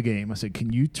hosted the game. I said,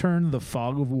 can you turn the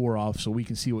fog of war off so we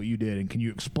can see what you did, and can you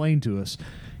explain to us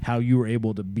how you were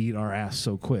able to beat our ass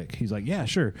so quick? He's like, yeah,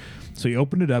 sure. So he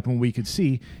opened it up, and we could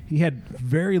see he had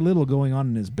very little going on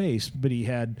in his base, but he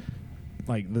had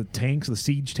like the tanks, the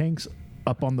siege tanks,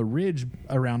 up on the ridge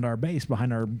around our base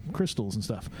behind our crystals and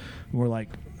stuff. And we're like,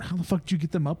 how the fuck did you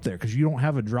get them up there? Because you don't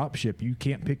have a drop ship. You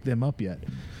can't pick them up yet.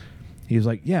 He was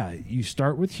like, yeah, you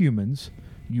start with humans,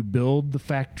 you build the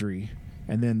factory,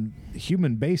 and then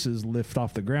human bases lift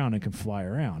off the ground and can fly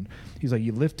around. He's like,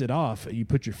 you lift it off, you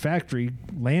put your factory,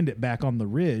 land it back on the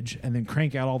ridge, and then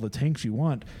crank out all the tanks you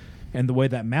want. And the way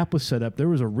that map was set up, there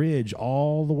was a ridge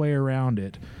all the way around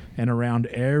it and around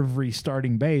every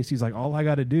starting base. He's like, all I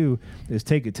got to do is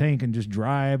take a tank and just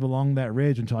drive along that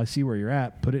ridge until I see where you're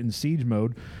at, put it in siege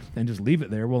mode, and just leave it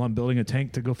there while I'm building a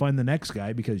tank to go find the next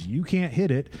guy, because you can't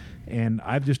hit it, and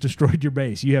I've just destroyed your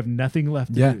base. You have nothing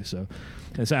left to do. So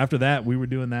after that, we were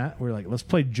doing that. We were like, let's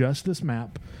play just this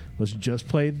map. Let's just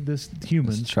play this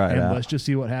humans, Let's try it and out. let's just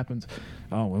see what happens.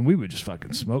 Oh, and we would just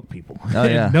fucking smoke people. Oh,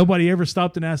 yeah. Nobody ever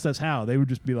stopped and asked us how. They would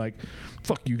just be like,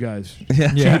 fuck you guys.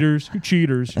 Yeah. Cheaters. You're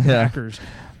cheaters. You're Yeah. hackers.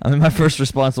 I mean, my first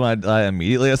response when I die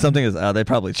immediately at something is, they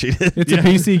probably cheated. It's a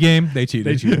PC game. They cheated.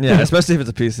 They cheated. Yeah, especially if it's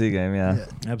a PC game. Yeah.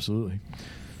 Absolutely.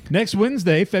 Next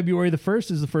Wednesday, February the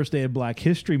 1st, is the first day of Black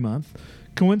History Month.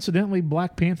 Coincidentally,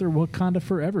 Black Panther Wakanda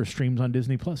Forever streams on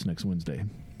Disney Plus next Wednesday.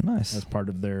 Nice. As part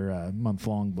of their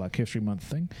month-long Black History Month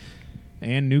thing.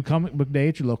 And new comic book day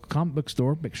at your local comic book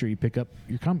store. Make sure you pick up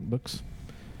your comic books.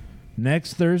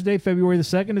 Next Thursday, February the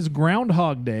 2nd, is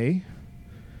Groundhog Day.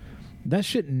 That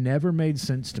shit never made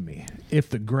sense to me. If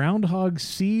the groundhog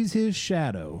sees his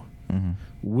shadow,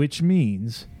 which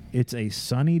means it's a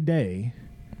sunny day,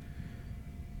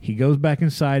 He goes back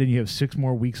inside, and you have 6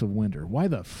 more weeks of winter. Why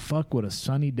the fuck would a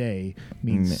sunny day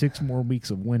mean 6 more weeks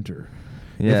of winter?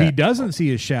 Yeah. If he doesn't see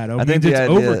his shadow, I it think means the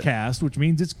it's idea- overcast, which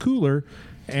means it's cooler.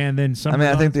 And then I mean,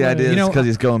 I think the idea is You know, because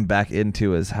he's going back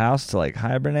into his house to like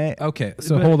hibernate. Okay,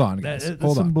 so But hold on, that- guys. that's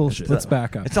Hold some on. bullshit. Let's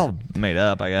back up. It's all made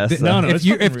up, I guess. Th- No, no, if it's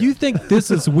you fucking if you real. think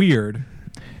this is weird,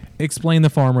 explain the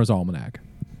Farmer's Almanac.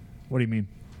 What do you mean?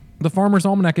 The Farmer's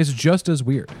Almanac is just as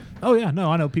weird. Oh yeah, no,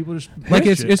 I know people just Like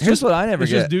put it's shit. it's Here's just what I never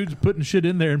It's get. just dudes putting shit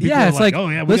in there, and people yeah, are it's like oh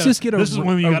yeah, let's just get this is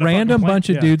when you a gotta random fucking bunch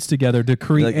plan. of dudes together to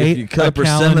create Like if you cut a a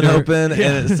persimmon calendar. open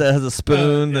and it has a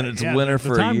spoon, then it's winter the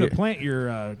for time a year. to plant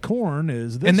your corn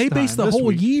is this And they base time, the this whole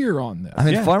week. year on this. I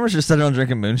mean, Yeah. farmers just sitting around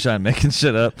drinking moonshine, making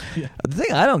shit up. Yeah. The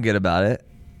thing I don't get about it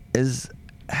is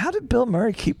how did Bill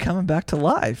Murray keep coming back to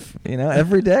life? You know,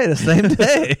 every day, the same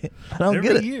day. I don't Every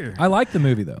get it. year. I like the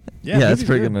movie though. Yeah, it's a movie's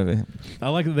pretty good movie. I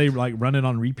like that they like run it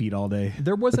on repeat all day.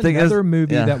 There was The thing is- another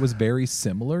movie yeah. that was very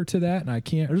similar to that, and I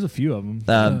can't. There's a few of them.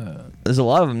 There's a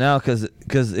lot of them now because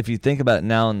if you think about it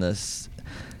now in this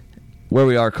where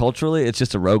we are culturally, it's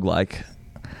just a roguelike.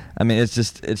 I mean, it's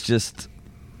just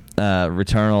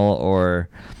Returnal or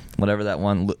whatever that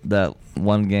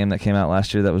one game that came out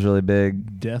last year that was really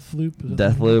big. Deathloop. Is that the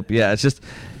name? Deathloop. Yeah, it's just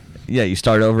you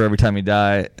start over every time you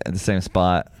die at the same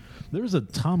spot. There was a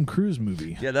Tom Cruise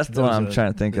movie. Yeah, that's the There one was I'm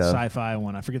trying to think a of. Sci-fi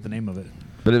one. I forget the name of it.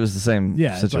 But it was the same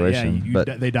Yeah, it's like, situation. yeah,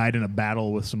 but they died in a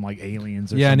battle with some like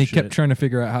aliens. Or yeah, some and he shit. kept trying to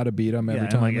figure out how to beat him every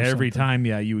and, time. like or every something.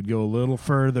 time, you would go a little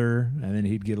further, and then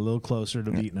he'd get a little closer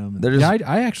to beating him. they're Yeah, just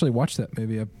I actually watched that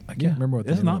movie. I can't Yeah, remember what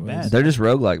the it's name not of it bad. was. they're just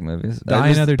roguelike movies. Die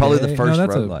Just Another probably Day? the first No,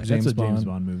 that's a roguelike. James That's a James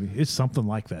Bond. Bond movie. It's something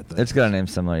like that, though. It's got a name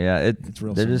similar. Yeah, It's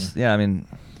real They're similar. just I mean,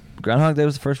 Groundhog Day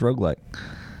was the first roguelike.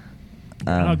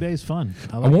 Groundhog Day is fun.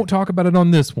 I won't talk about it on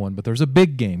this one, but there's a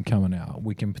big game coming out.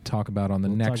 We can talk about on the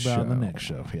next talk about show. it on the next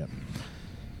show. Yep.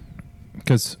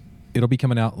 Because it'll be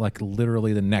coming out like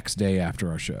literally the next day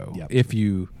after our show. Yep. If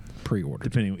you pre-order.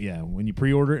 Depending, when you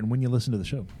pre-order it and when you listen to the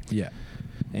show. Yeah.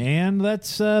 And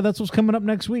that's what's coming up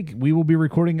next week. We will be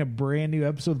recording a brand new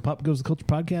episode of the Pop Goes the Culture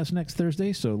podcast next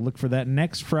Thursday. So look for that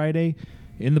next Friday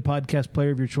in the podcast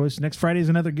player of your choice. Next Friday is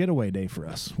another getaway day for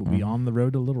us. We'll be on the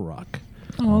road to Little Rock.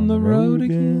 On the road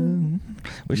again.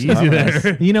 We should Easy talk there.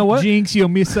 about You know what? Jinx, yo,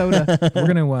 Minnesota. We're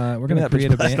gonna that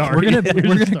create a bitch band. start. We're Here's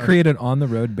gonna the start. create an on the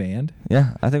road band.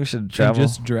 Yeah, I think we should And travel.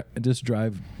 just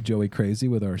drive Joey crazy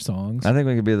with our songs. I think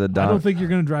we could be the I Don. don't think you're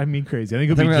going to drive me crazy. I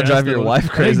think, we're gonna drive your wife I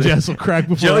think crazy. Jess will crack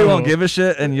before Joey I won't will. give a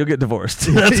shit, and you'll get divorced.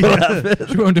 That's what happens.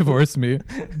 She won't divorce me.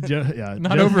 Yeah,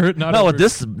 Not Jess, over. Not Not over. with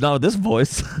this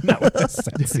voice. Not with this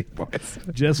sexy voice.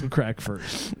 Jess will crack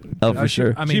first. Oh, for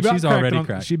sure. I mean, about she's cracked already on,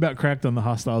 cracked. She about cracked on the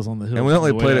Hostiles on the Hill. And we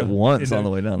only on the way played it down. once And on the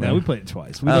way down No, there. we played it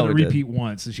twice. We Oh, let her we did. repeat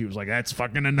once, and she was like, "That's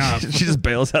fucking enough." she just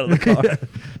bails out of the car.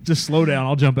 Just slow down.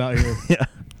 I'll jump out here. Yeah.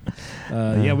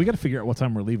 Yeah, we got to figure out what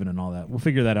time we're leaving and all that. We'll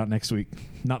figure that out next week.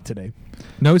 Not today.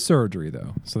 No surgery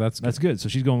though, so that's That's good. So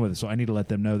she's going with us. So I need to let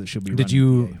them know that she'll be. Did running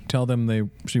you PA. tell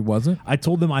them she wasn't? I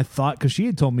told them I thought because she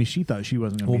had told me she thought she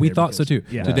wasn't going to. Well, we thought so too.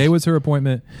 Yeah. Today was her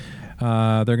appointment.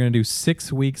 They're going to do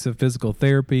 6 weeks of physical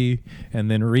therapy and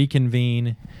then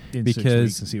reconvene in 6 weeks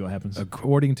because, and see what happens.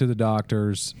 according to the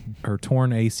doctors, her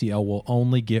torn ACL will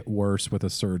only get worse with a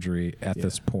surgery at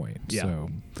this point. Yeah. So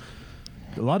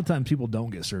A lot of times people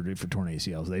don't get surgery for torn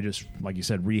ACLs. They just, like you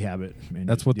said, rehab it. And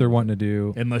that's just what they're deal with wanting to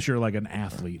it. do. Unless you're like an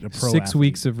athlete, a pro 6 athlete.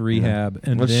 weeks of rehab,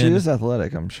 and Well, then she is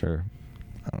athletic, I'm sure.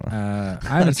 I don't know.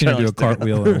 I haven't seen her do a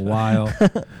cartwheel in a while.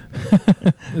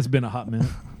 It's been a hot minute.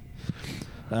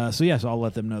 So I'll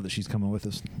let them know that she's coming with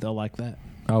us. They'll like that.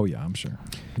 Oh yeah, I'm sure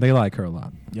they like her a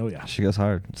lot. Oh yeah, She goes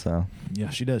hard, so. yeah,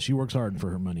 she does. She works hard for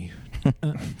her money.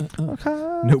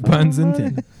 No puns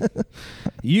intended.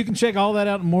 You can check all that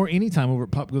out and more anytime over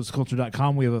at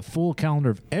popgoesculture.com. We have a full calendar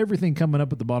of everything coming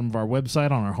up at the bottom of our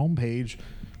website on our homepage.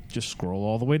 Just scroll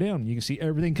all the way down. You can see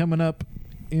everything coming up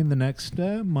in the next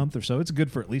month or so. It's good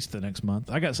for at least the next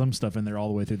month. I got some stuff in there all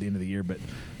the way through the end of the year, but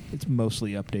it's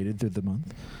mostly updated through the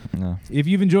month. No. If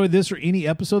you've enjoyed this or any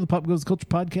episode of the Pop Goes the Culture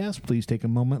podcast, please take a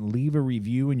moment and leave a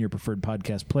review in your preferred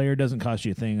podcast player. It doesn't cost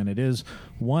you a thing, and it is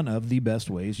one of the best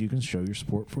ways you can show your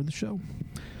support for the show.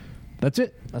 That's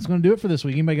it. That's going to do it for this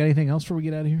week. Anybody got anything else before we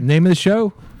get out of here? Name of the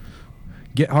show: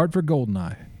 Get Hard for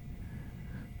Goldeneye.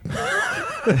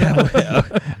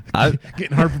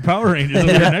 Getting hard for Power Rangers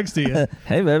over here next to you.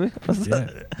 Hey, baby. What's Yeah.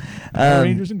 that? Power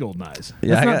Rangers and Golden Eyes.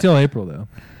 Yeah, It's I not got- till April though.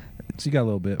 So you got a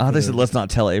little bit. Oh, for they the- said let's not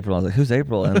tell April. I was like, who's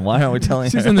April, and why aren't we telling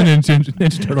She's her? in the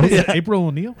Ninja Turtles. Yeah, April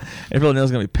O'Neil? April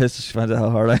O'Neil's gonna be pissed if she finds out how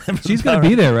hard I am. for She's the gonna Power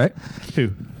be there, right?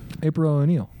 Who? April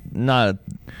O'Neil. Not at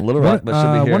Little Rock, but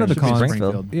she'll be here. one of the She'll be in cons.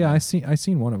 Springfield. Yeah, I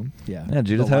seen one of them. Yeah. Yeah,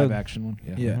 Judith the live Hogue. action one.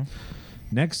 Yeah. Yeah.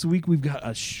 Next week, we've got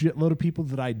a shitload of people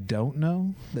that I don't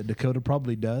know that Dakota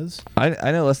probably does. I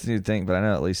know less than you'd think, but I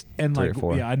know at least And 3 like, or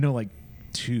 4. yeah, I know like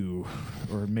 2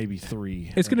 or maybe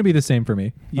 3. It's going to be the same for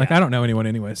me. Like, Yeah. I don't know anyone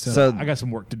anyway, so, So I got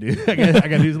some work to do. I got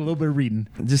to do a little bit of reading.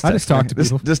 I just talk to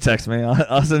people. Just text me.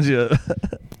 I'll send you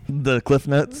the Cliff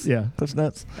Notes. Yeah. Cliff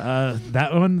Notes.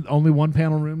 That one, only one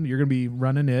panel room. You're going to be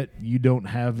running it. You don't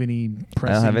have any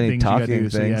pressing have any things you got to talking do.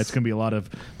 So yeah, things. it's going to be a lot of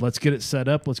let's get it set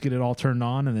up, let's get it all turned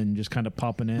on, and then just kind of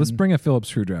popping in. Let's bring a Phillips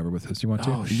screwdriver with us. You want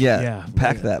to? Oh, Yeah.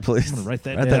 Pack that, please. I'm gonna write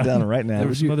that that down. down right now. There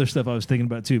was some other stuff I was thinking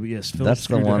about too, but yes, Phillips That's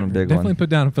the one screwdriver. big Definitely one. put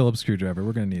down a Phillips screwdriver.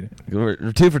 We're going to need it.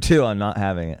 We're 2 for 2 on not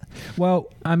having it.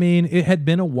 Well, I mean, it had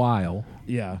been a while.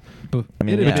 Yeah, I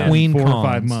mean, it had been between 4 or 5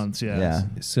 cons. months. Yeah. Yeah.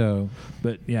 So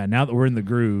But yeah, now that we're in the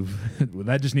groove,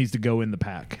 that just needs to go in the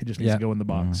pack. It just needs Yeah. to go in the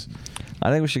box. I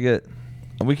think we should get.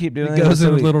 We keep doing it this. goes in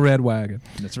a we- little red wagon.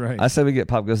 That's right. I said we get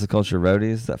Pop Goes the Culture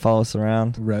roadies that follow us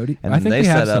around. Roadie? And I think they we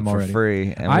have set up some for already.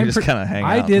 free, and we I'm just pre- kind of hang out.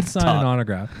 I did and sign talk. an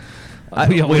autograph.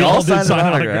 we all did signed sign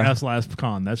an autographs last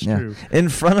con. That's Yeah. true. In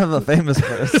front of a famous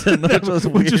person, which was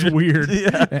weird. Which is weird.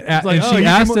 Yeah. And like, she you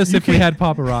asked came o- us you if we came- had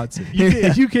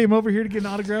paparazzi. You came over here to get an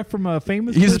autograph from a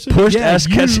famous You just person? pushed Yeah, Ash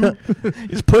you. Ketchum. You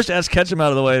just pushed Ash Ketchum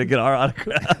out of the way to get our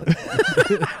autograph.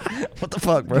 What the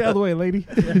fuck, bro? Get out of the way, lady.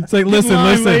 It's like, listen,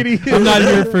 line, lady. I'm not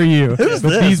here for you. Who's But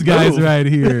this? these guys Move. right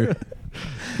here.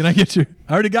 Can I get your?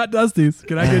 I already got Dusty's.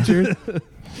 Can I get yours?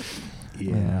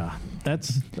 Yeah.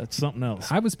 That's something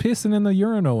else. I was pissing in the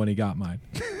urinal when he got mine.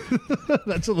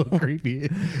 That's a little creepy.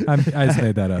 I just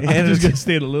made that up. I'm just going to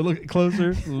stand a little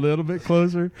closer, a little bit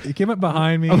closer. He came up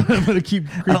behind me, I'm going to keep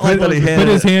creeping. like that he closer. handed put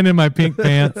his it. hand in my pink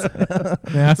pants,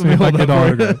 and asked me if I Hold could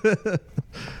up for autograph.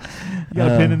 You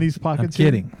got a pin in these I'm pockets? here?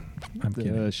 kidding. I'm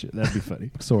kidding. Shit, that'd be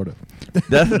funny. Sort of.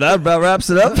 That about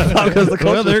wraps it up. Pop Goes the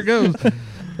Culture. Well, there it goes.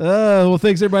 Well,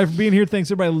 thanks everybody for being here. Thanks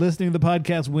everybody listening to the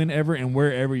podcast whenever and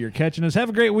wherever you're catching us. Have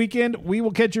a great weekend. We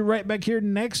will catch you right back here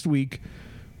next week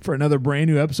for another brand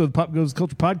new episode of Pop Goes the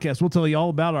Culture podcast. We'll tell you all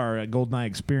about our GoldenEye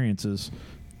experiences,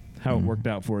 how it worked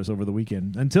out for us over the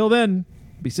weekend. Until then,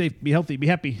 be safe, be healthy, be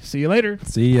happy. See you later.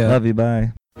 See ya. Love you.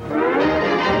 Bye.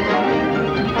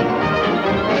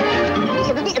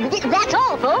 That's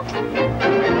all, folks.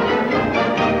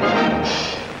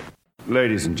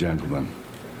 Ladies and gentlemen,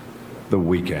 the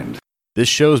weekend. This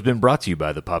show has been brought to you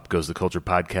by the Pop Goes the Culture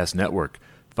Podcast Network.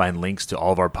 Find links to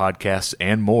all of our podcasts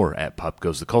and more at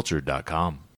popgoestheculture.com.